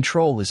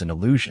 Control is an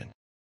illusion.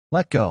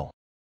 Let go.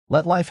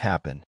 Let life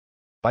happen.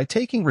 By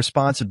taking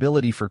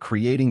responsibility for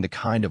creating the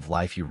kind of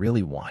life you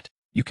really want,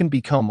 you can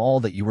become all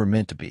that you were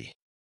meant to be.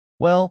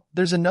 Well,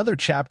 there's another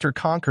chapter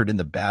conquered in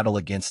the battle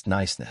against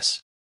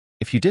niceness.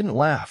 If you didn't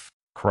laugh,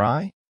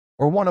 cry,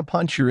 or want to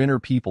punch your inner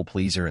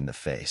people-pleaser in the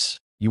face,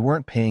 you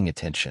weren't paying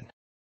attention.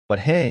 But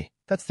hey,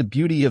 that's the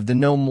beauty of the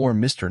No More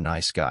Mr.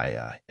 Nice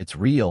Guy. It's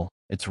real,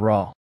 it's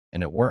raw,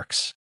 and it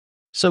works.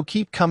 So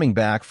keep coming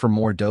back for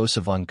more dose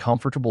of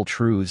uncomfortable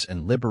truths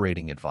and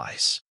liberating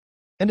advice.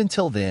 And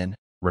until then,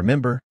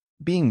 remember,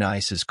 being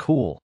nice is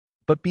cool,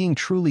 but being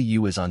truly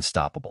you is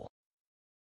unstoppable.